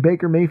reps behind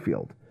Baker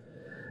Mayfield.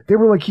 They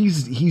were like,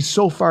 he's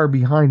so far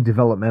behind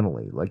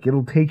developmentally.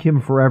 It'll take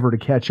him forever to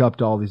catch up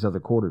to all these other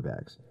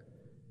quarterbacks.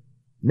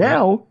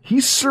 Now,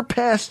 he's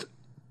surpassed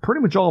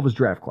pretty much all of his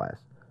draft class.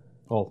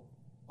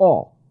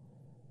 All.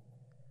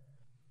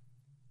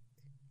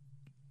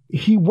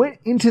 He went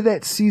into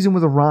that season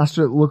with a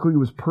roster that looked like it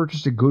was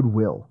purchased at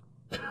Goodwill.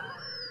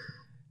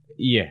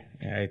 Yeah,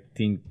 I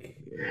think...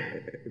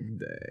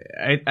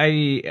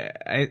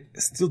 I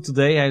still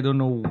today, I don't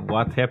know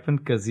what happened,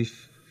 because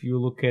if you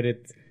look at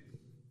it,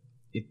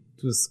 it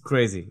was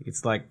crazy.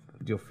 It's like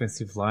the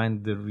offensive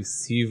line, the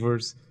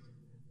receivers.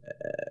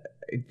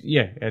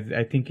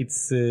 I think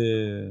it's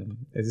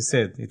as you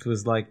said, it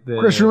was like the.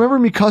 Chris, remember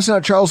me cussing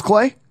out Charles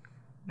Clay?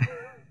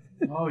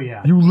 Oh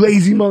yeah. You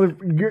lazy mother!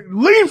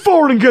 Lean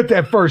forward and get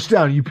that first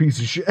down, you piece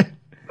of shit.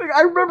 Like,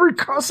 I remember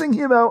cussing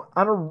him out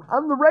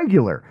on the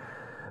regular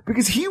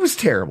because he was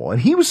terrible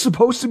and he was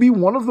supposed to be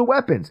one of the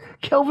weapons.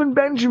 Kelvin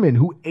Benjamin,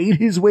 who ate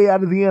his way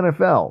out of the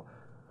NFL.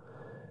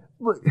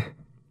 Look.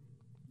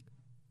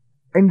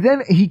 And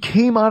then he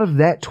came out of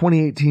that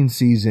 2018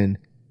 season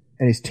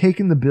and has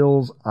taken the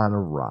Bills on a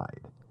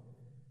ride.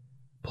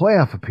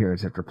 Playoff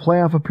appearance after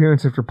playoff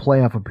appearance after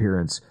playoff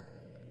appearance.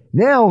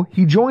 Now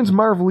he joins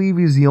Marv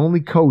Levy as the only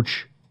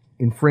coach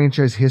in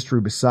franchise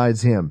history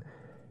besides him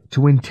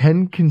to win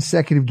 10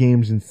 consecutive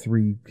games in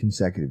 3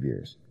 consecutive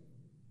years.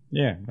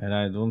 Yeah, and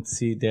I don't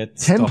see that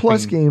 10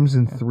 plus games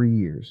in 3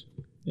 years.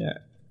 Yeah,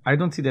 I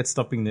don't see that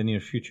stopping in the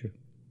near future.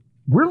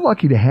 We're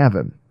lucky to have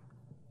him.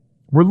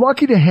 We're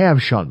lucky to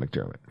have Sean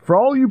McDermott. For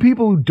all you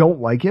people who don't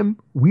like him,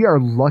 we are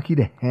lucky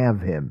to have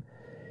him.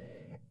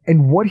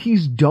 And what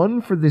he's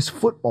done for this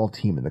football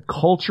team and the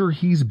culture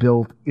he's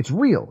built, it's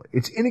real.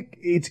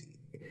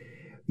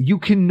 You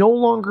can no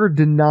longer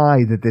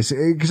deny that this,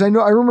 because I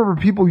remember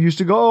people used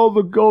to go,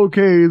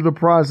 the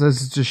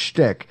process, it's a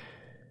shtick.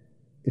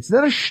 It's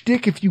not a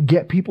shtick if you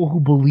get people who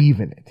believe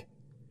in it.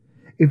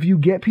 If you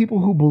get people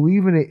who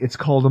believe in it, it's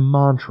called a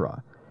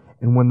mantra.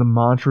 And when the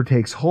mantra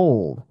takes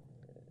hold,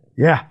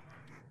 yeah.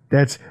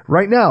 That's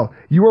right now.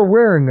 You are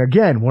wearing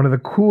again one of the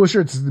coolest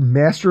shirts,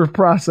 Master of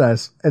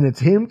Process, and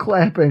it's him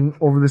clapping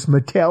over this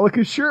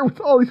Metallica shirt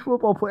with all these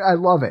football players. I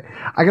love it.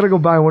 I gotta go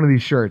buy one of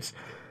these shirts.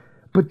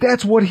 But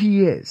that's what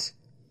he is,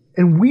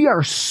 and we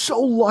are so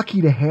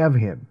lucky to have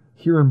him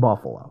here in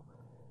Buffalo.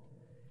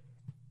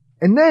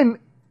 And then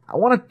I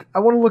want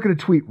to look at a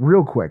tweet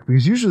real quick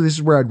because usually this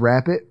is where I'd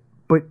wrap it,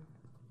 but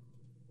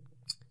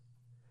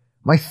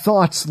my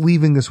thoughts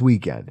leaving this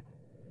weekend.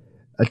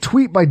 A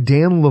tweet by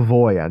Dan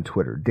Lavoie on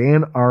Twitter.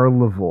 Dan R.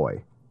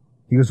 Lavoie.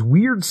 He goes,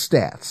 weird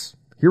stats.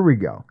 Here we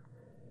go.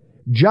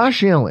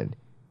 Josh Allen,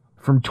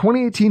 from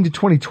 2018 to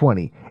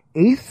 2020,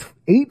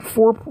 eight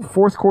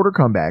fourth quarter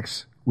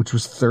comebacks, which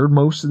was third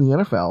most in the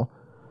NFL,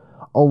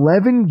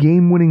 11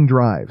 game-winning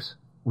drives,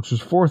 which was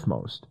fourth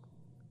most.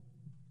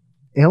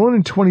 Allen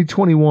in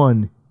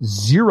 2021,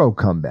 0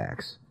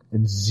 comebacks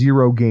and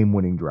 0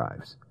 game-winning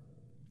drives.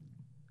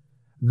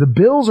 The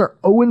Bills are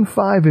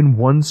 0-5 in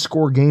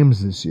one-score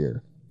games this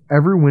year.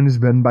 Every win has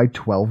been by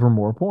 12 or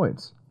more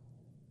points.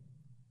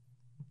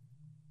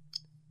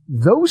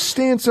 Those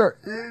stats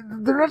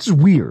they're not just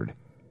weird.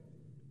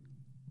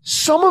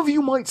 Some of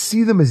you might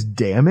see them as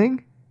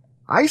damning.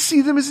 I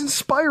see them as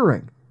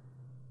inspiring.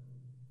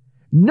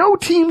 No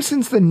team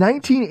since the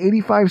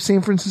 1985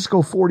 San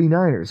Francisco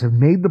 49ers have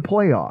made the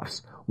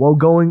playoffs while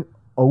going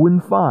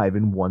 0-5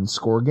 in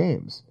one-score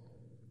games.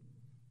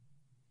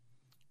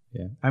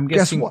 Yeah, I'm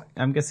guessing. Guess what?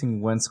 I'm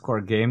guessing one-score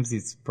games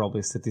is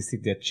probably a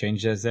statistic that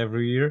changes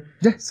every year.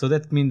 Yeah. So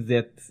that means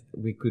that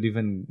we could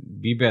even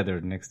be better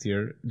next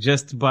year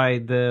just by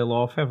the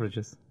law of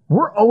averages.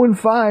 We're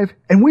 0-5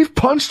 and we've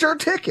punched our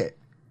ticket.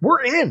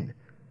 We're in.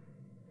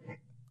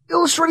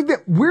 Illustrating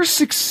that we're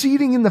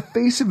succeeding in the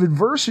face of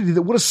adversity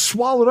that would have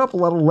swallowed up a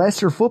lot of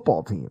lesser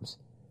football teams.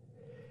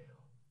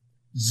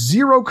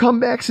 0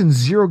 comebacks and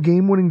 0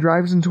 game-winning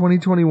drives in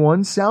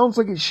 2021 sounds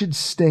like it should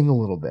sting a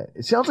little bit.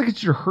 It sounds like it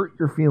should hurt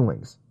your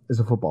feelings as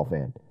a football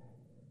fan.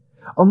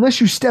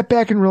 Unless you step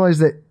back and realize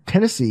that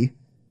Tennessee,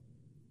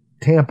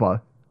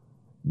 Tampa,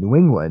 New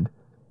England,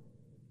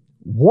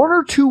 1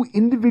 or 2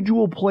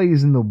 individual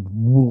plays in the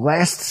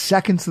last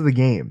seconds of the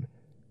game,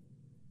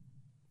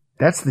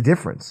 that's the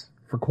difference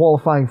for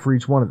qualifying for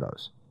each one of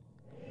those.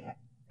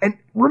 And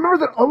remember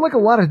that unlike a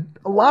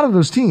lot of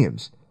those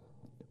teams,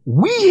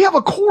 we have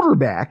a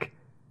quarterback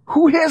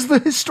who has the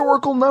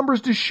historical numbers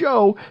to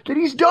show that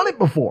he's done it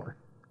before.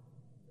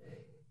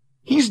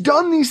 He's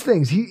done these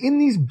things. In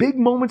these big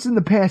moments in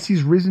the past,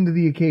 he's risen to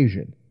the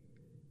occasion.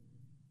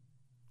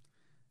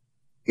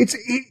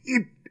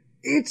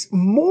 It's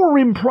more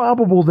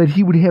improbable that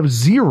he would have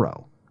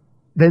 0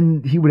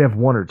 than he would have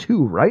 1 or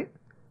 2, right?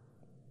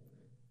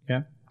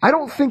 Yeah. I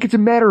don't think it's a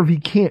matter of he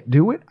can't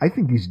do it. I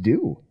think he's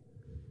due.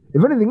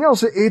 If anything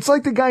else, it's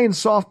like the guy in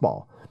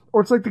softball. Or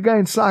it's like the guy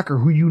in soccer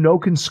who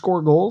can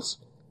score goals.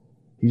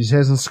 He just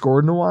hasn't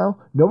scored in a while.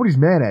 Nobody's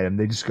mad at him.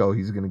 They just go,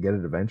 he's going to get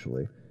it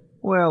eventually.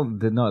 Well,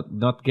 they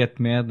not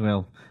get mad.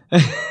 Well,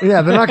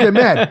 yeah, they're not getting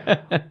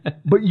mad.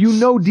 But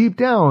deep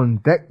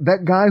down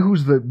that guy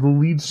who's the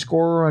lead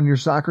scorer on your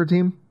soccer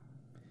team,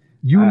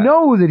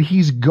 know that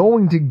he's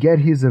going to get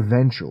his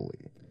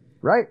eventually,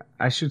 right?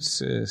 I should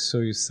show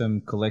you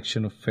some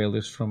collection of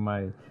failures from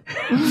my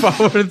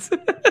forwards.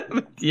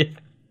 Yeah.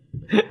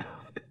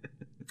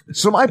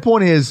 So my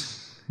point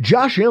is,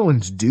 Josh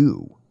Allen's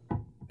due.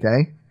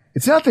 Okay,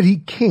 it's not that he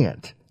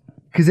can't,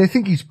 because I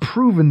think he's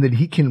proven that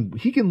he can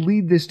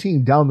lead this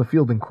team down the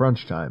field in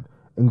crunch time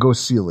and go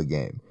seal a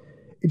game.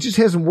 It just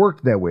hasn't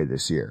worked that way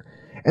this year.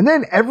 And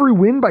then every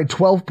win by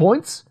 12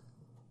 points.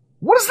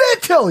 What does that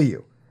tell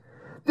you?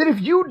 that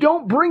if you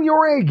don't bring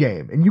your A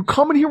game and you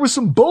come in here with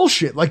some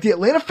bullshit like the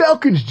Atlanta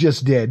Falcons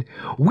just did,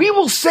 we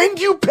will send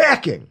you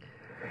packing.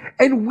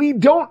 And we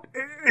don't,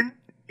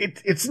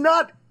 it's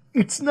not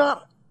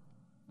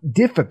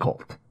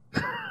difficult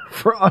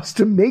for us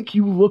to make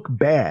you look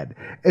bad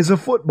as a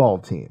football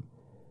team.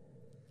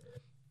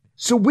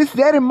 So with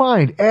that in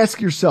mind,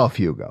 ask yourself,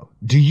 Hugo,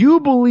 do you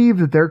believe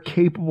that they're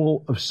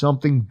capable of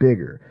something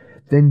bigger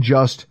than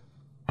just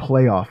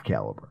playoff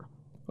caliber?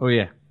 Oh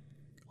yeah,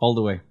 all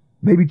the way.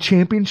 Maybe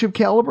championship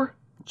caliber?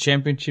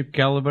 Championship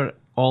caliber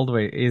all the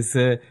way. Is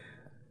the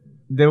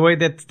way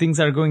that things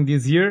are going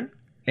this year,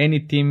 any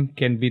team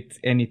can beat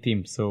any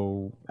team.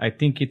 So I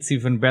think it's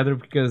even better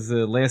because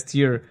last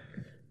year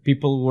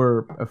people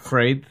were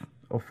afraid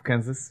of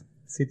Kansas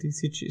City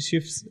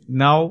Chiefs.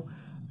 Now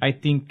I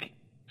think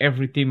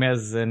every team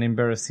has an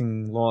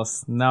embarrassing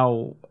loss.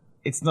 Now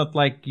it's not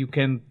like you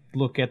can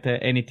look at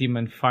any team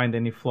and find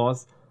any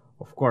flaws.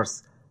 Of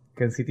course,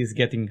 Kansas City is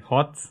getting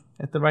hot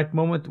at the right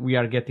moment. We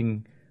are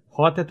getting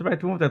hot at the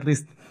right moment. At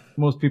least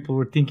most people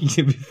were thinking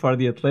it before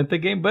the Atlanta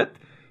game. But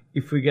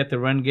if we get a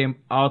run game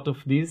out of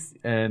this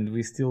and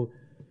we still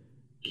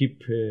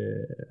keep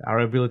our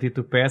ability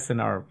to pass and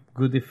our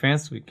good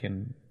defense, we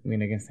can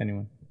win against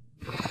anyone.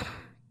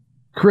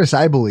 Chris,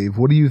 I believe.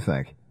 What do you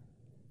think?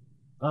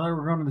 Well,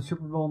 we're going to the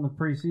Super Bowl in the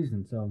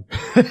preseason, so.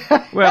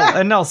 Well,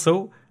 and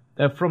also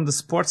from the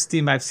sports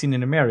team I've seen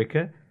in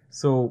America.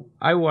 So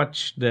I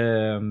watched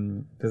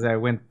because I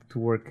went to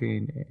work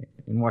in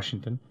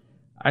Washington.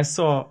 I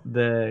saw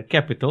the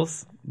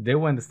Capitals. They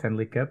won the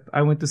Stanley Cup.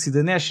 I went to see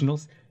the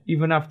Nationals.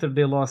 Even after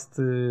they lost,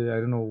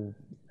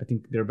 I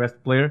think their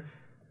best player,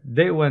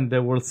 they won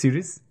the World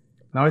Series.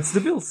 Now it's the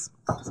Bills.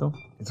 So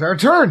it's our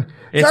turn.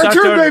 It's our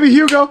turn, baby,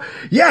 Hugo.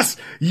 Yes,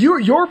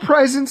 your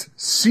presence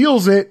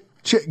seals it.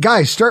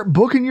 Guys, start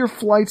booking your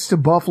flights to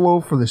Buffalo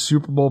for the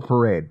Super Bowl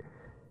parade.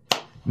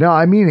 No,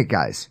 I mean it,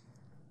 guys.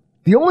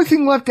 The only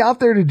thing left out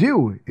there to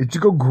do is to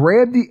go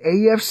grab the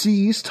AFC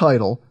East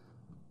title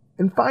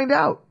and find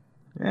out.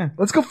 Yeah.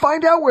 Let's go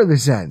find out where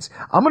this ends.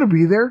 I'm going to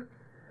be there.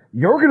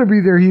 You're going to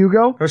be there,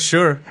 Hugo. For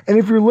sure. And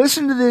if you're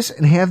listening to this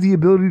and have the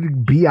ability to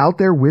be out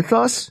there with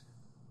us,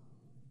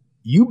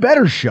 you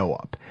better show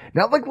up.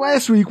 Not like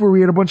last week where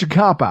we had a bunch of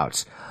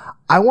cop-outs.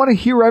 I want to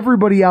hear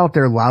everybody out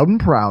there loud and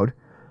proud.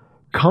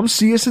 Come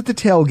see us at the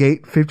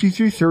tailgate,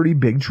 5330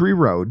 Big Tree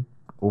Road,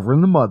 over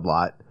in the mud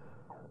lot.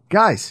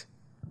 Guys,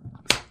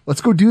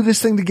 let's go do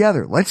this thing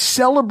together. Let's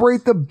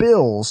celebrate the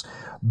Bills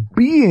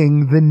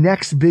being the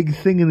next big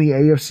thing in the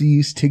AFC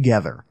East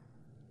together.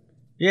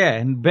 Yeah,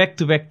 and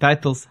back-to-back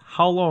titles.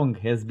 How long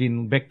has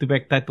been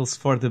back-to-back titles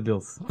for the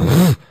Bills?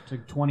 It's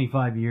like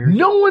 25 years.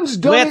 No one's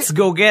done Let's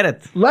go get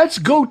it. Let's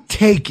go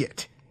take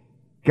it.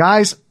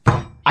 Guys,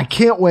 I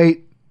can't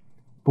wait,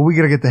 but we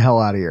got to get the hell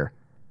out of here.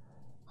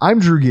 I'm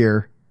Drew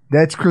Gear.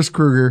 That's Chris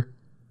Kruger.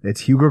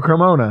 That's Hugo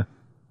Carmona.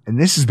 And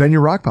this has been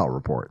your Rockpile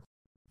Report.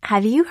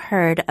 Have you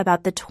heard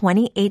about the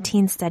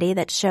 2018 study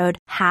that showed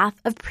half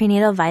of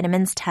prenatal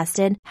vitamins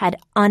tested had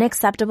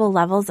unacceptable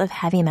levels of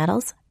heavy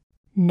metals?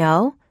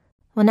 No?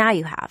 Well, now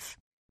you have.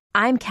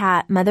 I'm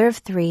Kat, mother of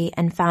 3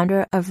 and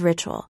founder of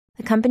Ritual,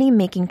 the company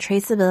making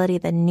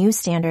traceability the new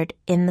standard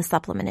in the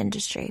supplement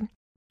industry.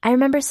 I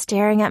remember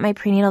staring at my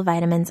prenatal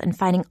vitamins and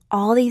finding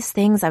all these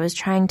things I was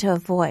trying to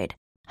avoid.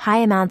 High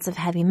amounts of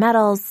heavy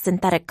metals,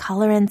 synthetic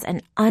colorants,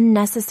 and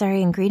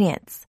unnecessary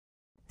ingredients.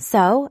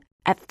 So,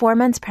 at 4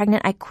 months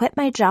pregnant, I quit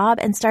my job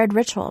and started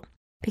Ritual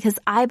because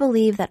I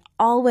believe that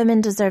all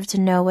women deserve to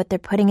know what they're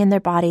putting in their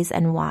bodies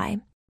and why.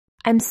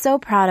 I'm so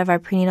proud of our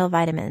prenatal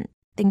vitamin.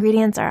 The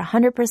ingredients are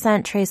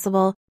 100%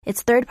 traceable,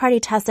 it's third-party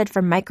tested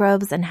for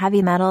microbes and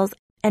heavy metals,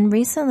 and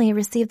recently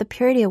received the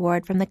Purity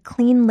Award from the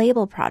Clean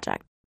Label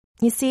Project.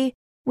 You see,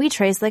 we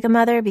trace like a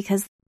mother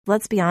because,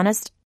 let's be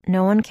honest,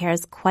 no one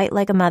cares quite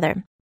like a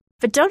mother.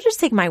 But don't just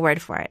take my word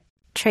for it.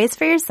 Trace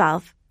for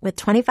yourself with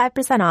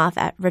 25% off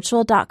at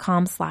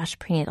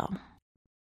ritual.com/prenatal.